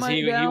 I because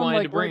he wanted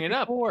like to bring it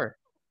before. up.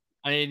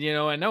 I mean, you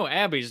know, I know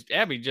Abby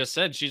just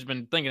said she's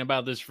been thinking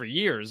about this for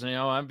years. You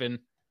know, I've been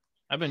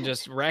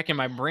just racking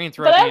my brain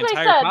throughout the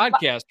entire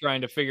podcast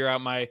trying to figure out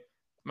my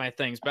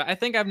things. But I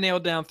think I've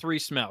nailed down 3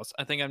 smells.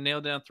 I think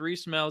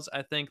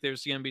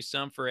there's going to be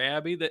some for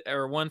Abby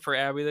one for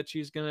Abby that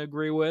she's going to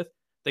agree with.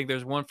 I think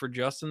there's one for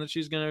Justin that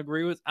she's going to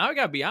agree with. I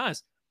got to be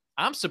honest.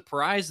 I'm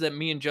surprised that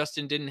me and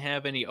Justin didn't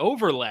have any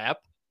overlap.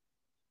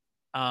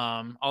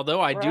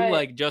 Although I do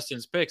like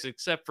Justin's picks,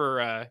 except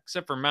for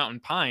Mountain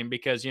Pine,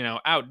 because, you know,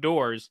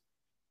 outdoors,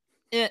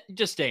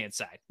 just stay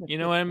inside. You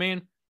know what I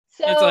mean?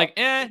 So, it's like,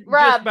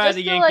 Rob, just buy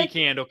the Yankee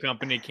Candle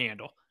Company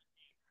candle.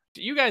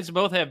 You guys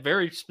both have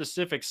very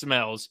specific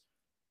smells.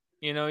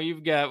 You know,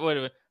 you've got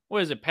what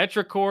is it,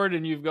 petrichord,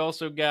 and you've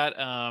also got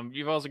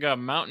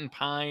Mountain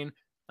Pine.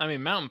 I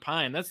mean, Mountain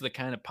Pine, that's the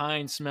kind of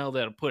pine smell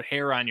that'll put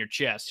hair on your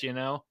chest, you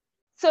know?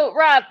 So,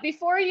 Rob,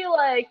 before you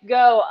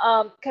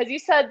go, because you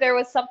said there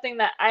was something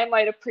that I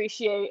might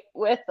appreciate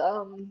with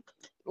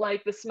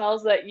like the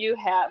smells that you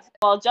have.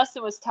 While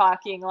Justin was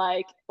talking,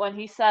 like when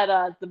he said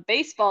the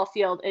baseball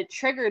field, it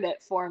triggered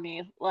it for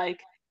me.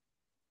 Like,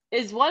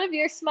 is one of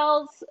your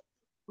smells,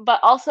 but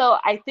also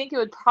I think it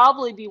would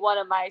probably be one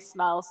of my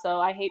smells. So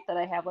I hate that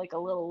I have like a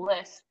little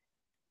list.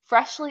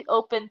 Freshly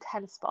opened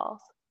tennis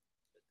balls.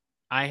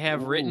 I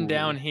have written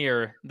down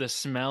here the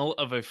smell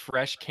of a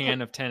fresh can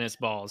of tennis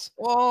balls.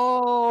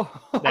 Oh,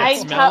 that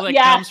smell that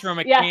comes from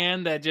a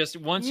can that just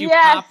once you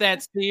pop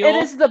that seal, it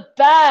is the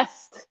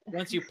best.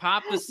 Once you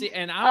pop the seal,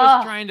 and I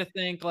was trying to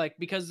think, like,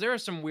 because there are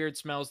some weird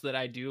smells that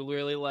I do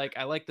really like.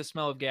 I like the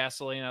smell of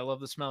gasoline. I love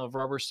the smell of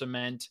rubber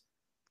cement.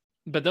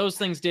 But those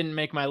things didn't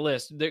make my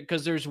list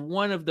because there's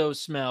one of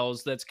those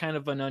smells that's kind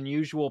of an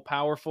unusual,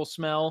 powerful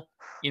smell,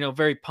 you know,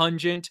 very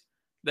pungent,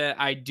 that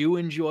I do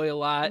enjoy a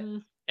lot.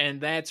 And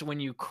that's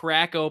when you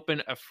crack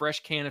open a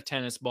fresh can of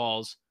tennis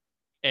balls,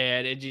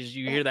 and it just,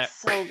 you hear that,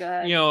 so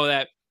good. You know,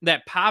 that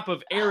that pop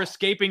of air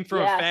escaping from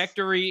a Yes.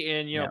 factory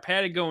in, you know, Yeah.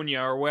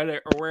 Patagonia or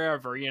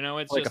wherever, you know,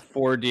 it's Like just a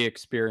 4D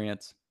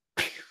experience.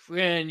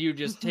 and you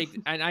just take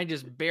and I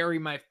just bury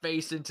my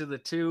face into the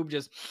tube.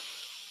 Just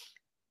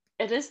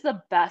It is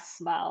the best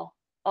smell.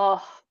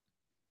 Oh,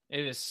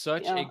 it is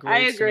such you a know, I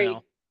great agree.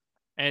 smell.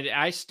 And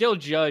I still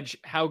judge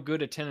how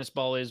good a tennis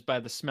ball is by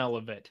the smell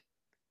of it.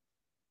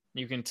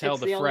 You can tell It's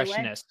the the only way.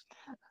 freshness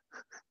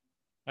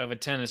of a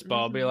tennis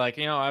ball. Be Mhm. like,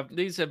 you know,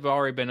 these have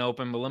already been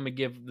open, but let me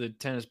give the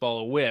tennis ball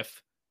a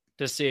whiff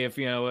to see if,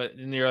 you know,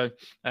 and you're like,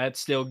 that's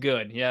still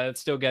good. Yeah,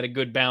 it's still got a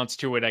good bounce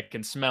to it. I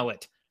can smell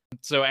it.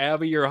 So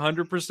Abby, you're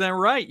 100%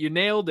 right. You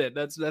nailed it.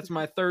 That's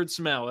my third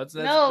smell.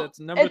 No, That's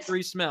number it's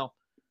 3 smell.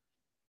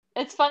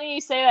 it's funny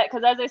you say that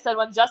because as I said,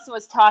 when Justin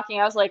was talking,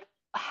 I was like,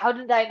 how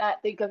did I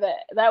not think of it?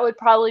 That would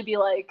probably be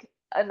like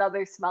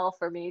another smell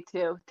for me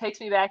too. Takes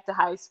me back to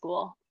high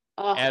school.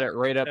 Oh, Add it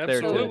right up there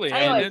to the Absolutely.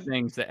 10 Anyways.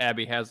 things that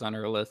Abby has on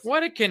her list.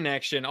 What a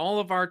connection. All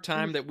of our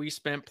time that we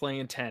spent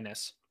playing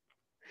tennis.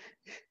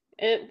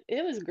 it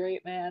was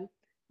great, man.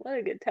 What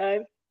a good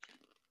time.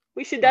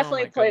 We should Oh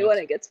definitely my play when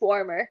goodness. it gets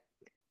warmer,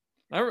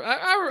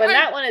 I, but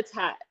not when it's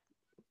hot.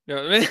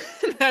 No,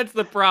 that's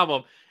the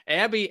problem.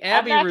 Abby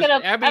I'm not gonna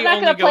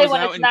only play goes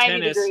when out it's in 90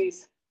 tennis.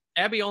 degrees.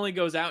 Abby only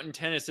goes out in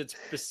tennis at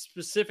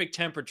specific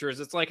temperatures.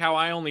 It's like how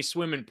I only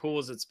swim in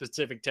pools at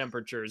specific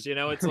temperatures. You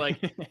know, it's like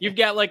you've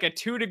got like a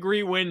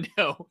 2-degree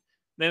window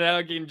that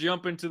I can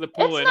jump into the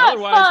pool It's in. not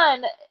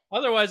fun.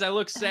 Otherwise, I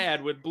look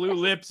sad with blue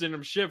lips and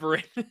I'm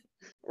shivering.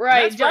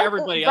 Right. That's for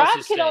everybody Rob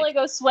else's can sake. only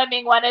go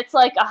swimming when it's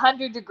like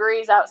 100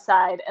 degrees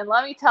outside. And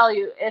let me tell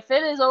you, if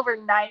it is over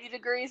 90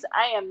 degrees,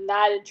 I am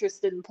not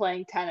interested in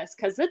playing tennis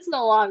because it's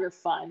no longer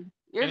fun.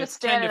 You're And just it's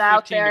 10 to standing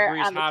out 15 there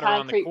degrees on the hotter on the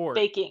concrete court.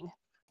 baking.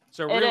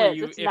 So It really,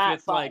 is. It's if not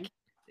it's fun. like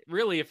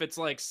if it's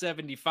like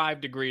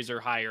 75 degrees or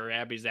higher,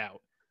 Abby's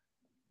out.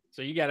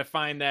 So you got to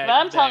find that, But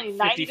I'm that telling you,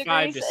 90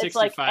 55 degrees, to it's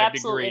like 65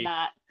 absolutely degree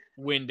not.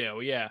 window.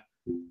 Yeah.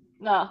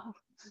 No.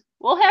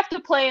 We'll have to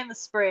play in the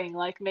spring,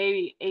 like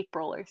maybe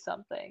April or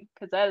something,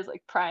 because that is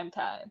like prime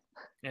time.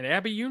 And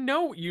Abby, you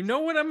know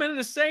what I'm going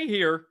to say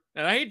here.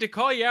 And I hate to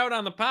call you out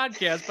on the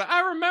podcast, but I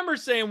remember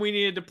saying we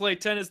needed to play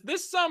tennis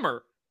this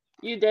summer.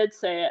 You did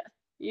say it.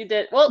 You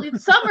did. Well,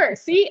 it's summer,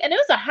 see? And it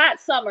was a hot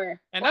summer.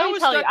 And Let I me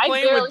was tell you, stuck I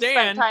playing with barely spent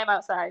Dan. time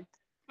outside.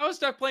 I was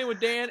stuck playing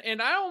with Dan,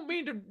 and I don't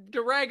mean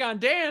to rag on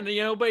Dan,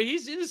 you know, but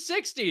he's in his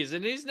 60s,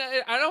 and he's not.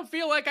 I don't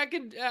feel like I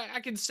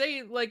can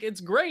say like it's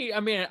great. I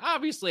mean,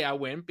 obviously I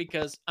win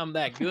because I'm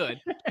that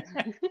good.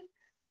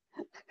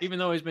 Even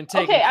though he's been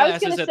taking Okay, I was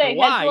classes gonna at say, the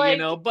Y, has, like- you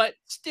know, but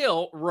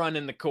still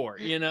running the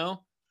court, you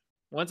know.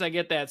 Once I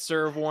get that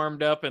serve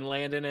warmed up and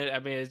landing it, I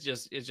mean, it's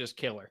just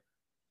killer.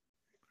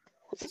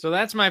 So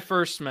that's my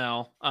first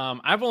smell.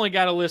 I've only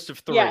got a list of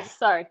 3. Yes,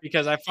 sorry.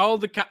 Because I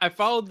followed the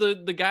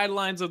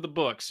guidelines of the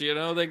books. You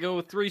know, they go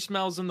with 3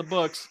 smells in the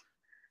books.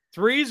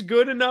 3's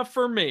good enough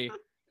for me.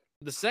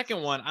 The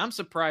second one, I'm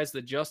surprised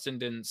that Justin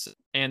didn't,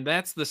 and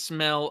that's the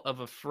smell of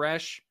a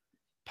fresh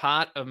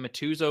pot of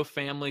Matuzo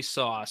family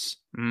sauce.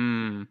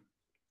 Mmm.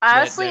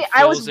 Honestly, that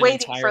I was fills an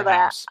waiting entire for that.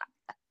 house.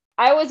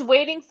 I was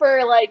waiting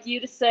for like you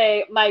to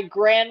say my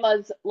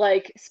grandma's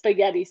like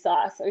spaghetti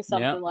sauce or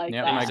something like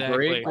that. My Exactly.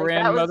 great Like, that was-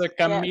 grandmother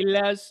yeah.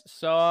 Camila's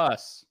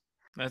sauce.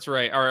 That's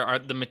right. Our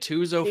the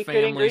Matuzo Secret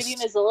family.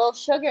 ingredient is a little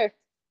sugar.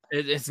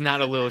 It's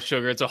not a little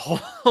sugar. It's a whole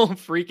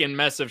freaking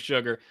mess of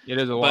sugar. It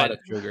is a lot But of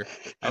sugar.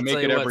 I I'll make tell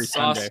it you what, every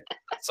sauce, Sunday.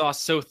 sauce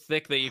so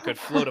thick that you could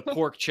float a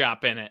pork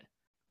chop in it.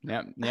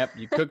 Yep.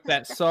 You cook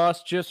that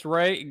sauce just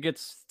right. It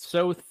gets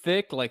so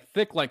thick like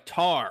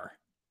tar.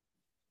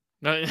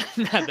 No,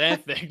 not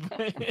that thick,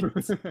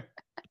 but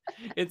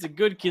it's a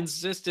good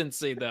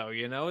consistency, though.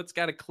 You know, it's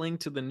got to cling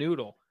to the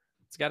noodle.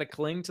 It's got to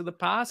cling to the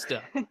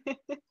pasta.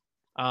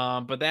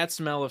 But that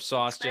smell of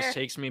sauce just Fair.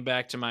 takes me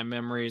back to my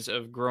memories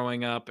of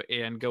growing up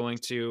and going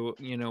to,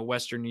 you know,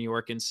 Western New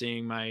York and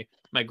seeing my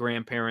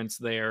grandparents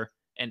there.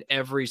 And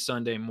every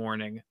Sunday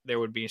morning there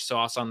would be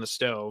sauce on the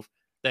stove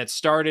that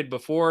started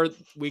before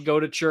we go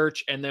to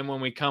church, and then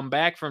when we come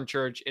back from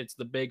church, it's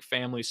the big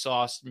family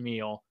sauce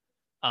meal.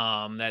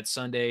 That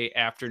Sunday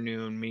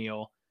afternoon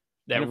meal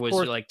that And of was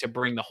course- like to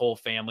bring the whole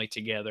family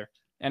together.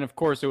 And of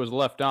course, it was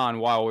left on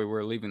while we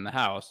were leaving the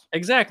house.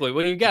 Exactly.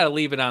 Well, you got to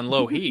leave it on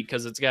low heat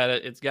because it's got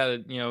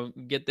to, you know,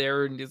 get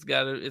there and it's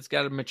got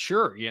to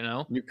mature, you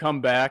know. You come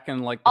back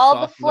and like All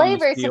the sauce is on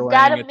flavors have ceiling,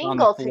 gotta it's on the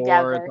mingle floor,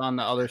 together. It's on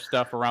the other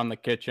stuff around the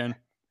kitchen.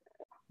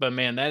 But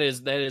man, that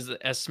is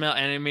a smell,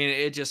 and I mean,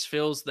 it just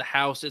fills the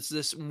house. It's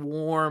this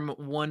warm,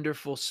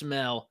 wonderful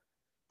smell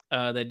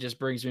that just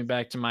brings me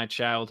back to my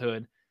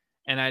childhood.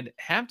 And I'd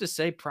have to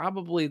say,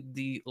 probably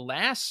the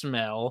last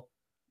smell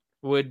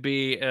would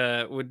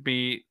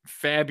be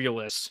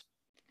fabulous.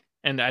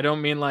 And I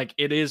don't mean like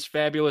it is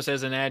fabulous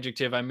as an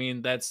adjective. I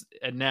mean that's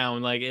a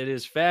noun. Like it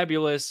is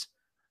fabulous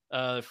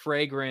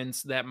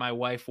fragrance that my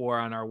wife wore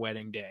on our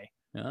wedding day.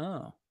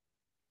 Oh.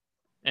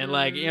 And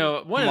like, you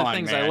know, one Come of the on,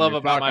 things I man, love you're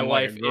about my talking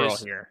like a wife girl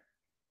is here.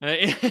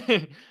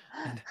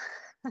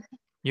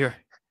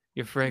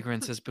 your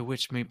fragrance has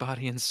bewitched me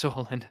body and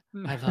soul, and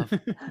I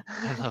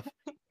love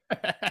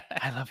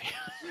I love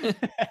you.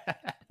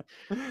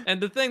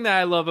 And the thing that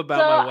I love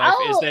about my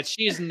wife is that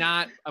she's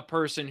not a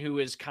person who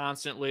is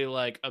constantly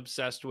like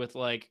obsessed with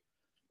like,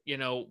 you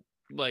know,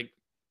 like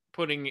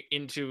putting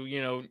into,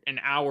 you know, an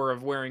hour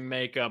of wearing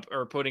makeup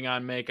or putting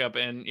on makeup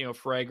and, you know,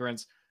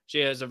 fragrance. She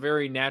has a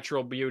very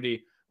natural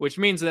beauty, which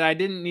means that I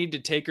didn't need to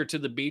take her to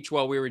the beach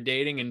while we were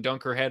dating and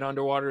dunk her head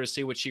underwater to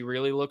see what she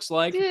really looks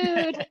like.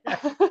 Dude.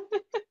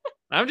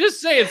 I'm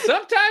just saying,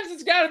 sometimes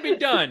it's got to be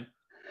done.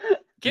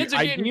 Kids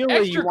are getting Ideally,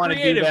 extra you want to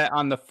do creative. that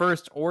on the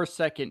first or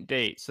second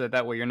date, so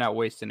that way you're not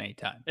wasting any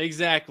time.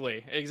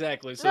 Exactly.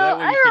 So No, that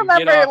way you I can get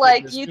remember off it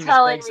like as you soon as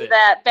telling they me say.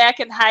 that back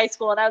in high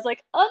school, and I was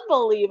like,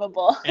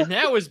 unbelievable. And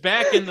that was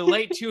back in the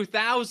late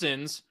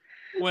 2000s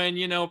when,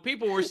 you know,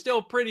 people were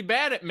still pretty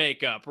bad at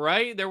makeup,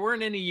 right? There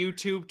weren't any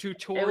YouTube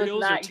tutorials or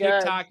not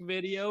good. TikTok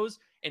videos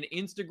and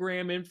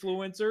Instagram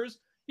influencers.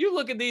 You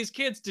look at these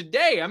kids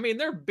today, I mean,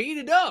 they're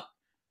beat up.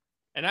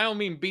 And I don't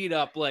mean beat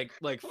up like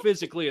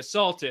physically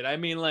assaulted. I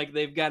mean like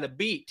they've got a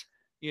beat,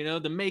 you know,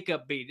 the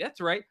makeup beat.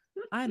 That's right.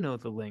 I know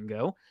the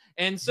lingo.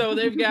 And so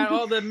they've got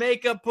all the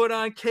makeup put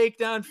on,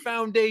 caked on,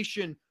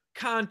 foundation,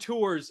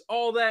 contours,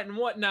 all that and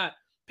whatnot.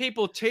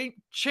 People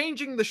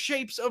changing the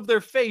shapes of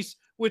their face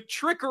with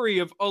trickery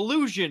of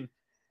illusion,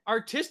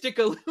 artistic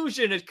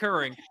illusion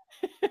occurring.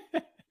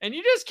 And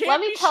you just can't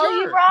Let me be tell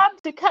you, sure. Rob,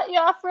 to cut you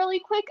off really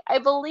quick, I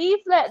believe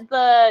that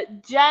the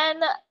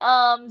Gen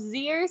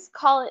Zers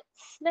call it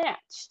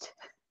snatched.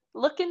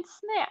 Looking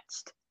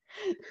snatched.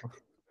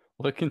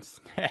 Looking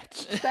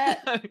snatched.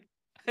 That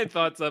I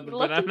thought something,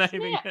 but I'm not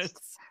looking even gonna.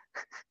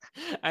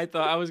 snatched. I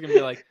thought I was gonna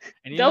be like,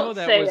 and you Don't know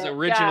that say was it,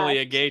 originally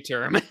God. a gay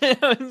term.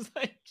 I was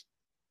like,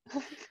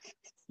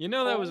 you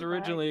know that Oh was my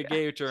originally a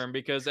gay term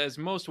because as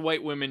most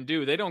white women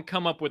do, they don't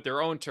come up with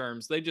their own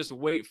terms. They just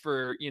wait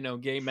for, you know,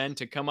 gay men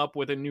to come up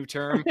with a new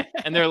term,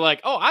 and they're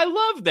like, oh, I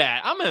love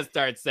that. I'm gonna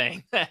start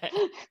saying that.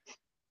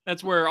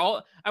 That's where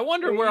I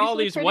wonder They're where all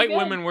usually these pretty white good.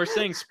 women were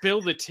saying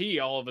spill the tea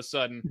all of a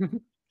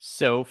sudden.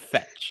 So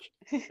fetch.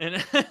 And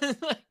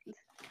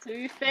To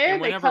be fair,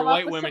 and they whenever come up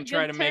white with women some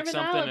try good to make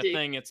something a terminology.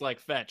 thing, it's like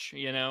fetch,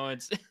 you know,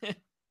 it's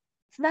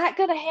It's not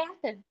gonna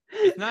happen.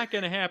 it's not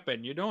going to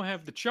happen. You don't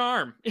have the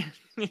charm.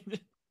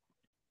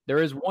 There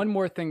is one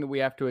more thing that we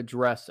have to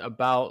address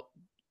about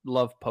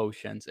love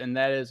potions, and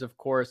that is, of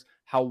course,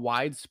 how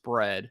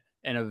widespread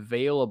and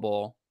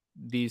available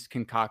these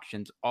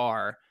concoctions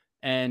are,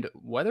 and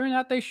whether or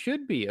not they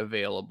should be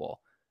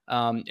available.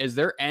 Is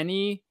there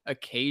any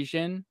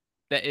occasion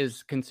that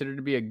is considered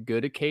to be a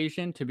good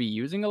occasion to be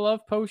using a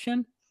love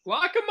potion?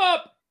 Lock them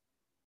up.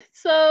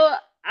 So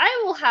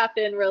I will hop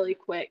in really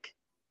quick,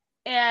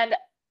 and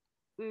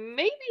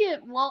maybe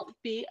it won't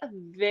be a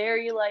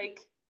very like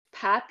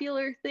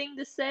popular thing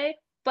to say,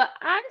 but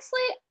honestly,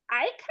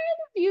 I kind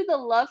of view the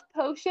love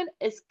potion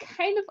as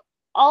kind of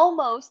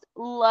almost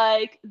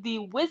like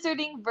the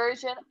wizarding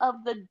version of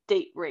the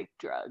date rape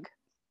drug.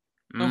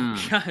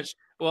 Oh gosh.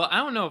 Well, I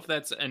don't know if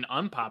that's an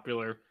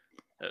unpopular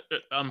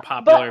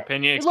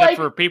opinion, except like,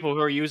 for people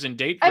who are using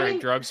date I rape mean-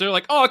 drugs. They're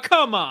like, oh,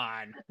 come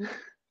on.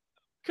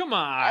 Come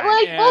on.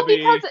 Like, well, Abby."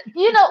 because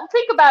you know,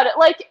 think about it.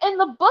 Like in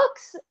the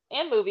books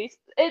and movies,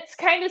 it's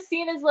kind of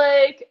seen as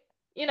like,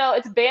 you know,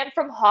 it's banned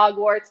from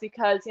Hogwarts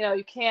because you know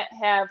you can't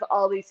have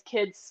all these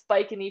kids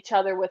spiking each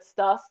other with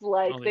stuff.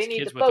 Like All they these need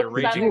kids to with their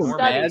focus on Could raging their you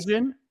hormones. studies.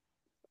 imagine?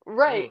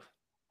 Right. Oof.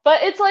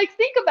 But it's like,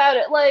 think about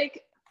it.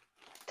 Like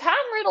Tom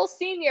Riddle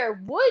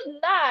Sr. would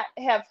not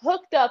have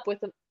hooked up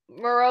with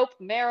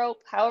Merope,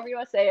 however you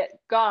want to say it,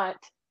 Gaunt,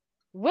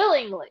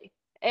 willingly.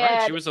 And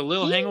Right, she was a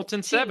Lil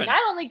Hamilton she 7. not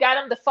only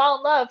got him to fall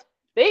in love,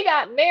 they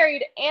got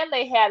married and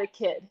they had a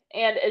kid.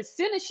 And as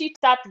soon as she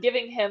stopped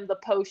giving him the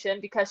potion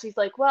because she's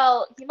like,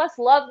 well, he must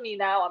love me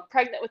now. I'm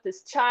pregnant with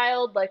this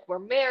child. Like, we're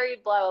married,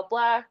 blah, blah,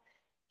 blah.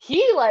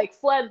 He, like,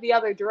 fled the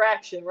other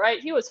direction,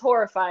 right? He was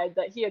horrified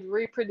that he had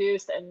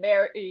reproduced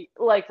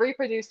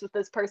with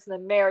this person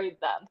and married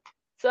them.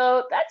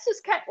 So that's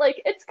just kind of,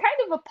 like, it's kind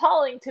of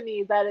appalling to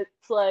me that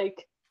it's,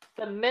 like,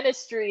 the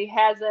ministry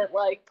hasn't,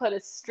 like, put a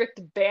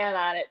strict ban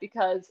on it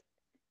because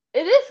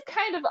it is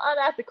kind of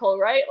unethical,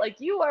 right? Like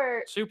you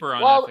are, Super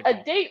well,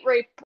 unethical. a date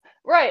rape,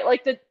 right?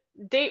 Like the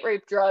date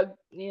rape drug,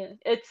 yeah,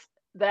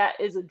 that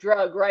is a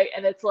drug, right?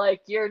 And it's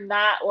like you're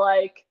not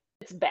like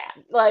it's bad.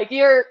 Like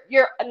you're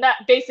not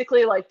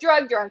basically like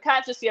drugged, you're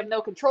unconscious, you have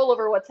no control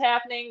over what's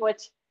happening,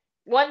 which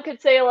one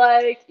could say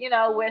like, you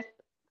know, with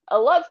a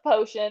love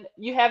potion,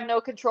 you have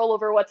no control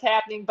over what's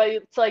happening, but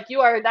it's like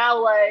you are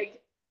now like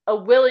a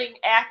willing,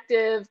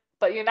 active,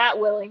 but you're not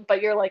willing,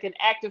 but you're like an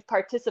active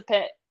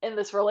participant in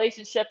this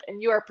relationship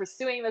and you are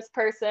pursuing this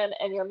person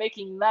and you're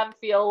making them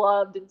feel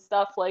loved and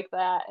stuff like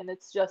that. And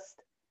it's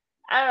just,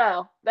 I don't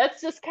know. That's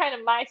just kind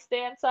of my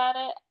stance on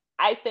it.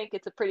 I think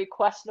it's a pretty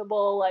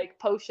questionable like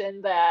potion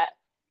that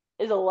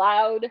is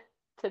allowed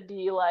to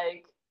be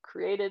like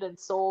created and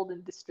sold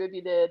and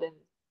distributed. And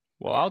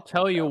Well, I'll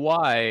tell you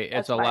why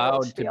it's that's my whole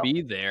allowed to spiel.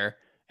 be there,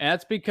 and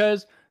that's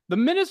because the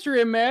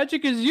Ministry of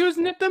Magic is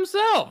using it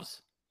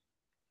themselves.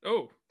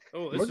 Oh,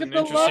 this Look is at an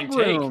the love interesting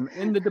take. room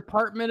in the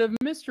Department of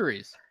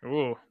Mysteries.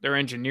 Oh, they're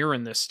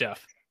engineering this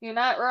stuff. You're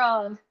not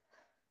wrong.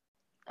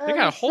 They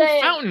got a whole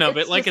fountain of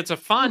it like it's a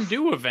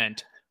fondue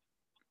event.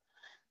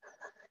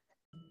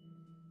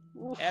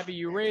 Abby,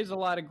 you raise a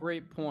lot of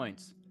great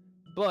points,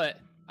 but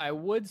I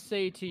would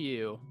say to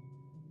you,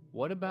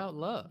 what about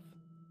love?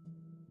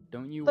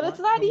 Don't you But want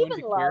it's not someone even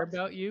to care love.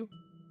 about you?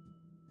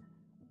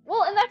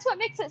 Well, and that's what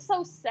makes it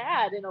so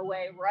sad in a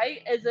way, right?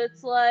 Is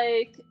it's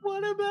like,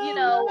 What about you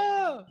know,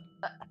 love?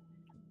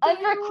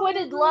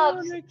 unrequited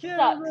love sucks.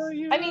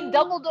 I mean,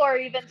 Dumbledore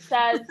even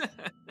says,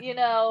 you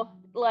know,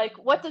 like,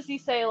 what does he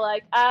say?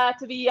 Like,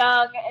 to be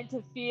young and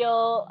to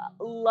feel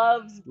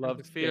love's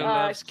Love's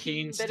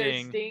keen bitter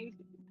sting. sting.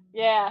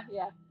 Yeah,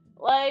 yeah.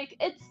 Like,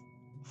 it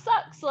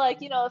sucks.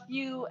 Like, you know, if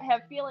you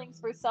have feelings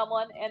for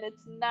someone and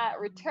it's not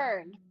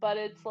returned, but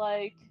it's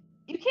like,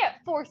 you can't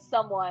force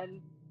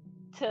someone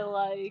to,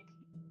 like,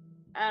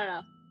 I don't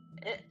know.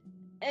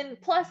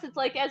 And plus, it's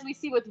like, as we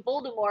see with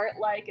Voldemort,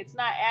 like, it's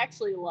not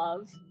actually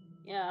love.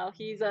 You know,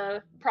 he's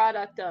a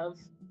product of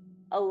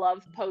a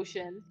love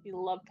potion. He's a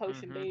love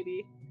potion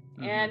baby.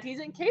 And he's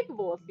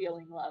incapable of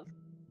feeling love.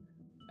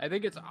 I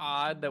think it's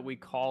odd that we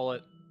call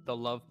it the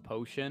love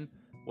potion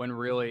when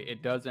really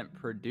it doesn't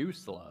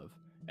produce love.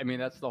 I mean,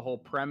 that's the whole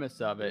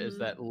premise of it, is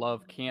that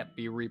love can't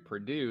be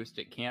reproduced.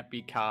 It can't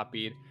be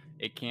copied.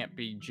 It can't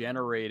be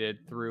generated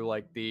through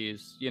like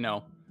these, you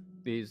know,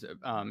 these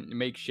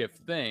makeshift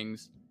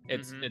things.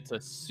 It's a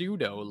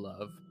pseudo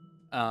love.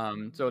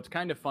 So it's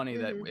kind of funny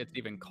that it's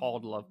even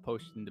called love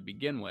potion to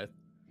begin with.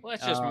 Well,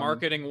 that's just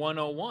marketing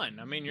 101.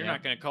 I mean, you're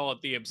not going to call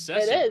it the It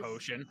obsessive is.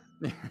 potion.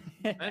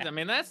 I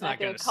mean, that's not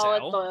going to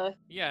call sell. it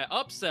Yeah,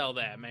 upsell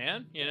that,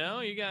 man. You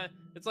know, you got.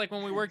 It's like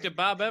when we worked at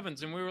Bob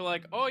Evans and we were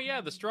like, "Oh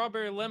yeah, the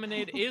strawberry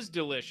lemonade is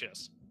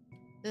delicious."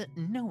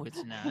 No,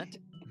 it's not.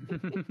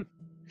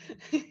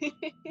 It's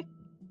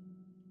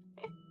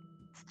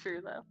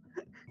true though.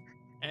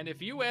 And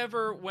if you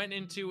ever went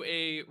into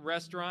a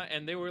restaurant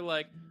and they were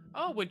like,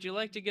 "Oh, would you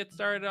like to get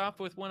started off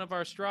with one of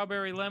our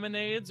strawberry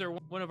lemonades or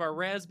one of our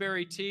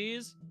raspberry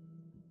teas?"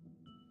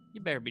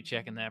 You better be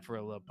checking that for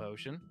a love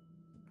potion.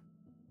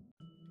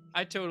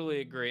 I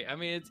totally agree. I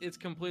mean, it's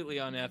completely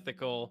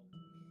unethical.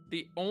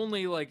 The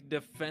only like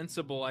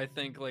defensible, I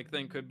think, like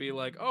thing could be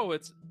like, oh,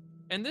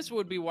 and this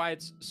would be why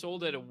it's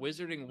sold at a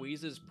Wizarding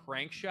Wheezes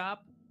prank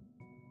shop,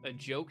 a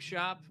joke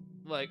shop.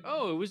 Like,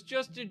 oh, it was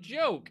just a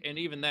joke, and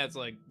even that's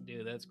like,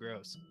 dude, that's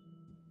gross.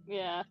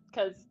 Yeah,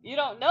 because you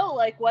don't know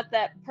like what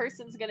that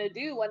person's gonna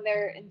do when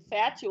they're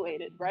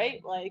infatuated,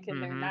 right? Like,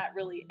 and they're not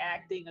really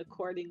acting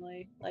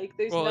accordingly. Like,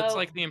 there's it's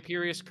like the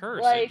Imperious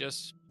Curse. like, it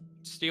just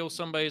steals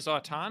somebody's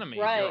autonomy.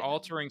 Right. You're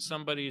altering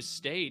somebody's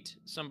state,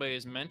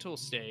 somebody's mental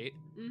state,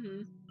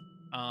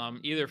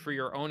 either for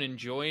your own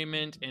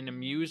enjoyment and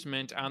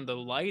amusement on the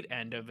light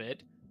end of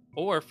it,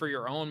 or for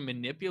your own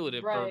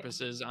manipulative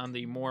purposes on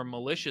the more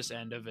malicious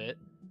end of it.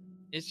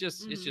 It's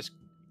just,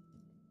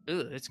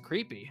 it's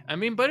creepy. I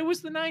mean, but it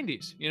was the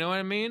 90s. You know what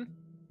I mean?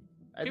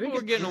 People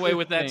were getting away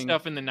with that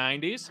stuff in the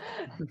 90s.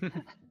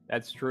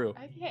 That's true.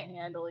 I can't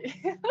handle it.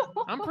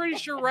 I'm pretty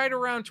sure right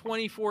around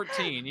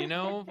 2014, you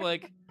know,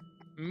 like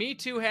Me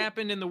Too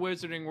happened in the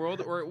Wizarding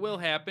World, or it will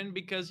happen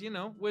because, you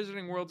know,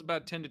 Wizarding World's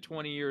about 10 to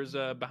 20 years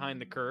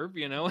behind the curve,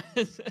 you know,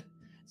 as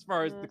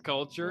far as the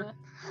culture.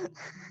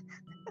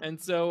 And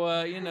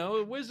so, you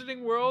know,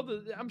 Wizarding World,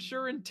 I'm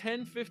sure in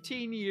 10,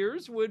 15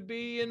 years would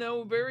be, you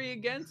know, very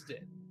against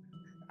it.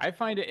 I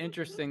find it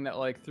interesting that,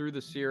 like, through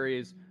the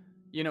series,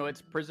 you know,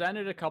 it's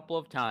presented a couple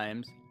of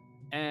times,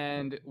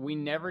 and we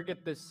never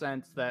get this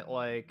sense that,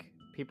 like,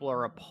 people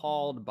are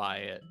appalled by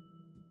it,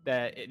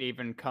 that it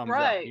even comes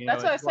up. You know,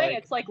 That's what I was saying.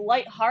 It's, like,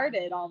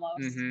 lighthearted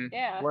almost.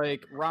 Yeah.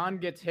 Like, Ron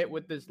gets hit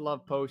with this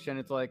love potion.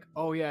 It's like,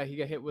 oh, yeah, he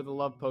got hit with a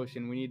love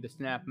potion. We need to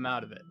snap him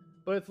out of it.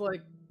 But it's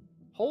like,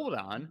 hold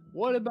on.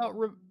 What about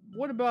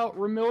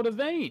Romilda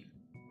Vane?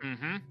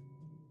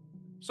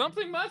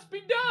 Something must be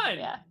done.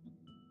 Yeah.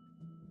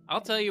 I'll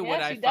tell you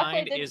what I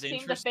find is interesting. She definitely didn't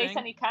seem to face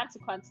any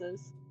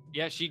consequences.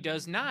 Yeah, she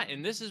does not.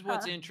 And this is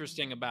what's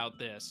interesting about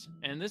this.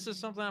 And this is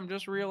something I'm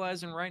just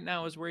realizing right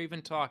now as we're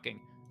even talking.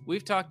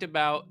 We've talked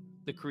about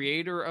the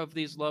creator of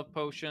these love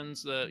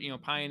potions, the, you know,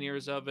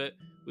 pioneers of it.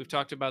 We've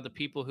talked about the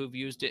people who've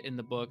used it in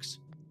the books.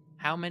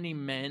 How many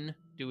men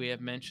do we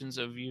have mentions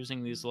of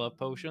using these love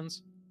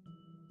potions?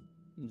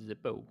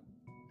 Zippo.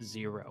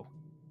 0.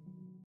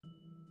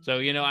 So,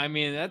 you know, I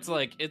mean, that's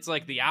like, it's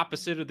like the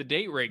opposite of the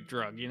date rape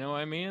drug, you know what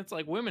I mean? It's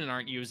like women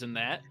aren't using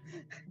that.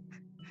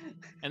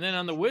 And then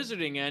on the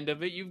wizarding end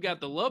of it, you've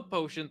got the love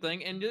potion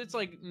thing, and it's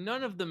like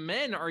none of the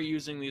men are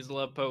using these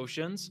love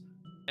potions.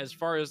 As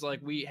far as like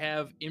we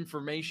have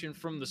information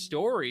from the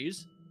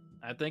stories,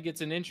 I think it's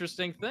an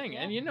interesting thing.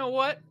 And you know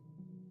what?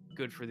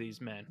 Good for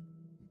these men.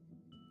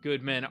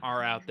 Good men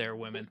are out there,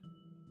 women.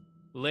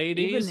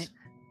 Ladies,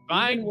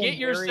 get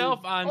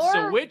yourself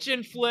on Switch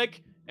and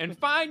Flick and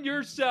find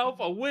yourself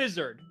a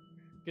wizard,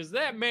 because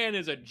that man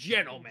is a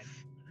gentleman.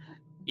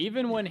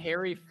 Even when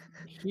Harry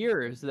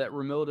hears that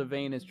Romilda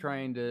Vane is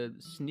trying to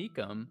sneak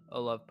him a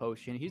love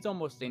potion, he's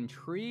almost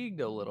intrigued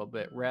a little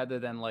bit rather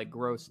than like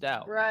grossed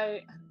out.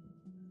 Right.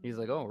 He's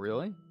like, oh,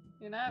 really?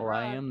 You're not well,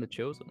 wrong. I am the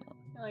chosen one.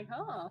 You're like,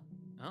 huh.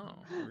 Oh,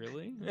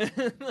 really?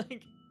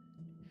 Like,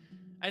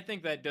 I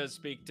think that does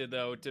speak to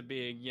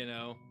being,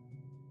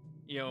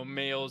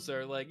 males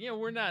are like,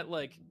 we're not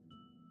like,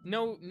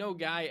 no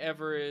guy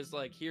ever is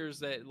like, hears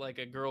that like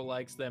a girl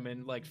likes them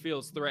and like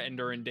feels threatened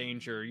or in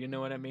danger. You know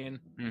what I mean?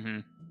 Mm-hmm.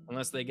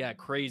 Unless they got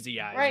crazy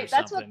eyes or Right,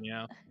 that's something,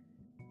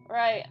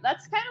 Right.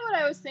 That's kind of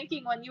what I was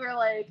thinking when you were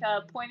like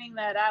pointing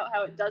that out,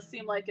 how it does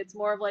seem like it's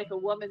more of like a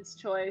woman's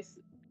choice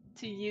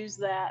to use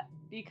that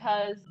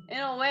because in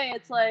a way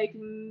it's like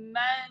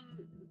men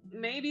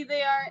maybe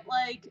they aren't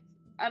like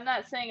I'm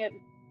not saying it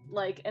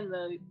like in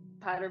the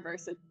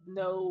Potterverse that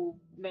no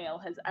male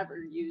has ever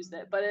used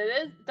it, but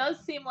does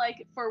seem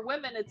like for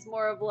women it's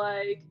more of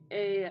like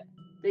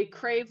they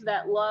crave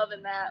that love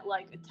and that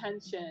like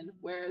attention,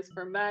 whereas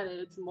for men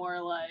it's more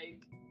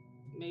like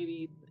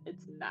maybe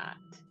it's not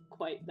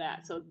quite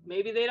that. So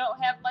maybe they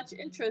don't have much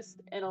interest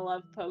in a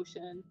love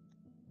potion.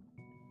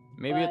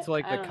 Maybe it's But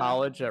like I the don't know.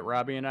 college that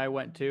Robbie and I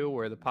went to,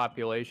 where the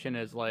population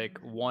is like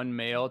 1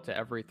 male to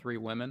every 3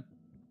 women,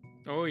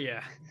 Oh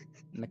yeah.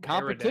 and the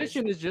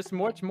competition is just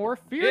much more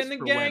In fierce the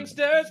for women.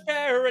 gangster's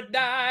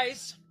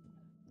paradise.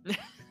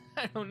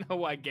 I don't know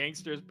why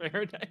gangster's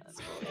paradise.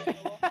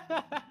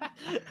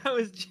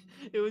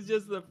 It was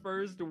just the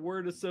first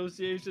word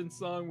association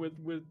song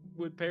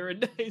with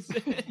paradise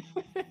in it.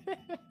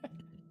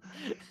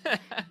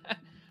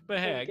 But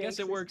hey, I guess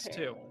it works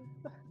too.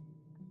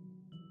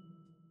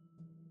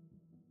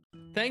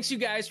 Thanks you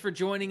guys for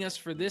joining us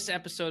for this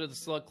episode of the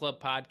Slug Club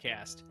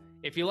podcast.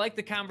 If you like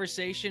the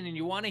conversation and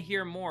you want to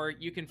hear more,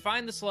 you can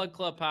find the Slug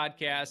Club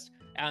podcast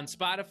on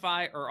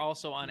Spotify or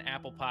also on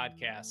Apple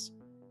Podcasts.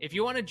 If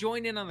you want to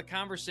join in on the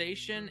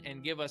conversation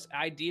and give us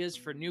ideas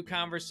for new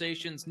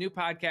conversations, new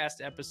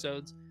podcast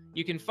episodes,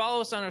 you can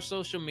follow us on our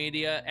social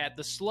media at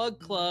the Slug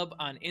Club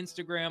on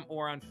Instagram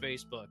or on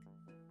Facebook.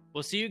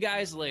 We'll see you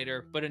guys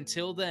later, but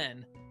until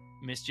then,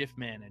 mischief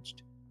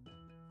managed.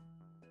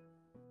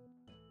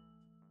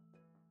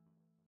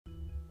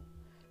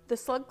 The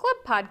Slug Club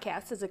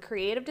podcast is a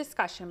creative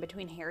discussion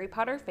between Harry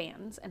Potter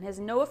fans and has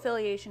no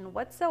affiliation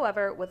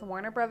whatsoever with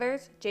Warner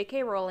Brothers,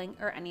 J.K. Rowling,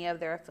 or any of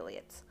their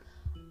affiliates.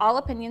 All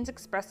opinions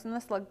expressed in the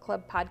Slug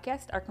Club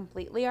podcast are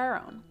completely our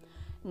own.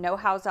 No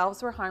house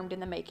elves were harmed in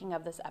the making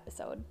of this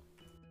episode.